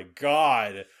 oh my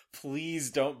god, please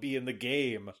don't be in the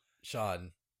game.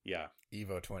 Sean. Yeah.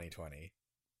 Evo 2020.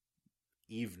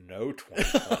 Eve no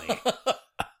 2020.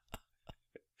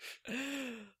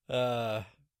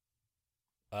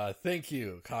 Thank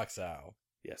you, Coxow.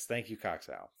 Yes, thank you,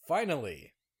 Coxow.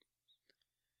 Finally,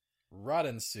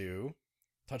 Radensu,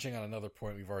 touching on another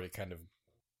point we've already kind of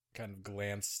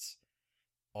glanced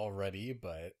already,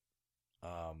 but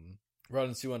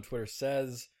Radensu on Twitter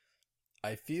says,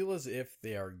 I feel as if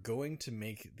they are going to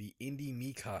make the indie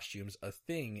me costumes a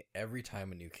thing every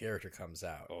time a new character comes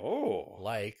out. Oh.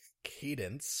 Like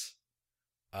Cadence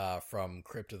from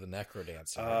Crypt of the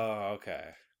Necrodancer. Oh, okay.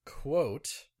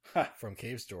 Quote from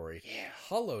Cave Story. Yeah.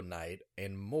 Hollow Knight,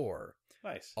 and more.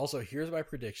 Nice. Also, here's my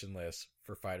prediction list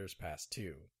for Fighters Pass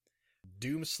 2.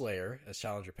 Doom Slayer as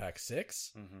Challenger Pack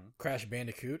 6. Mm-hmm. Crash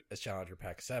Bandicoot as Challenger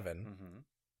Pack 7. Mm-hmm.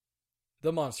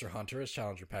 The Monster Hunter as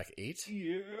Challenger Pack 8.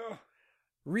 Yeah.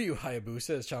 Ryu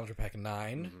Hayabusa as Challenger Pack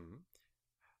 9. Mm-hmm.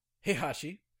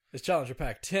 Heihachi as Challenger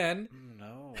Pack 10.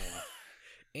 No.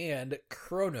 And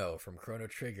Chrono from Chrono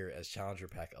Trigger as Challenger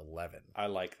Pack 11. I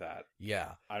like that.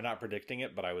 Yeah. I'm not predicting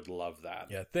it, but I would love that.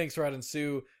 Yeah, thanks, Raden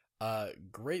Sue.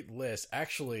 Great list.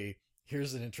 Actually,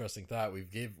 here's an interesting thought.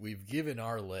 We've given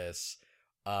our lists.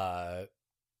 I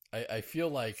feel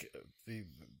like the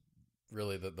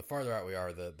farther out we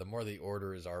are, the more the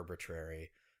order is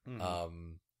arbitrary.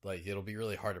 Mm-hmm. Like it'll be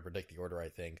really hard to predict the order, I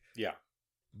think. Yeah.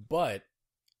 But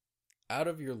out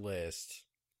of your list,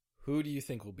 who do you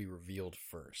think will be revealed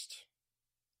first?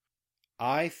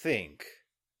 I think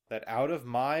that out of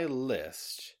my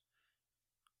list,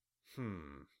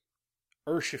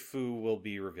 Urshifu will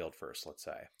be revealed first, let's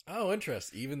say. Oh,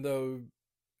 interesting. Even though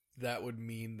that would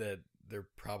mean that they're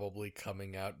probably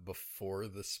coming out before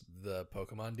the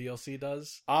Pokemon DLC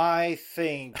does? I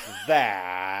think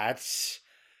that...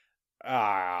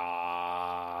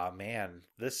 man.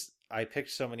 I picked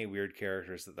so many weird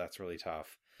characters that's really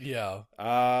tough. Yeah.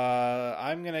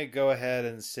 I'm gonna go ahead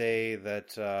and say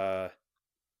that,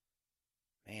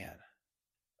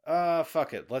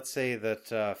 fuck it. Let's say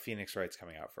that, Phoenix Wright's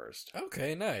coming out first.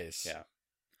 Okay, nice. Yeah.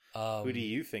 Who do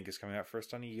you think is coming out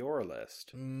first on your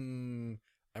list? I'm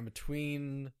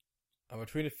between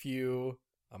a few.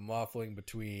 I'm waffling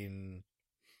between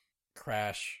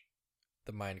Crash,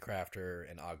 the Minecrafter,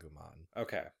 and Agumon.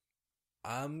 Okay.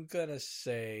 I'm gonna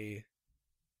say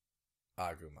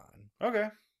Agumon. Okay.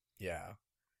 Yeah.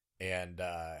 And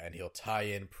he'll tie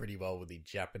in pretty well with the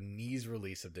Japanese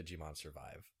release of Digimon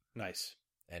Survive. Nice.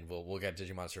 And we'll get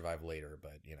Digimon Survive later,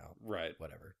 but right.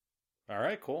 Whatever. All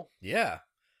right, cool. Yeah.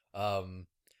 But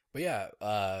yeah,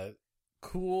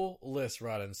 cool list,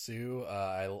 Rod and Sue.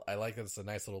 I like that it's a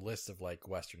nice little list of like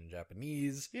Western and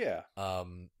Japanese. Yeah.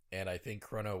 And I think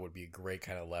Chrono would be a great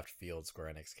kind of left field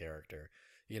Square Enix character,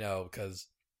 because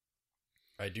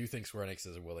I do think Square Enix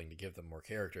is willing to give them more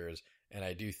characters, and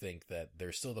I do think that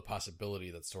there's still the possibility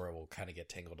that Sora will kind of get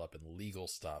tangled up in legal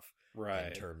stuff, right,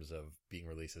 in terms of being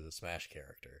released as a Smash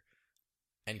character.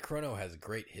 And Chrono has a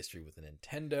great history with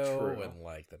Nintendo. True. And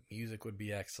like the music would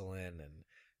be excellent, and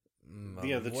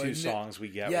the two songs we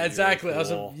get. Yeah, exactly. Really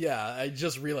cool. I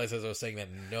just realized as I was saying that,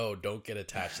 no, don't get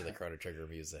attached to the Chrono Trigger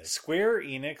music. Square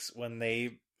Enix, when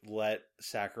they let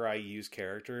Sakurai use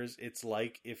characters, it's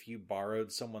like if you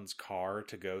borrowed someone's car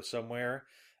to go somewhere,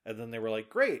 and then they were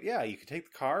like, great, yeah, you can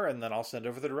take the car, and then I'll send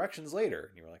over the directions later.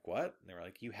 And you were like, what? And they were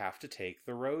like, you have to take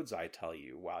the roads I tell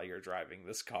you while you're driving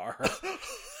this car.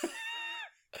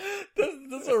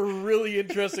 That's a really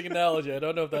interesting analogy. I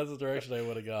don't know if that's the direction I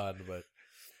would have gone, but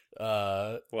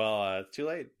well, too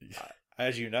late.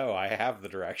 As you know, I have the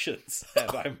directions and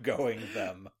I'm going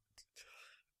them.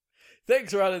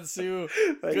 Thanks, Ron and Sue.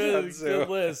 Good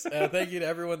list. Thank you to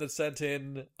everyone that sent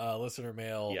in listener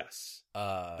mail. Yes.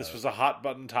 This was a hot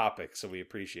button topic, so we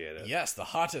appreciate it. Yes, the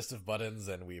hottest of buttons,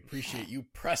 and we appreciate you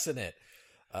pressing it.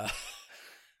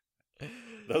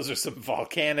 Those are some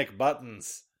volcanic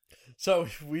buttons. So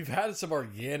we've had some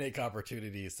organic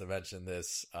opportunities to mention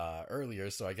this earlier,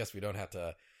 so I guess we don't have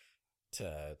to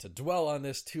dwell on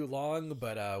this too long,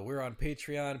 but we're on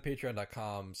Patreon,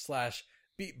 patreon.com/BYLETH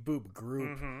Beep Boop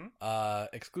group.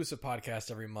 Exclusive podcast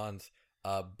every month.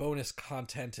 Bonus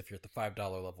content if you're at the $5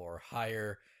 level or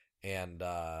higher. And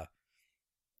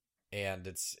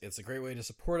it's a great way to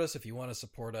support us if you want to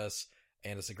support us.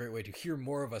 And it's a great way to hear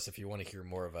more of us if you want to hear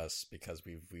more of us, because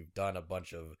we've done a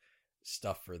bunch of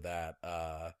stuff for that.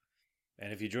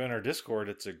 And if you join our Discord,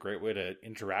 it's a great way to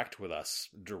interact with us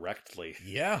directly.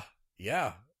 Yeah.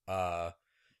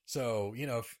 So,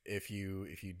 if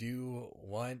you do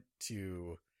want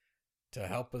to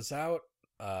help us out,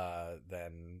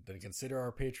 then consider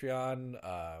our Patreon.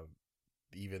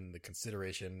 Even the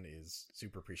consideration is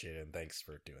super appreciated, and thanks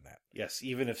for doing that. Yes,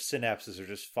 even if synapses are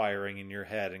just firing in your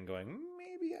head and going,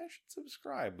 maybe I should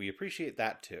subscribe, we appreciate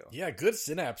that too. Yeah, good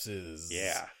synapses.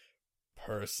 Yeah.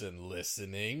 Person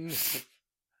listening.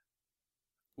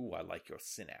 Ooh, I like your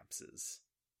synapses.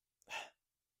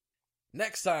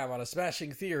 Next time on A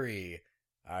Smashing Theory,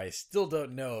 I still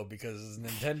don't know because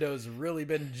Nintendo's really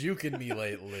been juking me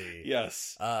lately.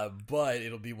 Yes. But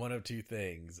it'll be one of two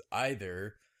things.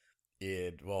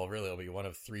 It'll be one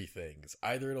of three things.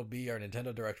 Either it'll be our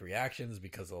Nintendo Direct reactions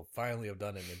because they'll finally have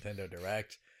done a Nintendo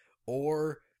Direct,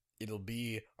 or it'll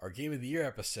be our Game of the Year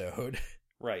episode,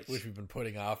 right? Which we've been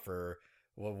putting off for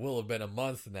what will have been a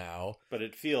month now. But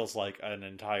it feels like an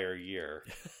entire year.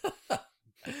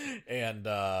 And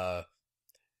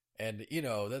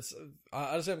that's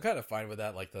honestly, I'm kind of fine with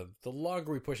that. Like the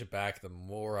longer we push it back, the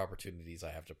more opportunities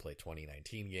I have to play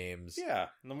 2019 games. Yeah,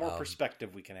 and the more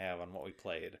perspective we can have on what we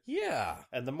played. Yeah,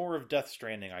 and the more of Death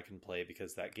Stranding I can play,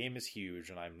 because that game is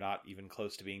huge, and I'm not even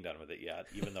close to being done with it yet,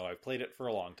 even though I've played it for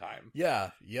a long time.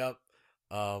 Yeah, yep.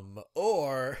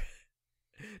 Or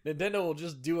Nintendo will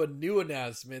just do a new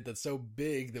announcement that's so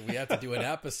big that we have to do an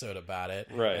episode about it.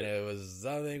 Right. And it was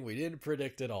something we didn't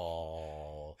predict at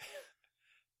all.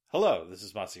 Hello, this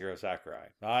is Masahiro Sakurai.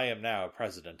 I am now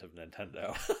president of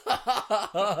Nintendo.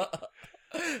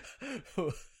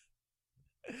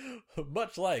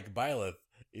 Much like BYLETH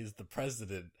is the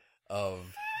president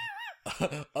of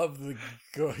the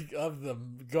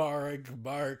Garg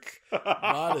Mark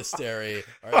Monastery,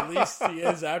 or at least he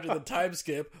is after the time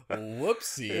skip.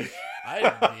 Whoopsie. I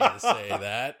didn't mean to say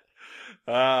that.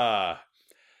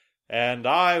 And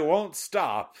I won't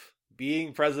stop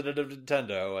being president of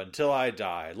Nintendo until I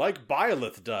die, like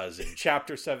BYLETH does in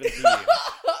Chapter 17.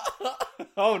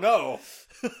 Oh no.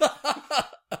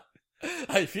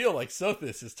 I feel like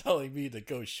Sothis is telling me to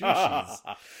go shushies.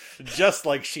 Just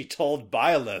like she told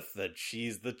BYLETH that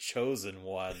she's the chosen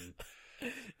one.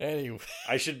 Anyway.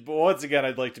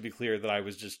 I'd like to be clear that I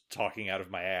was just talking out of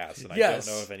my ass, and yes.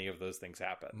 I don't know if any of those things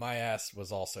happened. My ass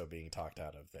was also being talked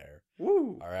out of there.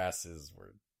 Woo! Our asses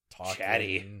were talking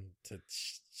chatty to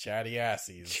chatty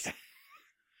assies.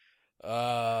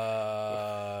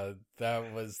 That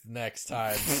was next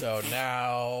time. So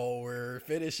now we're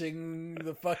finishing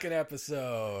the fucking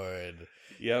episode.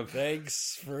 Yep.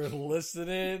 Thanks for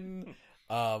listening.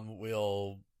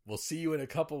 We'll see you in a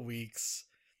couple weeks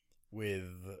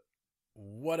with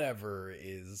whatever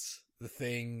is the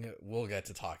thing we'll get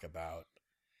to talk about.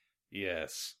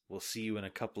 Yes, we'll see you in a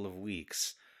couple of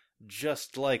weeks.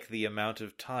 Just like the amount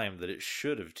of time that it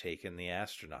should have taken the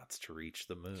astronauts to reach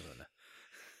the moon.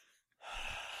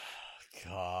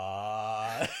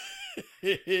 God.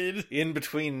 In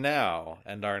between now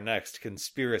and our next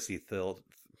conspiracy-filled...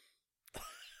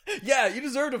 Yeah, you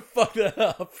deserve to fuck that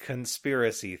up.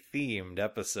 Conspiracy-themed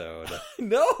episode.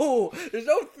 No! There's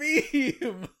no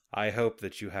theme! I hope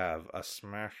that you have a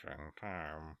smashing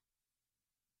time.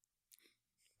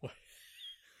 What?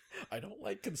 I don't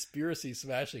like conspiracy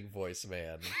smashing voice,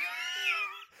 man.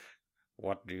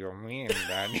 What do you mean,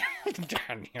 Daniel?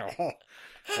 Daniel,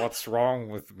 what's wrong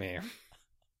with me?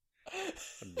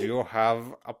 Do you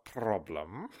have a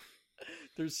problem?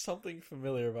 There's something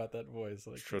familiar about that voice.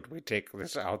 Like, should we take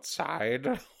this outside?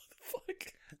 What the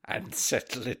fuck? And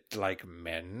settle it like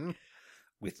men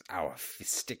with our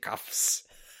fisticuffs?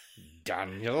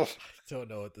 Daniel? I don't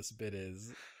know what this bit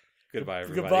is. Goodbye,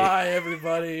 everybody. Goodbye,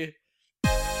 everybody.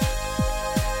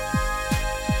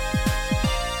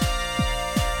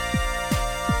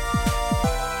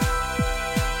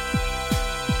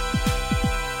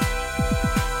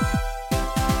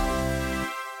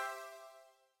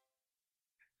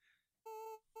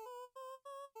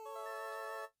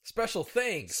 Special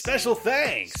thanks. Special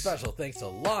thanks. Special thanks to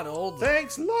Lonald.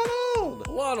 Thanks, Lonald.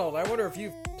 Lonald, I wonder if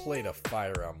you've played a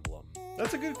Fire Emblem.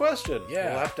 That's a good question.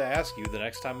 Yeah. We'll have to ask you the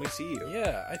next time we see you.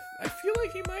 Yeah, I feel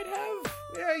like he might have.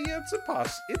 Yeah,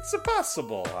 it's a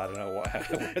possible. I don't know where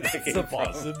that came from.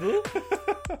 Possible.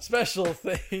 Special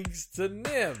thanks to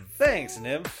Nymph. Thanks,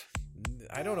 Nymph.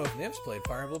 I don't know if Nymph's played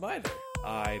Fire Emblem either.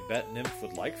 I bet Nymph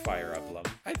would like Fire Emblem.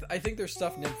 I think there's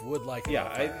stuff Nymph would like.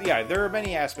 Yeah, there are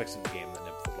many aspects of the game that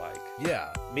Nymph would like.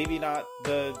 Yeah. Maybe not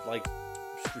the, like,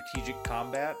 strategic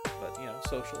combat, but, you know,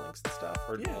 social links and stuff.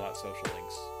 Or not social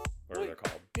links. What are they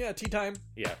called? Yeah, tea time.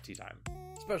 Yeah, tea time.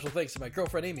 Special thanks to my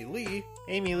girlfriend, Amy Lee.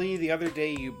 Amy Lee, the other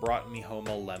day you brought me home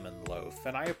a lemon loaf,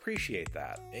 and I appreciate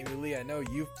that. Amy Lee, I know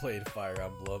you've played Fire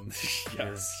Emblem.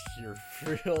 Yes. You're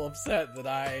real upset that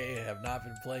I have not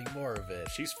been playing more of it.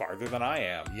 She's farther than I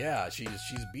am. Yeah, she's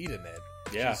beaten it.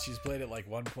 Yeah. She's played it like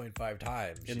 1.5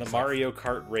 times. In the Mario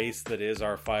Kart race that is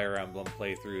our Fire Emblem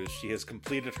playthroughs, she has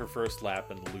completed her first lap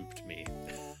and looped me.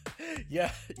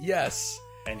 Yeah, yes.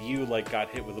 And you, like, got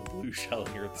hit with a blue shell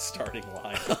near the starting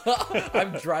line.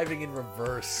 I'm driving in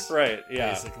reverse. Right,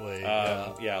 yeah. Basically.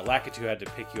 Yeah, Lakitu had to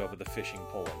pick you up with a fishing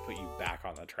pole and put you back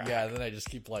on the track. Yeah, and then I just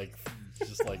keep, like,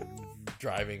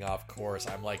 driving off course.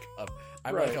 I'm like a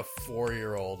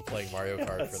 4-year-old playing Mario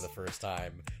Kart for the first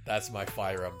time. That's my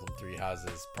Fire Emblem Three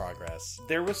Houses progress.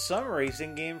 There was some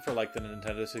racing game for, like, the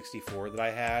Nintendo 64 that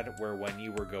I had where when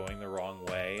you were going the wrong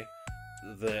way,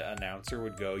 the announcer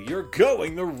would go, "You're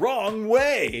going the wrong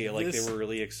way!" Like, they were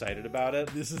really excited about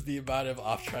it. This is the amount of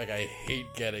off-track I hate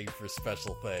getting for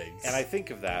special things. And I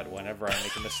think of that whenever I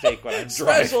make a mistake when I'm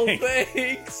driving. Special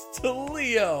thanks to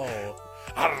Leo!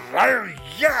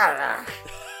 I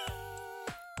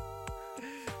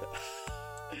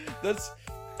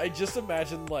just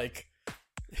imagine, like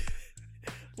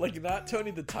not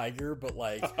Tony the Tiger, but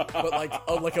like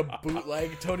a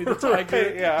bootleg Tony the Tiger,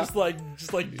 right, yeah.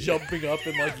 just like jumping up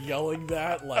and like yelling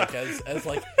that like as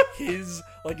like his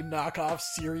like knockoff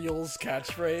cereals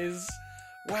catchphrase.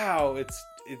 Wow, it's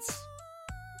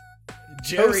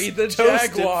Jerry the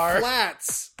Jaguar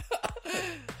Flats,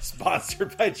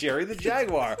 sponsored by Jerry the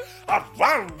Jaguar.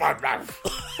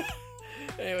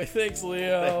 Anyway, thanks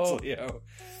Leo. Thanks, Leo.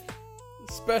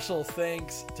 Special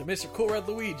thanks to Mr. Cool Red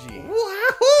Luigi. Wahoo!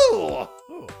 Oh,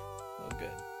 good.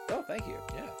 Oh, thank you.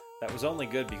 Yeah. That was only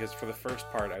good because for the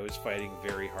first part I was fighting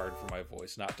very hard for my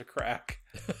voice not to crack.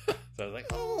 So I was like,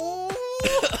 oh.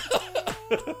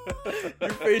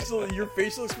 Your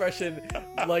facial expression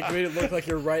like made it look like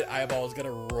your right eyeball was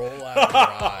gonna roll out of your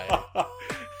eye.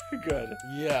 Good.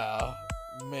 Yeah.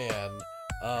 Man.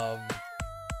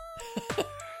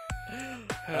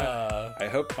 I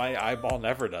hope my eyeball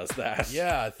never does that.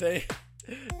 Yeah,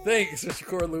 thanks, Mr.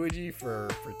 Core Luigi, for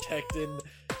protecting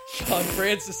Sean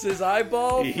Francis's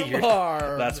eyeball from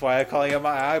harm. That's why I call you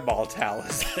my eyeball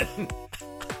talisman.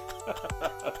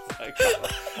 I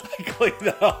call you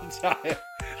that all the time.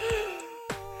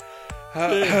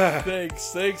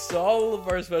 Thanks to all of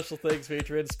our special thanks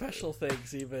patrons. Special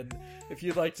thanks, even if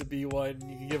you'd like to be one,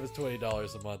 you can give us $20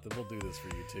 a month, and we'll do this for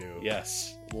you too.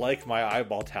 Yes, like my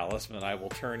eyeball talisman, I will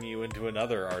turn you into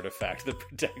another artifact that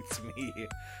protects me.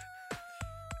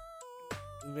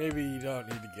 Maybe you don't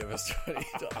need to give us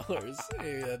 $20.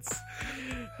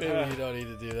 Maybe you don't need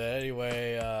to do that.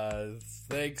 Anyway,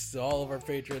 thanks to all of our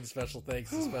patrons. Special thanks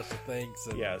to special thanks.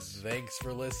 And yes. Thanks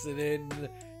for listening.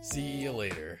 See you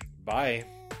later. Bye.